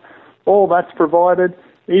like that. All that's provided,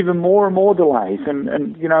 even more and more delays. And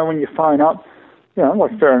when you phone up,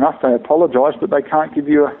 fair enough, they apologise, but they can't give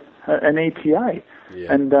you an ETA.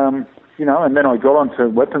 And, and then I got onto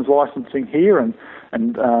weapons licensing here, and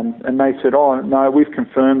they said, oh, no, we've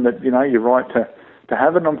confirmed that, you're right to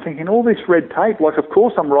have it. And I'm thinking, all this red tape, like, of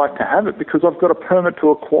course I'm right to have it because I've got a permit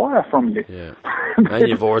to acquire from you. Yeah. And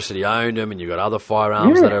you've already owned them, and you've got other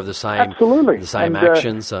firearms that are the same, absolutely. The same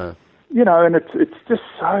action. So and it's just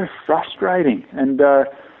so frustrating. And at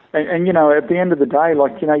the end of the day,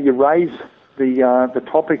 like, you raise the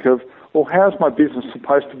topic of, well, how's my business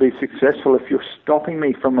supposed to be successful if you're stopping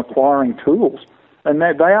me from acquiring tools? And they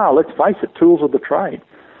are, let's face it, tools of the trade.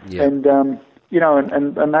 Yeah. And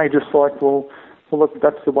and they just like, well, look,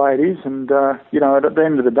 that's the way it is. And at the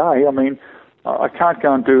end of the day, I mean, I can't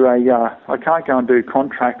go and do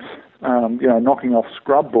contracts, knocking off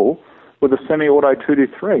scrub bull with a semi-auto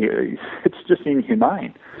 223. It's just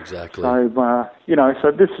inhumane. Exactly. So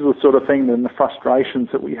so this is the sort of thing, and the frustrations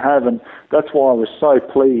that we have, and that's why I was so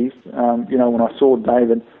pleased, when I saw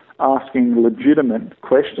David asking legitimate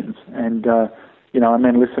questions, and and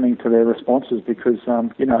then listening to their responses, because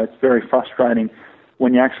it's very frustrating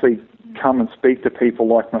when you actually come and speak to people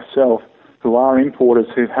like myself who are importers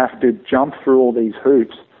who have to jump through all these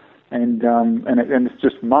hoops, and it's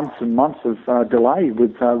just months and months of delay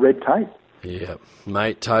with red tape. Yeah,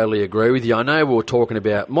 mate, totally agree with you. I know we were talking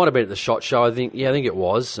about, might have been at the SHOT Show, I think it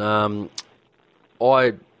was. I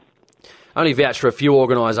only vouch for a few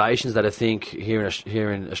organisations that I think here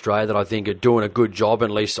in Australia that I think are doing a good job. At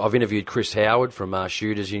least I've interviewed Chris Howard from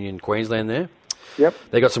Shooters Union Queensland there. Yep.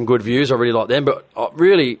 They got some good views. I really like them. But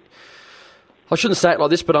I shouldn't say it like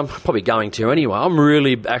this, but I'm probably going to anyway. I'm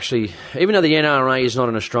really actually, even though the NRA is not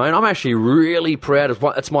an Australian, I'm actually really proud of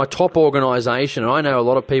it's my top organisation. And I know a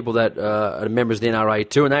lot of people that are members of the NRA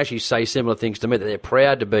too, and they actually say similar things to me, that they're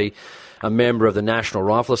proud to be a member of the National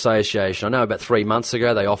Rifle Association. I know about 3 months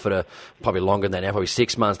ago they offered probably longer than that now, probably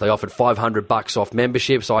 6 months, they offered $500 off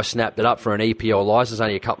membership, so I snapped it up for an EPL licence,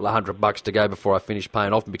 only a couple of $100 to go before I finished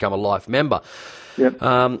paying off and become a life member. Yep.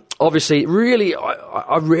 Obviously, really,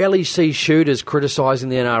 I rarely see shooters criticising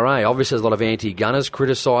the NRA. Obviously, there's a lot of anti-gunners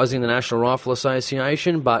criticising the National Rifle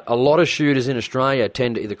Association, but a lot of shooters in Australia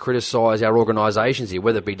tend to either criticise our organisations here,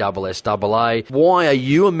 whether it be SSAA. Why are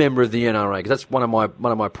you a member of the NRA? Because that's one of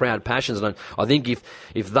my proud passions, and I think if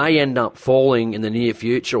they end up falling in the near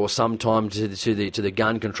future or sometime to the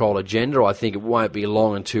gun control agenda, I think it won't be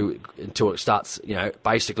long until it starts,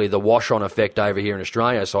 basically the wash-on effect over here in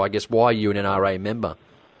Australia. So I guess why are you an NRA member?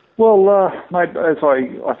 Well, mate, as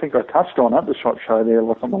I think I touched on at the SHOT Show there,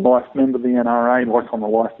 like I'm a life member of the NRA, like I'm a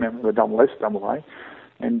life member of the SSAA,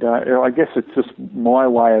 and I guess it's just my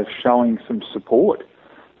way of showing some support,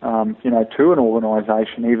 to an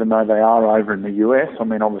organisation, even though they are over in the US. I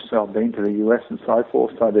mean, obviously I've been to the US and so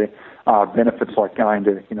forth, so there are benefits like going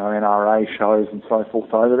to, NRA shows and so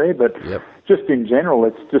forth over there, but just in general,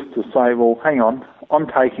 it's just to say, well, hang on, I'm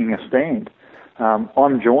taking a stand.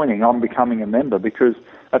 I'm joining, I'm becoming a member, because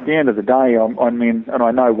at the end of the day, and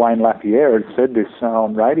I know Wayne Lapierre had said this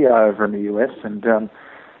on radio over in the US, and,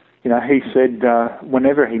 he said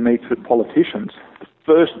whenever he meets with politicians, the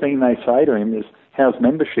first thing they say to him is, how's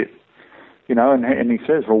membership? And he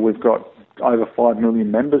says, well, we've got over 5 million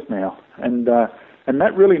members now, and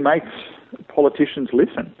that really makes politicians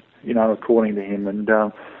listen, according to him, and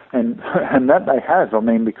that they have,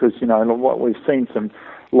 because, what we've seen some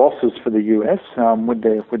losses for the US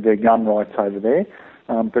with their gun rights over there.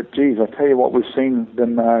 But geez, I tell you what, we've seen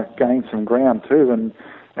them gain some ground too, and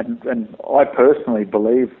I personally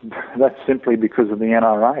believe that's simply because of the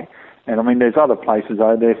NRA. And there's other places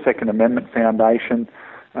over there, Second Amendment Foundation,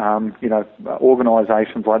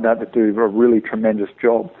 organisations like that do a really tremendous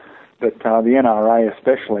job. But the NRA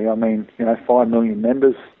especially, 5 million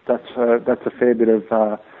members, that's a fair bit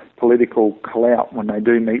of political clout when they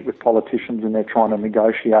do meet with politicians and they're trying to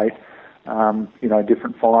negotiate,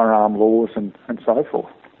 different firearm laws and so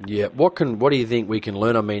forth. Yeah. What do you think we can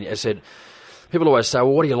learn? I said, people always say,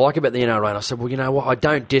 well, what do you like about the NRA? And I said, well, you know what? I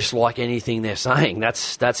don't dislike anything they're saying.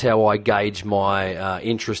 That's how I gauge my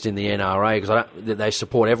interest in the NRA, because they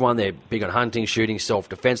support everyone. They're big on hunting, shooting,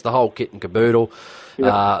 self-defence, the whole kit and caboodle.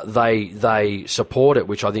 Yep. They support it,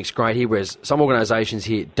 which I think is great here, whereas some organisations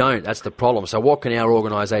here don't. That's the problem. So what can our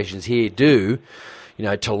organisations here do,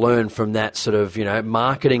 to learn from that sort of,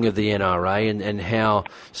 marketing of the NRA and how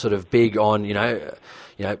sort of big on,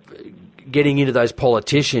 getting into those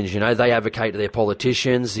politicians, they advocate to their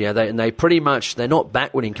politicians, they're not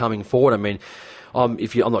backward in coming forward. I'm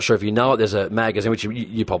not sure if you know it, there's a magazine, which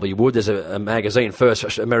you probably would, there's a magazine,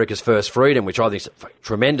 America's First Freedom, which I think is a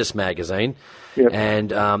tremendous magazine. Yep.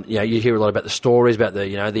 And, you hear a lot about the stories about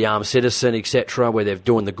the armed citizen, etc., where they're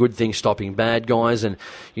doing the good thing, stopping bad guys, and,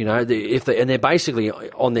 they're basically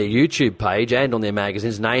on their YouTube page and on their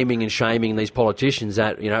magazines naming and shaming these politicians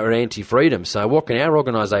that, are anti-freedom. So what can our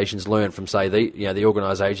organisations learn from, say, the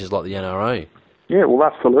organisations like the NRA? Yeah, well,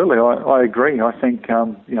 absolutely. I agree. I think,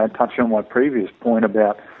 touching on my previous point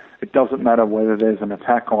about it doesn't matter whether there's an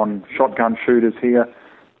attack on shotgun shooters here,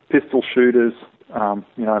 pistol shooters,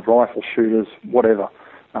 rifle shooters, whatever.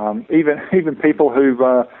 Even people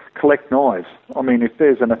who collect knives. If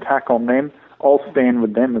there's an attack on them, I'll stand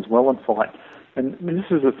with them as well and fight. And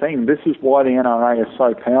this is the thing. This is why the NRA is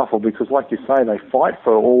so powerful, because, like you say, they fight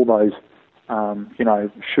for all those,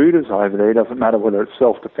 shooters over there. It doesn't matter whether it's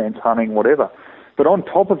self-defense, hunting, whatever. But on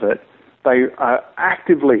top of it, they are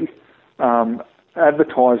actively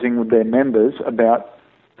advertising with their members about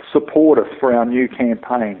support us for our new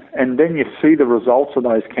campaign. And then you see the results of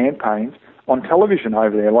those campaigns on television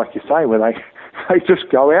over there, like you say, where they just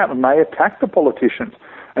go out and they attack the politicians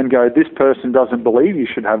and go, this person doesn't believe you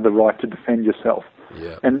should have the right to defend yourself.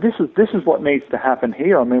 Yeah. And this is what needs to happen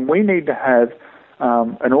here. We need to have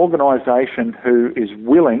an organisation who is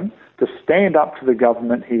willing to stand up to the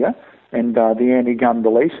government here and the anti-gun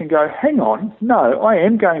police and go, hang on, no, I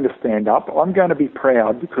am going to stand up. I'm going to be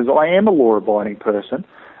proud because I am a law-abiding person,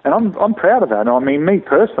 and I'm proud of that. Me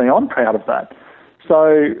personally, I'm proud of that.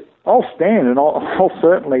 So I'll stand and I'll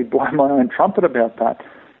certainly blow my own trumpet about that.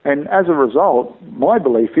 And as a result, my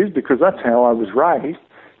belief is, because that's how I was raised,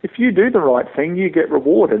 if you do the right thing, you get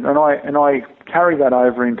rewarded. And I carry that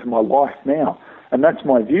over into my life now. And that's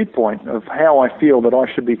my viewpoint of how I feel that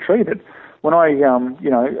I should be treated. When I,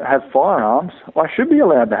 have firearms, I should be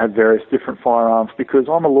allowed to have various different firearms because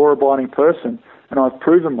I'm a law-abiding person and I've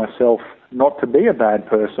proven myself not to be a bad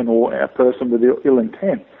person or a person with ill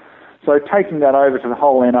intent. So taking that over to the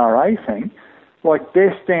whole NRA thing,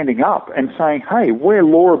 they're standing up and saying, hey, we're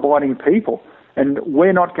law-abiding people and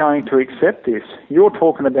we're not going to accept this. You're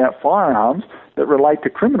talking about firearms that relate to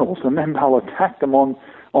criminals, and then they'll attack them on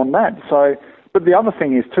that. So But the other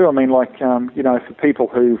thing is too, I mean, like, for people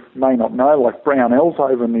who may not know, like Brownells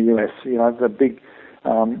over in the US, the big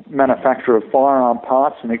manufacturer of firearm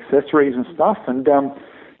parts and accessories and stuff, and,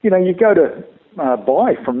 you go to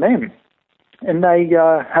buy from them, and they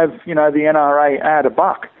have, the NRA add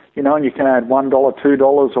 $1, and you can add $1,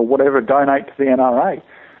 $2 or whatever, donate to the NRA,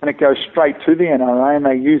 and it goes straight to the NRA, and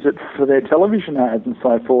they use it for their television ads and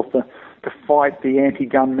so forth to fight the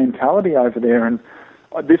anti-gun mentality over there. And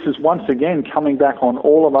this is once again coming back on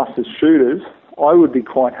all of us as shooters. I would be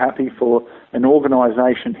quite happy for an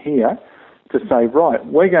organisation here to say, right,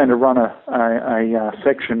 we're going to run a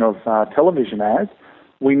section of television ads.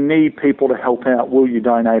 We need people to help out. Will you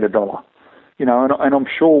donate $1? And I'm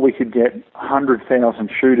sure we could get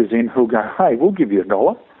 100,000 shooters in who'll go, hey, we'll give you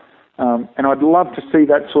 $1. And I'd love to see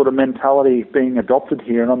that sort of mentality being adopted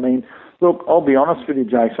here. And I mean, look, I'll be honest with you,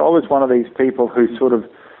 Jace, I was one of these people who sort of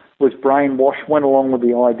was brainwashed, went along with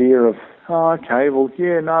the idea of,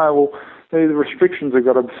 the restrictions have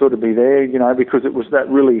got to sort of be there, because it was that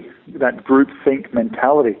groupthink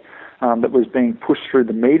mentality that was being pushed through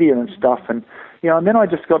the media and stuff. And, and then I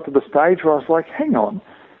just got to the stage where I was like, hang on,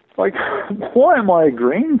 like, why am I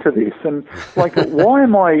agreeing to this? And like, why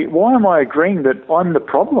am I agreeing that I'm the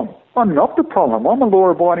problem? I'm not the problem. I'm a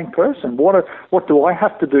law-abiding person. What do I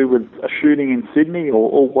have to do with a shooting in Sydney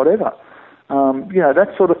or whatever?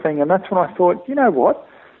 That sort of thing. And that's when I thought, you know what?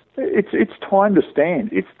 It's time to stand.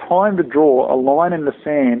 It's time to draw a line in the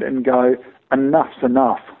sand and go, enough's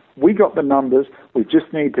enough. We got the numbers. We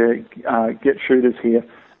just need to get shooters here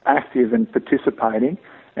active and participating.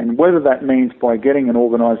 And whether that means by getting an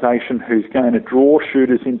organisation who's going to draw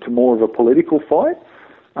shooters into more of a political fight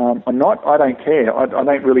or not, I don't care. I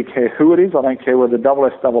don't really care who it is. I don't care whether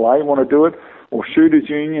SSAA want to do it or Shooters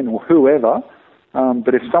Union or whoever.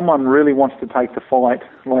 But if someone really wants to take the fight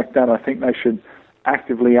like that, I think they should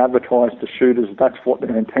actively advertise to shooters that's what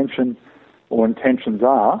their intentions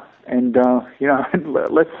are. And,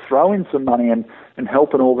 let's throw in some money and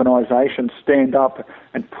help an organisation stand up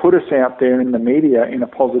and put us out there in the media in a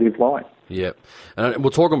positive light. Yep. And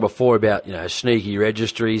we're talking before about, sneaky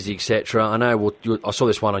registries, etc. I know I saw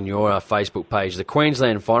this one on your Facebook page. The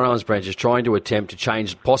Queensland Firearms Branch is trying to attempt to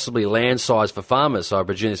change possibly land size for farmers. So I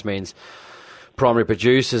presume this means primary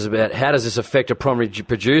producers. About how does this affect a primary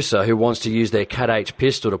producer who wants to use their Cat H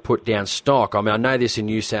pistol to put down stock? I mean, I know this in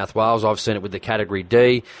New South Wales. I've seen it with the Category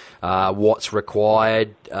D. What's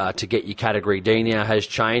required to get your Category D now has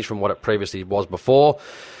changed from what it previously was before.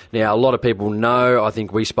 Now, a lot of people know, I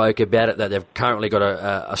think we spoke about it, that they've currently got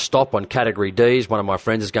a stop on Category Ds. One of my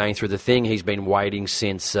friends is going through the thing. He's been waiting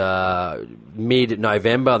since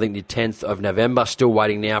mid-November, I think the 10th of November, still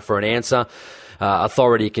waiting now for an answer.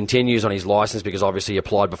 Authority continues on his licence because obviously he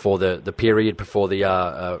applied before the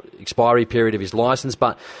expiry period of his licence.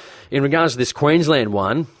 But in regards to this Queensland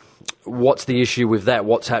one, what's the issue with that?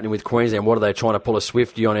 What's happening with Queensland? What are they trying to pull a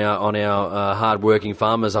swifty on our hard-working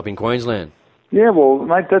farmers up in Queensland? Yeah, well,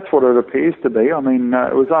 mate, that's what it appears to be. I mean,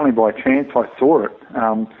 it was only by chance I saw it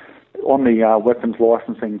on the weapons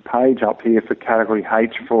licensing page up here for Category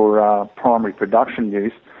H for primary production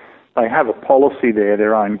use. They have a policy there,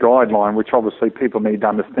 their own guideline, which obviously people need to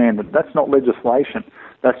understand that that's not legislation.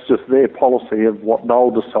 That's just their policy of what they'll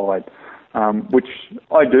decide, which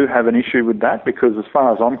I do have an issue with that because as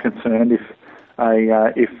far as I'm concerned, if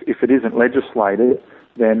it isn't legislated,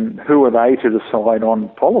 then who are they to decide on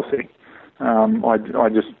policy?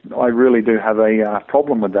 I really do have a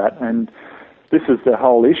problem with that. And this is the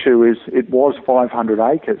whole issue is it was 500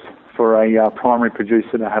 acres for a primary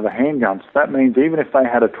producer to have a handgun. So that means even if they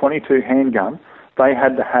had a 22 handgun, they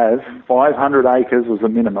had to have 500 acres as a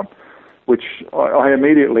minimum, which I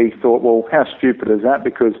immediately thought, well, how stupid is that?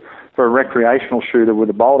 Because for a recreational shooter with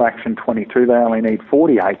a bolt action 22, they only need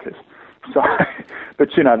 40 acres. So, but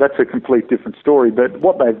that's a complete different story. But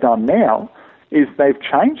what they've done now is they've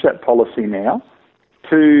changed that policy now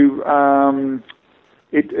to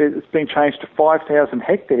it's been changed to 5,000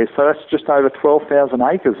 hectares, so that's just over 12,000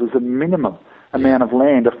 acres as a minimum amount of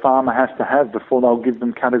land a farmer has to have before they'll give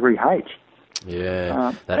them Category H.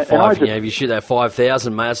 Yeah, if you shoot that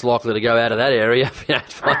 5,000, mate, it's likely to go out of that area.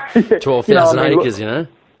 12,000 acres, I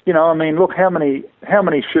mean, look, how many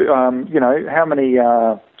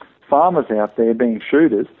farmers out there being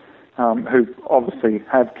shooters who obviously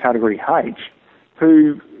have Category H,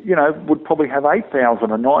 who would probably have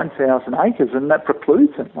 8,000 or 9,000 acres, and that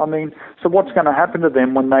precludes them. I mean, so what's going to happen to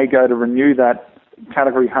them when they go to renew that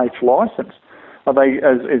Category H licence? Are they,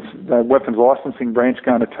 is the Weapons Licensing Branch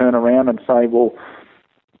going to turn around and say, well,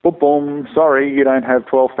 boom, sorry, you don't have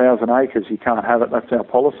 12,000 acres, you can't have it, that's our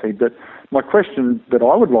policy? But my question that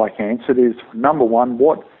I would like answered is, number one,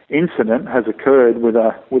 what incident has occurred with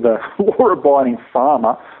a law-abiding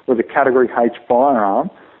farmer with a Category H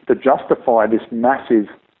firearm to justify this massive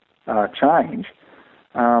change.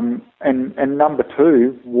 And number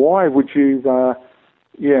two, why would you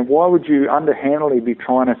underhandedly be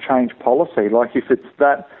trying to change policy? Like, if it's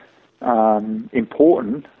that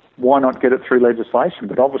important, why not get it through legislation?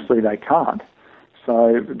 But obviously they can't.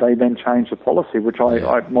 So they then change the policy, which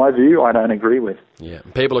my view, I don't agree with. Yeah,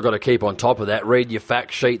 people have got to keep on top of that. Read your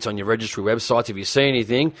fact sheets on your registry websites. If you see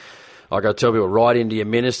anything, I've got to tell people, write into your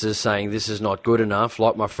ministers saying this is not good enough.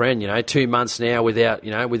 Like my friend, 2 months now without,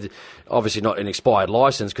 with obviously not an expired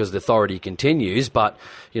licence because the authority continues, but,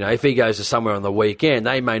 if he goes to somewhere on the weekend,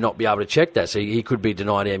 they may not be able to check that. So he could be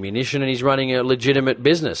denied ammunition and he's running a legitimate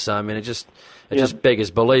business. I mean, it just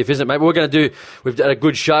beggars belief, isn't it, mate? We've done a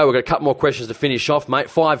good show. We've got a couple more questions to finish off, mate.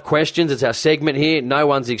 5 questions. It's our segment here. No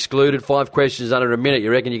one's excluded. 5 questions under a minute.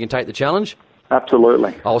 You reckon you can take the challenge?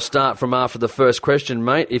 Absolutely. I'll start from after the first question,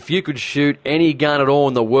 mate. If you could shoot any gun at all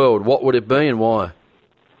in the world, what would it be and why?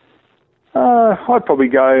 I'd probably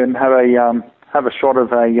go and have a shot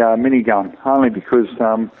of a minigun, only because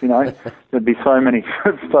there'd be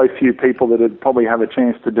so few people that would probably have a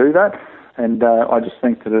chance to do that, and I just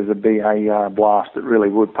think that it'd be a blast. It really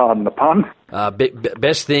would. Pardon the pun.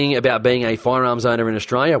 Best thing about being a firearms owner in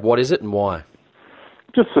Australia, what is it and why?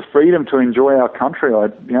 Just the freedom to enjoy our country.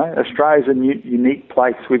 Australia's a unique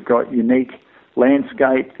place. We've got unique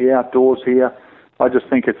landscape, the outdoors here. I just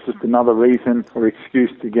think it's just another reason or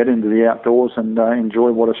excuse to get into the outdoors and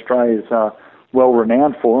enjoy what Australia's well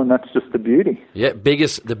renowned for, and that's just the beauty. Yeah,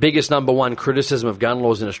 the biggest number one criticism of gun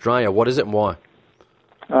laws in Australia. What is it and why?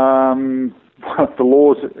 The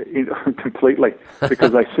laws completely,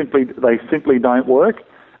 because they simply don't work.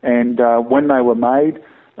 And when they were made,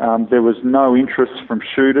 there was no interest from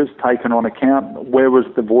shooters taken on account. Where was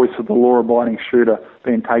the voice of the law-abiding shooter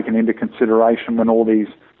being taken into consideration when all these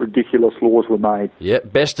ridiculous laws were made? Yeah,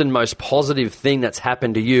 best and most positive thing that's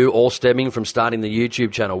happened to you, all stemming from starting the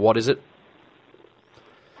YouTube channel. What is it?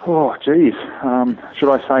 Oh, geez. Should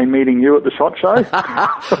I say meeting you at the SHOT Show?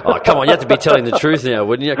 Oh, come on. You have to be telling the truth now,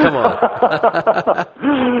 wouldn't you? Come on.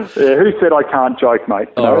 Yeah, who said I can't joke, mate?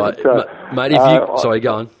 All right. Mate, sorry,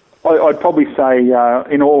 go on. I'd probably say,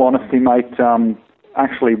 in all honesty, mate,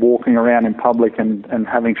 actually walking around in public and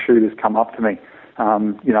having shooters come up to me. I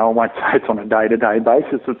won't say it's on a day-to-day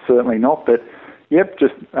basis. It's certainly not. But, yep,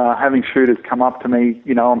 just having shooters come up to me,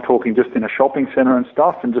 I'm talking just in a shopping centre and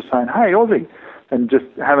stuff, and just saying, hey, Aussie, and just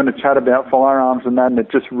having a chat about firearms and that, and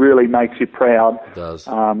it just really makes you proud. It does.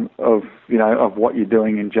 Of what you're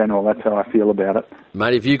doing in general. That's how I feel about it.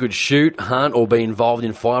 Mate, if you could shoot, hunt, or be involved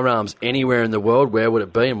in firearms anywhere in the world, where would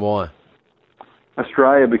it be and why?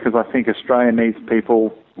 Australia, because I think Australia needs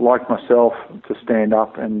people like myself to stand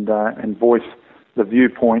up and voice the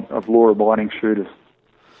viewpoint of law-abiding shooters.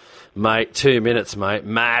 Mate, 2 minutes, mate.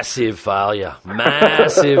 Massive failure.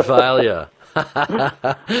 Massive failure.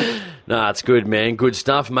 No, it's good, man. Good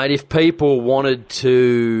stuff, mate. If people wanted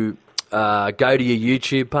to go to your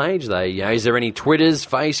YouTube page, is there any Twitters,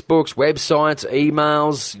 Facebooks, websites,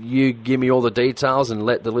 emails? You give me all the details and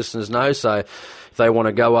let the listeners know. So if they want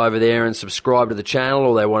to go over there and subscribe to the channel,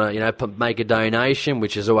 or they want to, make a donation,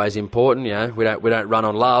 which is always important. We don't run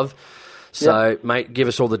on love. So, yep. Mate, give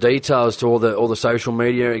us all the details to all the social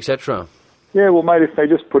media, etc. Yeah, well, mate, if they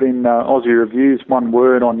just put in Aussie Reviews, one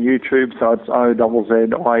word on YouTube, so it's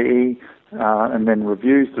OZZIE, and then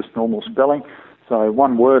reviews, just normal spelling. So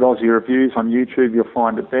one word, Aussie Reviews on YouTube, you'll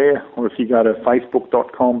find it there. Or if you go to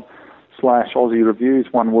facebook.com/Aussie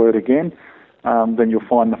Reviews, one word again, then you'll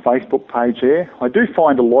find the Facebook page there. I do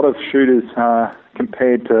find a lot of shooters,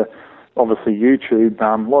 compared to obviously YouTube,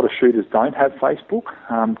 a lot of shooters don't have Facebook,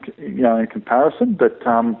 in comparison, but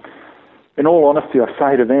in all honesty, I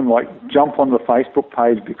say to them, jump on the Facebook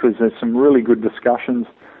page, because there's some really good discussions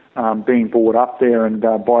being brought up there, and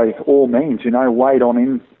by all means, wade on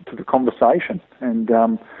into the conversation, and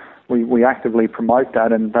we actively promote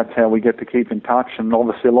that, and that's how we get to keep in touch. And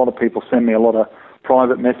obviously a lot of people send me a lot of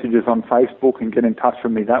private messages on Facebook and get in touch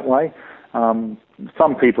with me that way.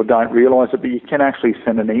 Some people don't realise it, but you can actually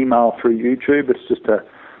send an email through YouTube. It's just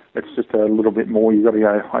a little bit more. You've got to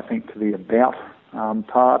go, I think, to the about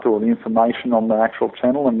part, or the information on the actual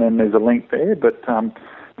channel, and then there's a link there. But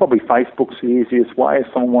probably Facebook's the easiest way if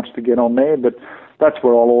someone wants to get on there. But that's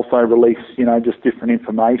where I'll also release, just different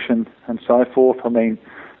information and so forth. I mean,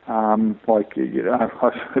 if I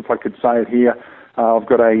could say it here, I've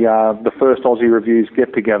got the first Aussie Reviews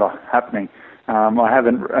get-together happening. I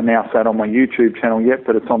haven't announced that on my YouTube channel yet,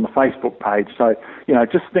 but it's on the Facebook page. So,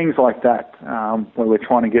 just things like that, where we're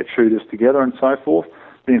trying to get shooters together and so forth.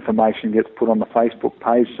 the information gets put on the Facebook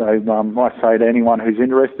page. So I say to anyone who's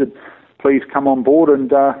interested, please come on board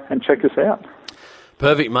and check us out.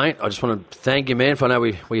 Perfect, mate. I just want to thank you, man, for I know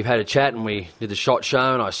we've had a chat and we did the SHOT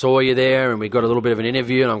Show and I saw you there and we got a little bit of an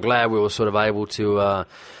interview, and I'm glad we were sort of able to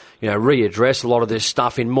readdress a lot of this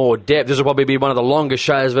stuff in more depth. This will probably be one of the longest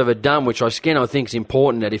shows I've ever done, which I think is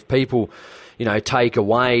important, that if people, take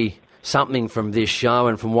away something from this show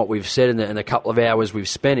and from what we've said in the couple of hours we've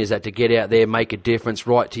spent, is that to get out there, make a difference,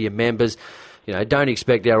 write to your members. Don't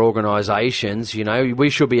expect our organisations, we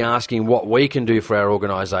should be asking what we can do for our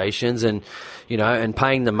organisations and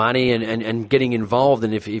paying the money and getting involved.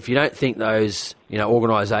 And if you don't think those,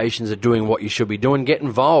 organisations are doing what you should be doing, get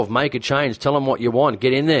involved, make a change, tell them what you want,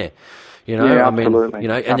 get in there. Absolutely.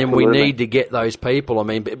 And then we need to get those people. I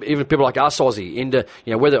mean, even people like us, Aussie, into,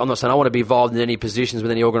 whether, I'm not saying I want to be involved in any positions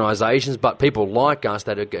with any organisations, but people like us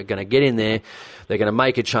that are going to get in there, they're going to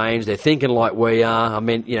make a change, they're thinking like we are. I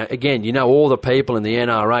mean, again, all the people in the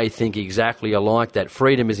NRA think exactly alike, that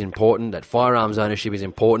freedom is important, that firearms ownership is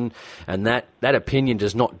important, and that opinion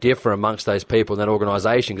does not differ amongst those people in that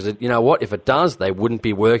organisation, because you know what, if it does, they wouldn't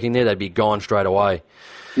be working there, they'd be gone straight away.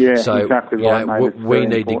 Yeah, so, exactly right, mate. We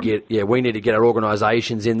need to get our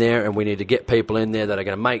organisations in there, and we need to get people in there that are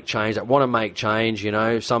going to make change, that want to make change.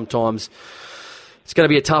 Sometimes it's going to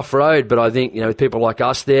be a tough road, but I think, with people like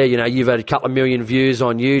us there, you've had a couple of million views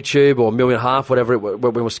on YouTube, or 1.5 million, whatever we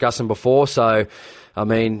were discussing before. So, I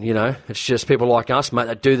mean, it's just people like us, mate,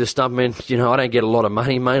 that do this stuff. I mean, I don't get a lot of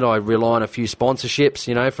money, mate. I rely on a few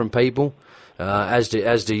sponsorships, from people. As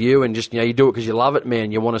do you, and just, you do it because you love it,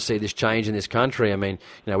 man. You want to see this change in this country. I mean,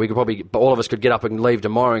 we could probably, all of us could get up and leave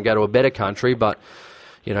tomorrow and go to a better country, but,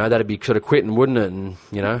 that'd be sort of quitting, wouldn't it? And,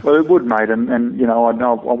 Well, it would, mate, and I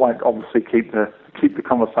won't obviously keep the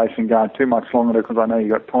conversation going too much longer, because I know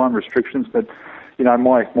you've got time restrictions, but,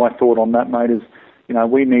 my thought on that, mate, is,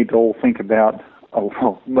 we need to all think about,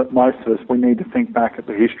 most of us, we need to think back at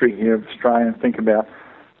the history here of Australia and think about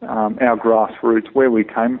our grassroots, where we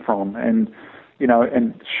came from, and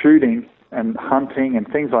and shooting and hunting and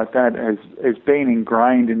things like that has been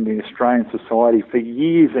ingrained in the Australian society for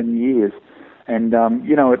years and years, and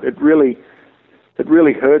it really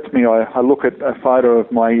hurts me. I look at a photo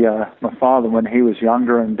of my father when he was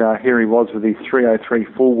younger, and here he was with his 303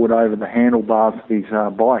 Fullwood over the handlebars of his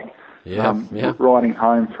bike, riding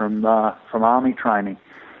home from army training,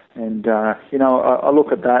 and I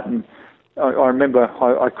look at that and I remember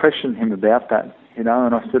I questioned him about that, and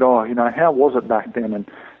I said, how was it back then and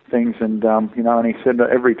things, and and he said that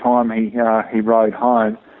every time he rode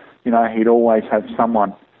home, he'd always have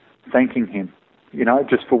someone thanking him,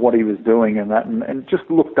 just for what he was doing and that, and just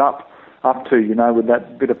looked up to, with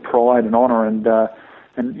that bit of pride and honour, and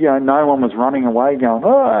no one was running away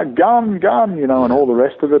going, gun, and all the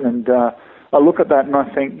rest of it, and I look at that and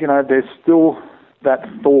I think, there's still that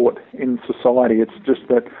thought in society. It's just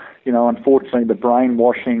that, unfortunately, the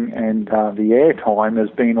brainwashing and the airtime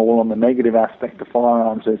has been all on the negative aspect of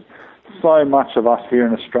firearms. There's so much of us here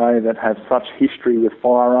in Australia that have such history with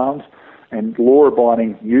firearms and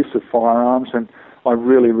law-abiding use of firearms, and I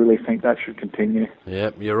really, really think that should continue.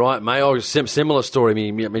 Yeah, you're right, mate. I was similar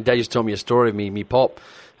story. My dad used to tell me a story of me pop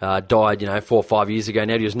died, 4 or 5 years ago.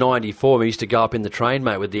 Now he was 94. We used to go up in the train,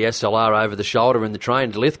 mate, with the SLR over the shoulder in the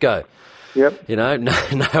train to Lithgow. Yep.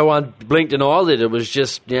 No one blinked an eyelid. It was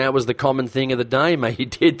just, it was the common thing of the day, mate. You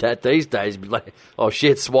did that these days. Like, oh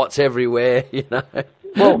shit, SWAT's everywhere,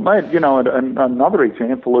 Well, mate, and another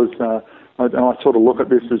example is, and I sort of look at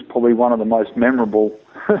this as probably one of the most memorable,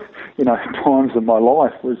 times of my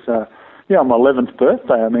life was, on my 11th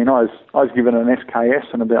birthday. I mean, I was given an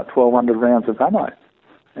SKS and about 1,200 rounds of ammo,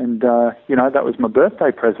 and that was my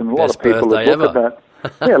birthday present. A lot of people would look at that.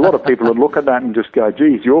 Yeah, a lot of people would look at that and just go,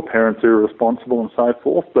 geez, your parents are irresponsible and so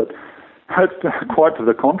forth. But quite to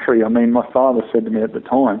the contrary. I mean, my father said to me at the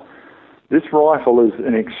time, this rifle is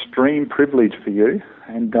an extreme privilege for you,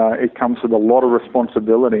 and it comes with a lot of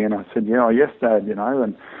responsibility. And I said, yes, Dad,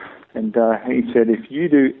 and he said, if you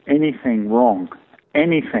do anything wrong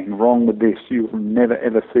with this, you will never,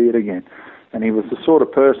 ever see it again. And he was the sort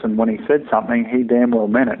of person, when he said something, he damn well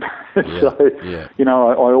meant it.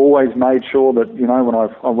 I always made sure that, when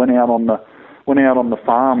I went out on the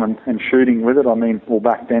farm and shooting with it, I mean, well,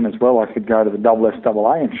 back then as well, I could go to the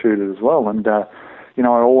SSAA and shoot it as well. And, I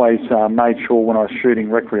always made sure when I was shooting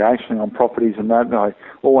recreation on properties and that, I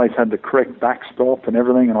always had the correct backstop and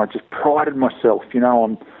everything, and I just prided myself,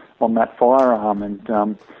 on that firearm.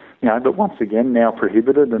 And, but once again, now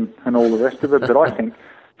prohibited and all the rest of it. But I think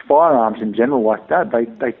firearms in general like that,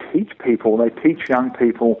 they teach young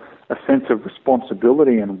people a sense of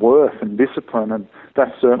responsibility and worth and discipline, and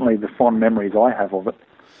that's certainly the fond memories I have of it.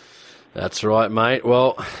 That's right, mate.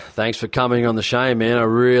 Well, thanks for coming on the show, man. I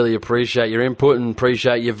really appreciate your input and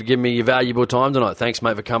appreciate you for giving me your valuable time tonight. Thanks,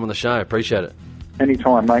 mate, for coming on the show. Appreciate it.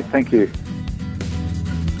 Anytime, mate. Thank you.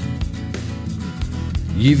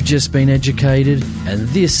 You've just been educated, and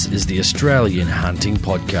this is the Australian Hunting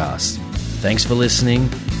Podcast. Thanks for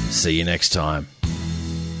listening. See you next time.